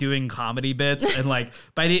just like doing comedy bits and like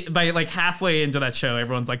by like halfway into that show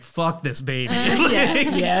everyone's like fuck this baby.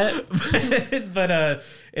 But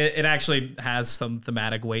it actually has some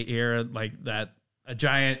thematic weight here, like that a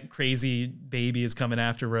giant crazy baby is coming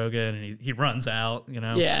after Rogan and he runs out,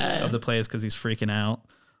 of the place because he's freaking out.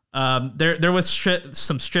 There was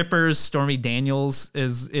some strippers. Stormy Daniels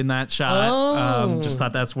is in that shot. Just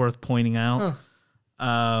thought that's worth pointing out.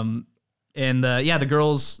 The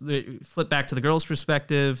girls they flip back to the girls'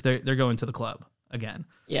 perspective. They're going to the club again.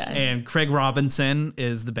 Yeah. And Craig Robinson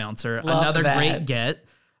is the bouncer. Love Another that. great get.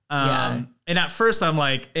 And at first I'm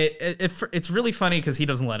like, it's really funny because he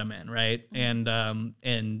doesn't let him in, right? And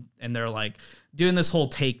they're like doing this whole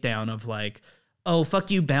takedown of like, oh, fuck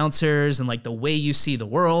you bouncers and like the way you see the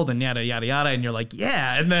world and yada, yada, yada. And you're like,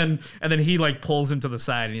 yeah. And then he like pulls him to the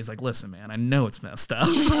side and he's like, listen, man, I know it's messed up.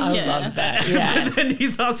 I love that. Yeah. And then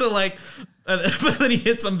he's also like, but then he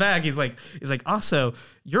hits him back. He's like, also,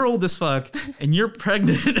 you're old as fuck and you're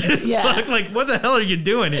pregnant as fuck. Like, what the hell are you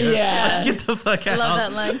doing here? Yeah. Like, get the fuck out. I love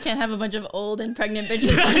that line. Can't have a bunch of old and pregnant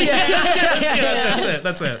bitches.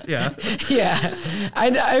 That's it. Yeah. Yeah.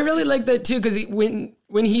 I really like that too because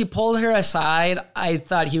when he pulled her aside, I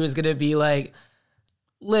thought he was going to be like,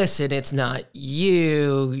 listen, it's not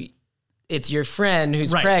you. It's your friend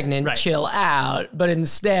who's pregnant. Right. Chill out. But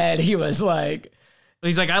instead, he was like...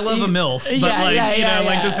 He's like, I love a MILF, but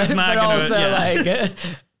like this is not going to... like,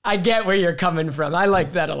 I get where you're coming from. I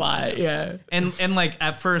like that a lot, yeah. And like,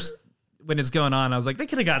 at first... when it's going on, I was like, they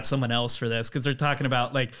could have got someone else for this because they're talking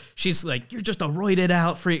about like she's like you're just a roided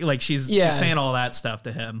out freak, like she's saying all that stuff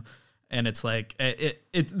to him, and it's like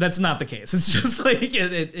that's not the case. It's just like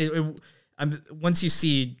once you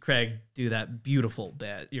see Craig do that beautiful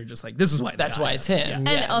bit, you're just like, this is why. That's why it's him.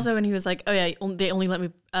 Yeah. And also when he was like, oh yeah, they only let me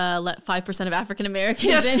let 5% of African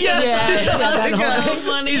Americans in. Yes. So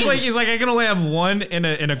funny. He's like, I can only have one in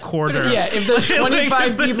a quarter. Yeah, if there's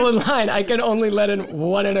 25 people in line, I can only let in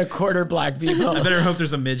 1 1/4 black people. I better hope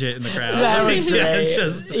there's a midget in the crowd. That was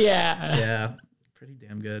great. Yeah, pretty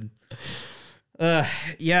damn good.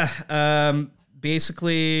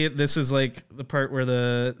 Basically, this is like the part where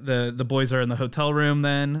the boys are in the hotel room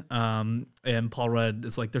then, and Paul Rudd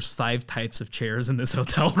is like, there's 5 types of chairs in this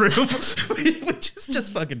hotel room, which is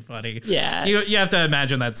just fucking funny. Yeah. You have to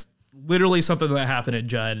imagine that's literally something that happened at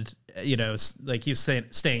Judd, like he was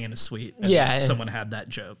staying in a suite. And someone had that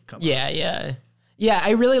joke come up. Yeah,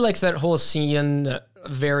 I really liked that whole scene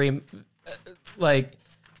very,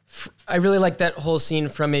 I really like that whole scene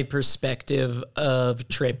from a perspective of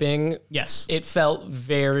tripping. Yes. It felt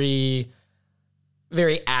very,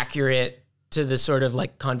 very accurate to the sort of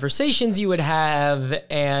like conversations you would have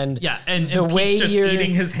and the way he's just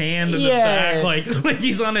eating his hand in the back, like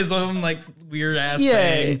he's on his own like weird ass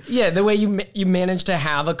thing. Yeah, the way you manage to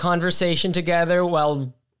have a conversation together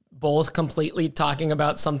while both completely talking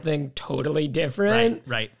about something totally different.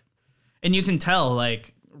 Right. And you can tell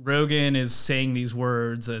like Rogan is saying these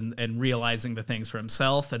words and realizing the things for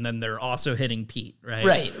himself, and then they're also hitting Pete,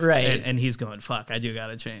 right? Right. And he's going, fuck, I do got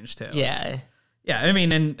to change too. Yeah. Yeah, I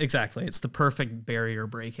mean, and exactly, it's the perfect barrier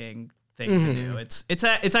breaking thing to do. It's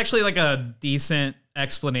actually like a decent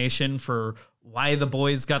explanation for why the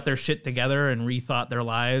boys got their shit together and rethought their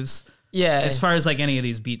lives. Yeah. As far as like any of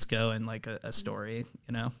these beats go in like a story,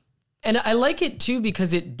 you know? And I like it too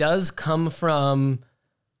because it does come from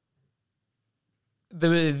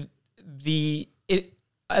I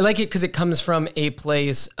like it because it comes from a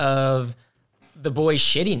place of the boy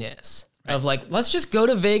shittiness of like, let's just go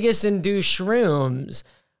to Vegas and do shrooms.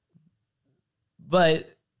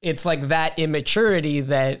 But it's like that immaturity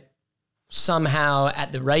that somehow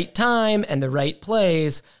at the right time and the right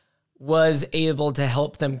place was able to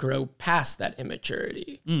help them grow past that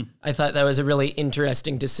immaturity. I thought that was a really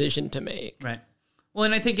interesting decision to make. Right. Well,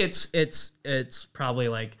 and I think it's probably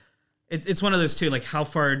like, it's one of those too, like how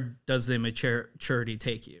far does the maturity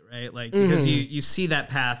take you, right? Like, because you see that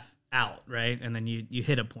path out, right? And then you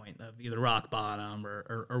hit a point of either rock bottom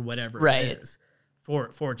or whatever it is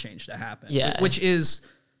for change to happen. Yeah. Which is,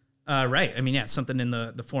 right. I mean, yeah, something in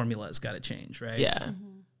the formula has got to change, right? Yeah.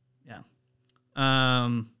 Yeah.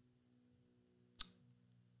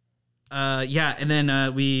 Yeah, and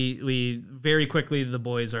then we very quickly, the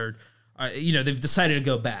boys are they've decided to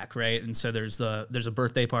go back, right? And so there's a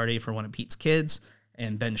birthday party for one of Pete's kids,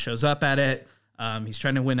 and Ben shows up at it. He's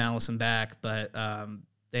trying to win Allison back, but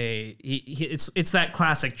it's that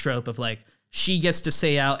classic trope of like she gets to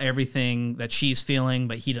say out everything that she's feeling,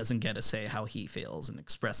 but he doesn't get to say how he feels and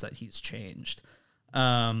express that he's changed.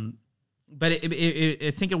 But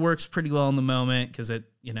I think it works pretty well in the moment because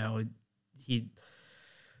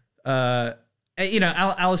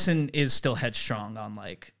Allison is still headstrong on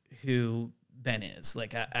like who Ben is,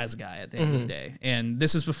 like as a guy at the end of the day. And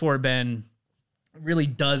this is before Ben really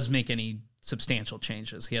does make any substantial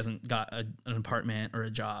changes. He hasn't got an apartment or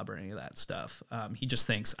a job or any of that stuff. He just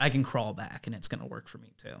thinks I can crawl back and it's going to work for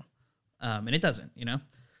me too. And it doesn't, you know?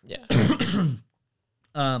 Yeah.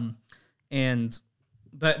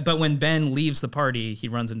 But when Ben leaves the party, he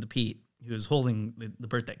runs into Pete, who's holding the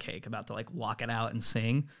birthday cake, about to like walk it out and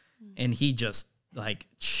sing. And he just like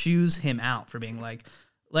chews him out for being like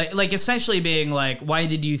essentially being like, why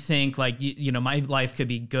did you think like, my life could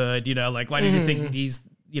be good? Like, why did you think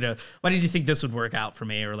why did you think this would work out for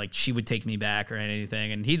me? Or like she would take me back or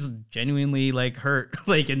anything? And he's genuinely like hurt,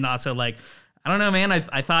 like, and also like, I don't know, man,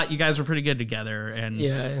 I thought you guys were pretty good together.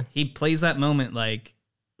 And he plays that moment like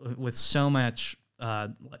with so much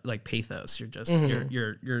like pathos. You're just,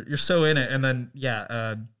 you're so in it. And then,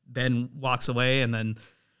 Ben walks away and then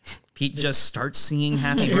Pete just starts singing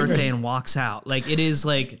Happy Birthday and walks out. Like, it is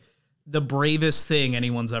like the bravest thing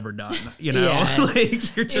anyone's ever done,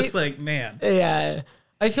 like you're just like, man. Yeah.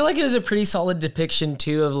 I feel like it was a pretty solid depiction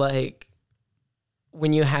too of like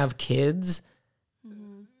when you have kids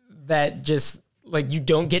that just like you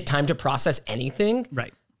don't get time to process anything.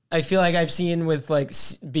 Right. I feel like I've seen with like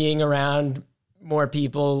being around more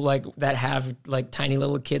people like that have like tiny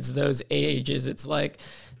little kids those ages. It's like,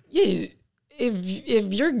 yeah,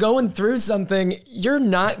 if you're going through something, you're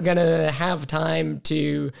not gonna have time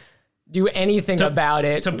to do anything about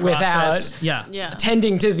it without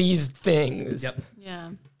attending to these things. Yep.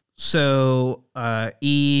 Yeah. So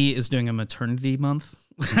E is doing a maternity month.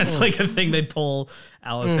 That's like a thing they pull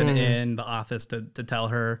Allison in the office to tell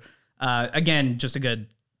her. Again, just a good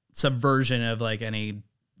subversion of like any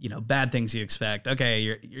bad things you expect.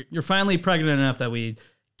 Okay, you're finally pregnant enough that we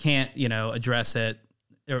can't address it,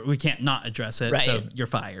 or we can't not address it. Right. So you're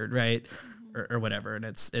fired, right? Or whatever, and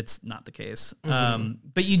it's not the case.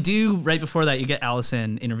 But you do, right before that, you get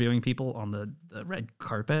Allison interviewing people on the red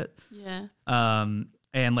carpet. Yeah.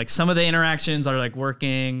 And like some of the interactions are like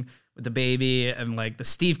working with the baby, and like the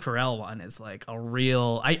Steve Carell one is like a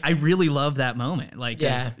real. I really love that moment. Like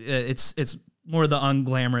it's more the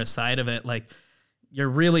unglamorous side of it. Like you're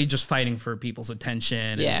really just fighting for people's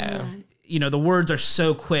attention. Yeah. And, the words are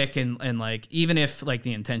so quick and like even if like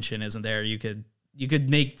the intention isn't there, you could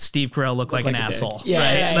make Steve Carell look like an asshole.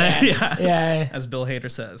 Yeah, right? Yeah. As Bill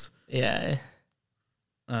Hader says. Yeah.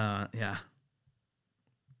 Yeah.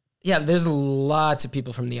 Yeah, there's lots of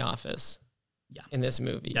people from The Office. Yeah. In this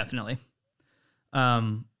movie. Definitely.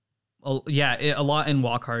 A lot in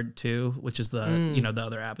Walk Hard too, which is the the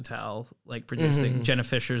other Apatow like produced thing. Jenna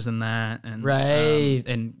Fisher's in that, and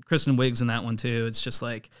and Kristen Wiig's in that one too. It's just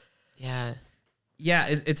like,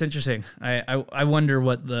 it's interesting. I wonder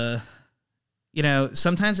what the,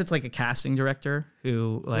 sometimes it's like a casting director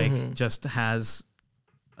who like just has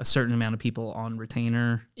a certain amount of people on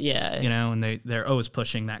retainer. Yeah. And they're always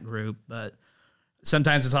pushing that group, but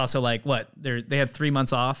sometimes it's also like they had 3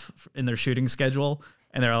 months off in their shooting schedule.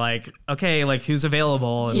 And they're like, okay, like who's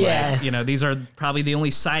available? And like, you know, these are probably the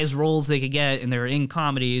only size roles they could get, and they're in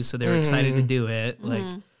comedies, so they're excited to do it. Like,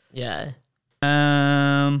 yeah.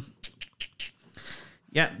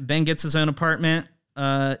 Yeah, Ben gets his own apartment.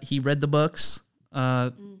 He read the books.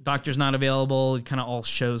 Doctor's not available. It kind of all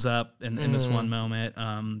shows up in this one moment.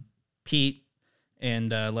 Pete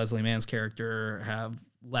and Leslie Mann's character have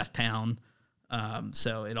left town,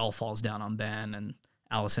 so it all falls down on Ben, and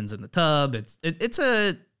Allison's in the tub. I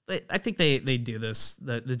think they do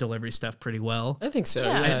the delivery stuff pretty well. I think so.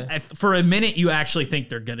 Yeah. Yeah. For a minute, you actually think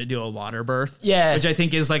they're gonna do a water birth. Yeah. Which I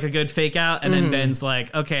think is like a good fake out. And then Ben's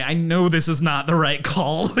like, okay, I know this is not the right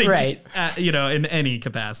call. Like, Right. You know, in any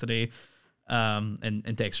capacity.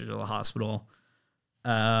 And takes her to the hospital.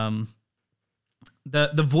 The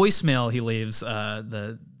voicemail he leaves,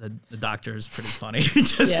 the doctor is pretty funny.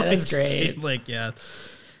 Just that's great. Like, yeah.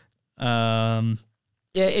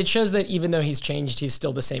 Yeah, it shows that even though he's changed, he's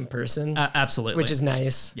still the same person. Absolutely. Which is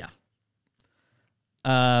nice. Yeah.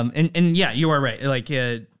 And yeah, you are right. Like,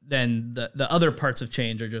 then the other parts of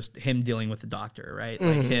change are just him dealing with the doctor, right?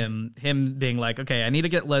 Like him being like, okay, I need to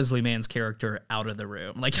get Leslie Mann's character out of the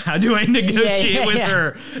room. Like, how do I negotiate with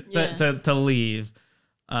her to leave?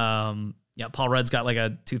 Yeah, Paul Rudd's got like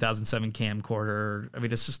a 2007 camcorder. I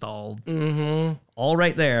mean, it's just all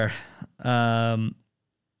right there.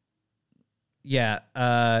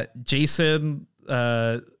 Jason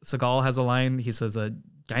Segal has a line. He says,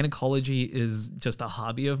 gynecology is just a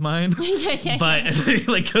hobby of mine. But he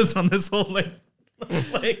like goes on this whole like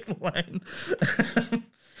line. Which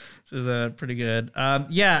is pretty good.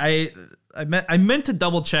 I meant to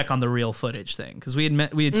double check on the real footage thing, because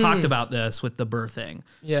we had talked about this with the birthing.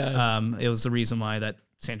 Yeah. It was the reason why that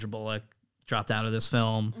Sandra Bullock dropped out of this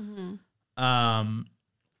film. Because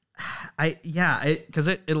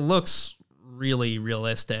it looks really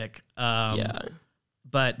realistic.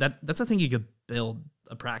 But that's a thing you could build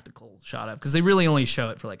a practical shot of, because they really only show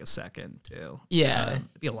it for like a second too.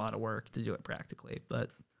 It'd be a lot of work to do it practically, but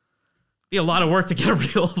be a lot of work to get a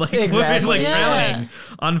real like woman like drowning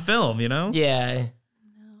on film, you know? Yeah.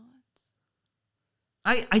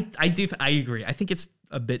 I agree. I think it's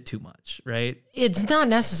a bit too much, right? It's not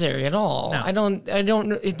necessary at all. No. I don't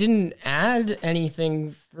know. It didn't add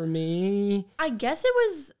anything for me. I guess it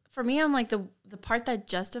was, for me, I'm like the part that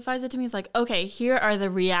justifies it to me is like, okay, here are the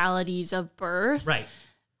realities of birth. Right.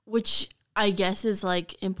 Which I guess is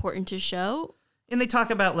like important to show. And they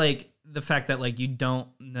talk about like the fact that like you don't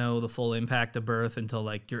know the full impact of birth until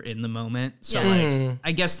like you're in the moment. So like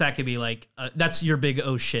I guess that could be like that's your big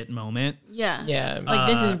oh shit moment. Yeah. Yeah. Like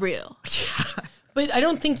this is real. But I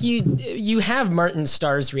don't think you have Martin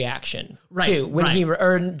Starr's reaction too when he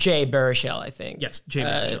or Jay Baruchel, I think. Yes, Jay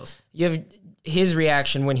Baruchel. You have his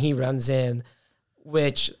reaction when he runs in,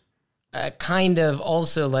 which kind of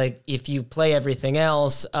also like if you play everything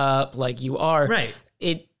else up like you are,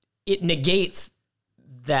 it negates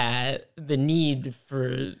that the need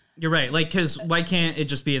for. You're right. Like, because why can't it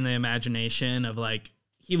just be in the imagination of like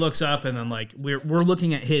he looks up and then like we're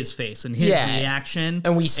looking at his face and his reaction,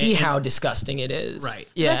 and we see how disgusting it is. Right.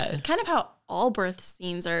 Yeah. That's kind of how all birth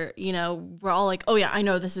scenes are. You know, we're all like, oh yeah, I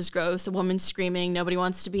know this is gross. A woman's screaming. Nobody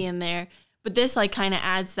wants to be in there. But this like kind of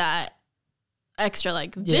adds that extra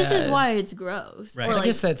like this is why it's gross. Right. Or, like, I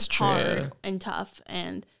guess that's hard true. and tough.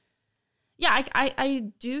 And yeah,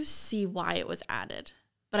 I do see why it was added.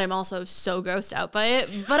 But I'm also so grossed out by it.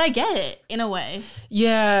 But I get it in a way.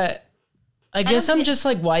 Yeah. I guess I'm just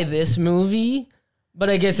like, why this movie? But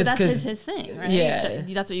I guess it's that's because his thing, right? Yeah.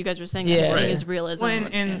 That's what you guys were saying. Yeah. His thing is realism. Well,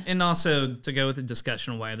 and also to go with the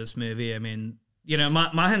discussion of why this movie, I mean, you know,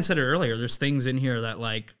 Mahyn said it earlier, there's things in here that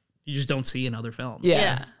like you just don't see in other films.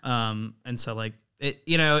 Yeah. And so like it,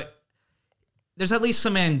 you know, there's at least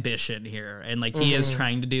some ambition here, and like he is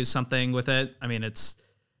trying to do something with it. I mean, it's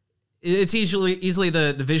easily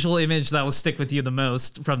the visual image that will stick with you the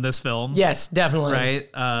most from this film. Yes, definitely. Right.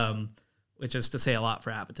 Which is to say a lot for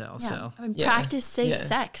Apatow. Yeah. So I mean, practice safe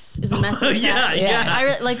sex is a message.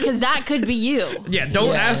 Yeah. Because that could be you. Yeah,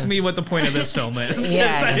 don't ask me what the point of this film is. 'Cause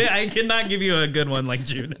I cannot give you a good one like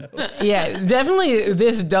Juno. Yeah, definitely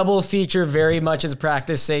this double feature very much is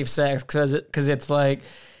practice safe sex because it's like,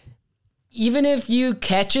 even if you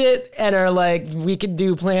catch it and are like, we could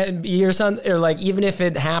do plan B or something, or like, even if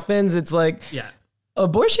it happens, it's like,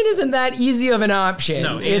 abortion isn't that easy of an option.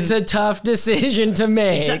 No, it's a tough decision to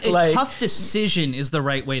make. A tough decision is the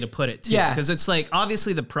right way to put it too. Yeah. Because it's like,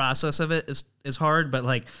 obviously the process of it is hard, but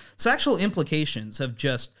like sexual implications of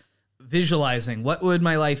just visualizing what would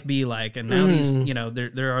my life be like, and now these, you know,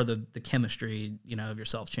 there are the chemistry, you know, of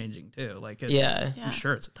yourself changing too. Like, it's, I'm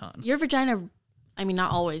sure it's a ton. Your vagina, I mean,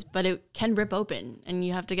 not always, but it can rip open, and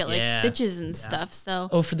you have to get like stitches and stuff.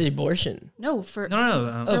 So for the abortion? No, for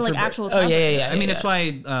like actual. Yeah. I mean, it's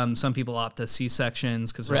why some people opt to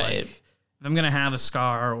C-sections, because like, if I'm gonna have a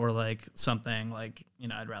scar or like something, like, you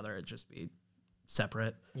know, I'd rather it just be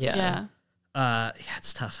separate. Yeah.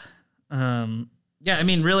 It's tough. Yeah, I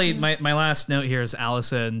mean, really, my last note here is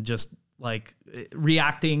Allison just like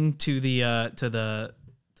reacting to the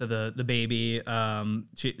baby.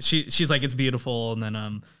 She's like, it's beautiful, and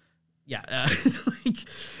then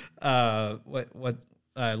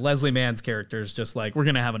Leslie Mann's character is just like, we're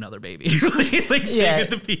gonna have another baby. Like saying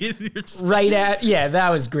at the that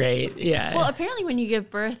was great. Yeah. Well, apparently when you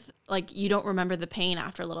give birth, like, you don't remember the pain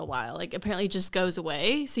after a little while. Like, apparently it just goes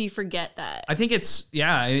away, so you forget that. I think it's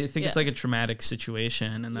it's like a traumatic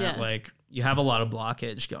situation, and that like you have a lot of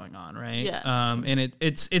blockage going on, right? Yeah. And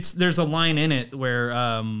it's there's a line in it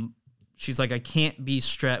where she's like, we can't be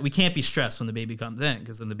stressed when the baby comes in,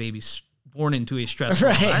 because then the baby's born into a stressful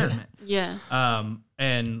environment. Yeah.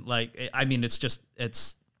 And like, I mean,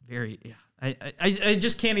 it's very, I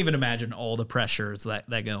just can't even imagine all the pressures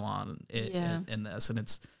that go on in this. And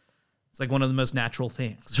it's like one of the most natural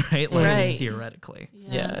things, right? Like, theoretically.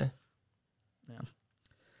 Yeah.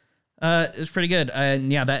 It's pretty good.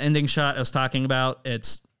 And that ending shot I was talking about,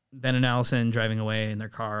 it's Ben and Allison driving away in their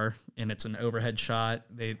car, and it's an overhead shot.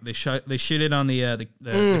 They shoot it on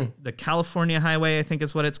the California highway, I think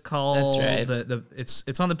is what it's called. That's right.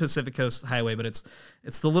 It's on the Pacific Coast Highway, but it's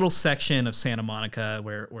the little section of Santa Monica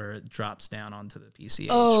where it drops down onto the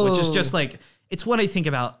PCH, which is just like, it's what I think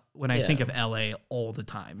about when I think of LA all the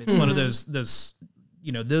time. It's one of those,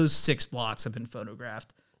 you know, those 6 blocks have been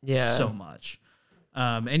photographed so much.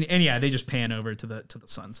 And they just pan over to the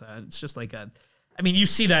sunset. It's just like I mean, you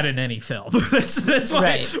see that in any film. That's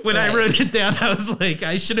why when I wrote it down, I was like,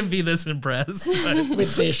 I shouldn't be this impressed.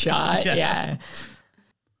 With this shot. Yeah.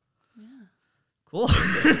 Cool. On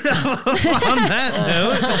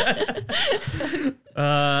that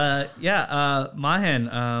note,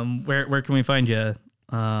 Mahyn, where can we find you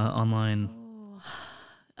online?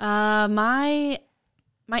 My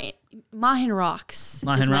Mahyn Rocks.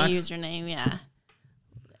 Mahyn is my Rocks? username. Yeah.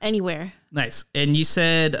 Anywhere. Nice. And you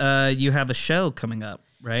said you have a show coming up,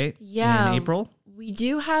 right? Yeah. In April? We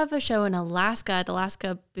do have a show in Alaska at the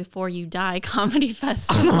Alaska Before You Die Comedy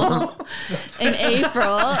Festival in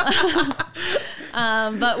April.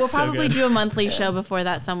 But we'll probably do a monthly show before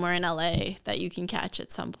that somewhere in LA that you can catch at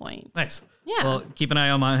some point. Nice. Yeah. Well, keep an eye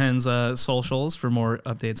on Mahyn's socials for more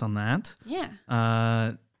updates on that.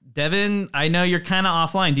 Yeah. Devin, I know you're kind of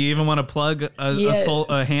offline. Do you even want to plug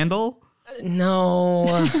a handle?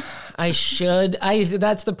 No, I should.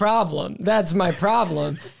 That's the problem. That's my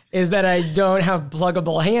problem, is that I don't have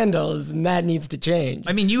pluggable handles, and that needs to change.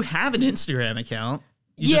 I mean, you have an Instagram account.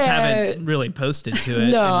 You just haven't really posted to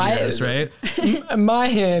it in years, right?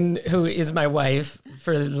 Mahyn, who is my wife,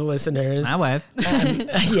 for the listeners. My wife.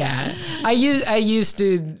 I used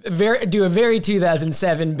to do a very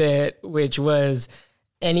 2007 bit, which was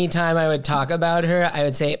anytime I would talk about her, I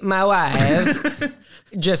would say, my wife.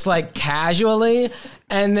 Just like casually,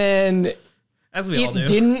 and then as we all do,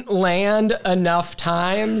 didn't land enough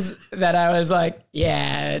times that I was like,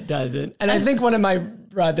 yeah, it doesn't. And I think one of my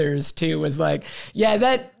brothers too was like, yeah,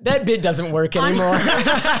 that bit doesn't work anymore.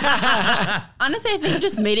 Honestly, I think it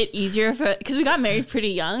just made it easier because we got married pretty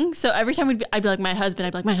young. So every time I'd be like, my husband,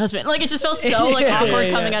 I'd be like, my husband. Like, it just felt so like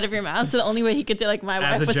awkward coming out of your mouth. So the only way he could say like my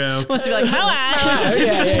wife was to be like,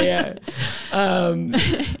 my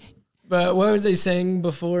wife. But what was I saying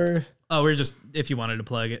before? Oh, we're just, if you wanted to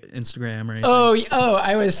plug Instagram or anything. Oh,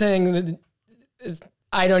 I was saying that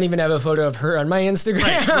I don't even have a photo of her on my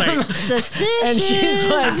Instagram. Right. Suspicious. And she's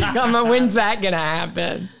like, come on, when's that going to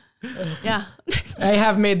happen? Yeah. I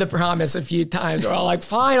have made the promise a few times where I'm like,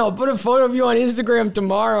 fine, I'll put a photo of you on Instagram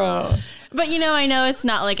tomorrow. But, you know, I know it's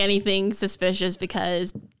not like anything suspicious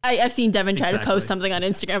because I've seen Devin try to post something on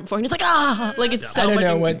Instagram before and he's like, like it's so I don't much.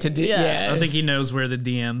 know what to do. Yeah. I don't think he knows where the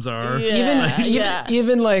DMs are.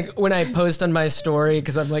 Even like when I post on my story,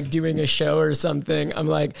 because I'm like doing a show or something, I'm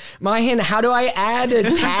like, Mahyn, how do I add a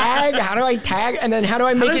tag? How do I tag? And then how do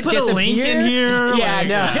I make it put disappear? A link in here?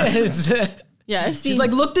 She's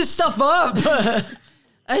like, look this stuff up.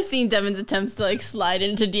 I've seen Devin's attempts to like slide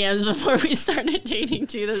into DMs before we started dating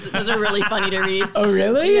too. Those are really funny to read. Oh,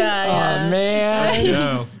 really? Yeah. Oh,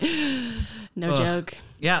 man. No joke.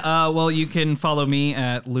 Yeah, well, you can follow me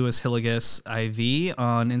at Lewis Hilligus IV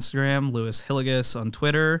on Instagram, Lewis Hilligus on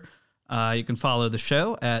Twitter. You can follow the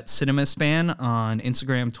show at CinemaSpan on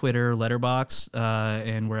Instagram, Twitter, Letterboxd,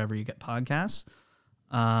 and wherever you get podcasts.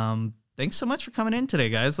 Thanks so much for coming in today,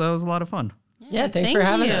 guys. That was a lot of fun. Yeah, thanks for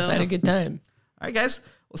having us. I had a good time. All right, guys.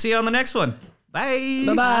 We'll see you on the next one. Bye.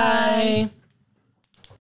 Bye-bye.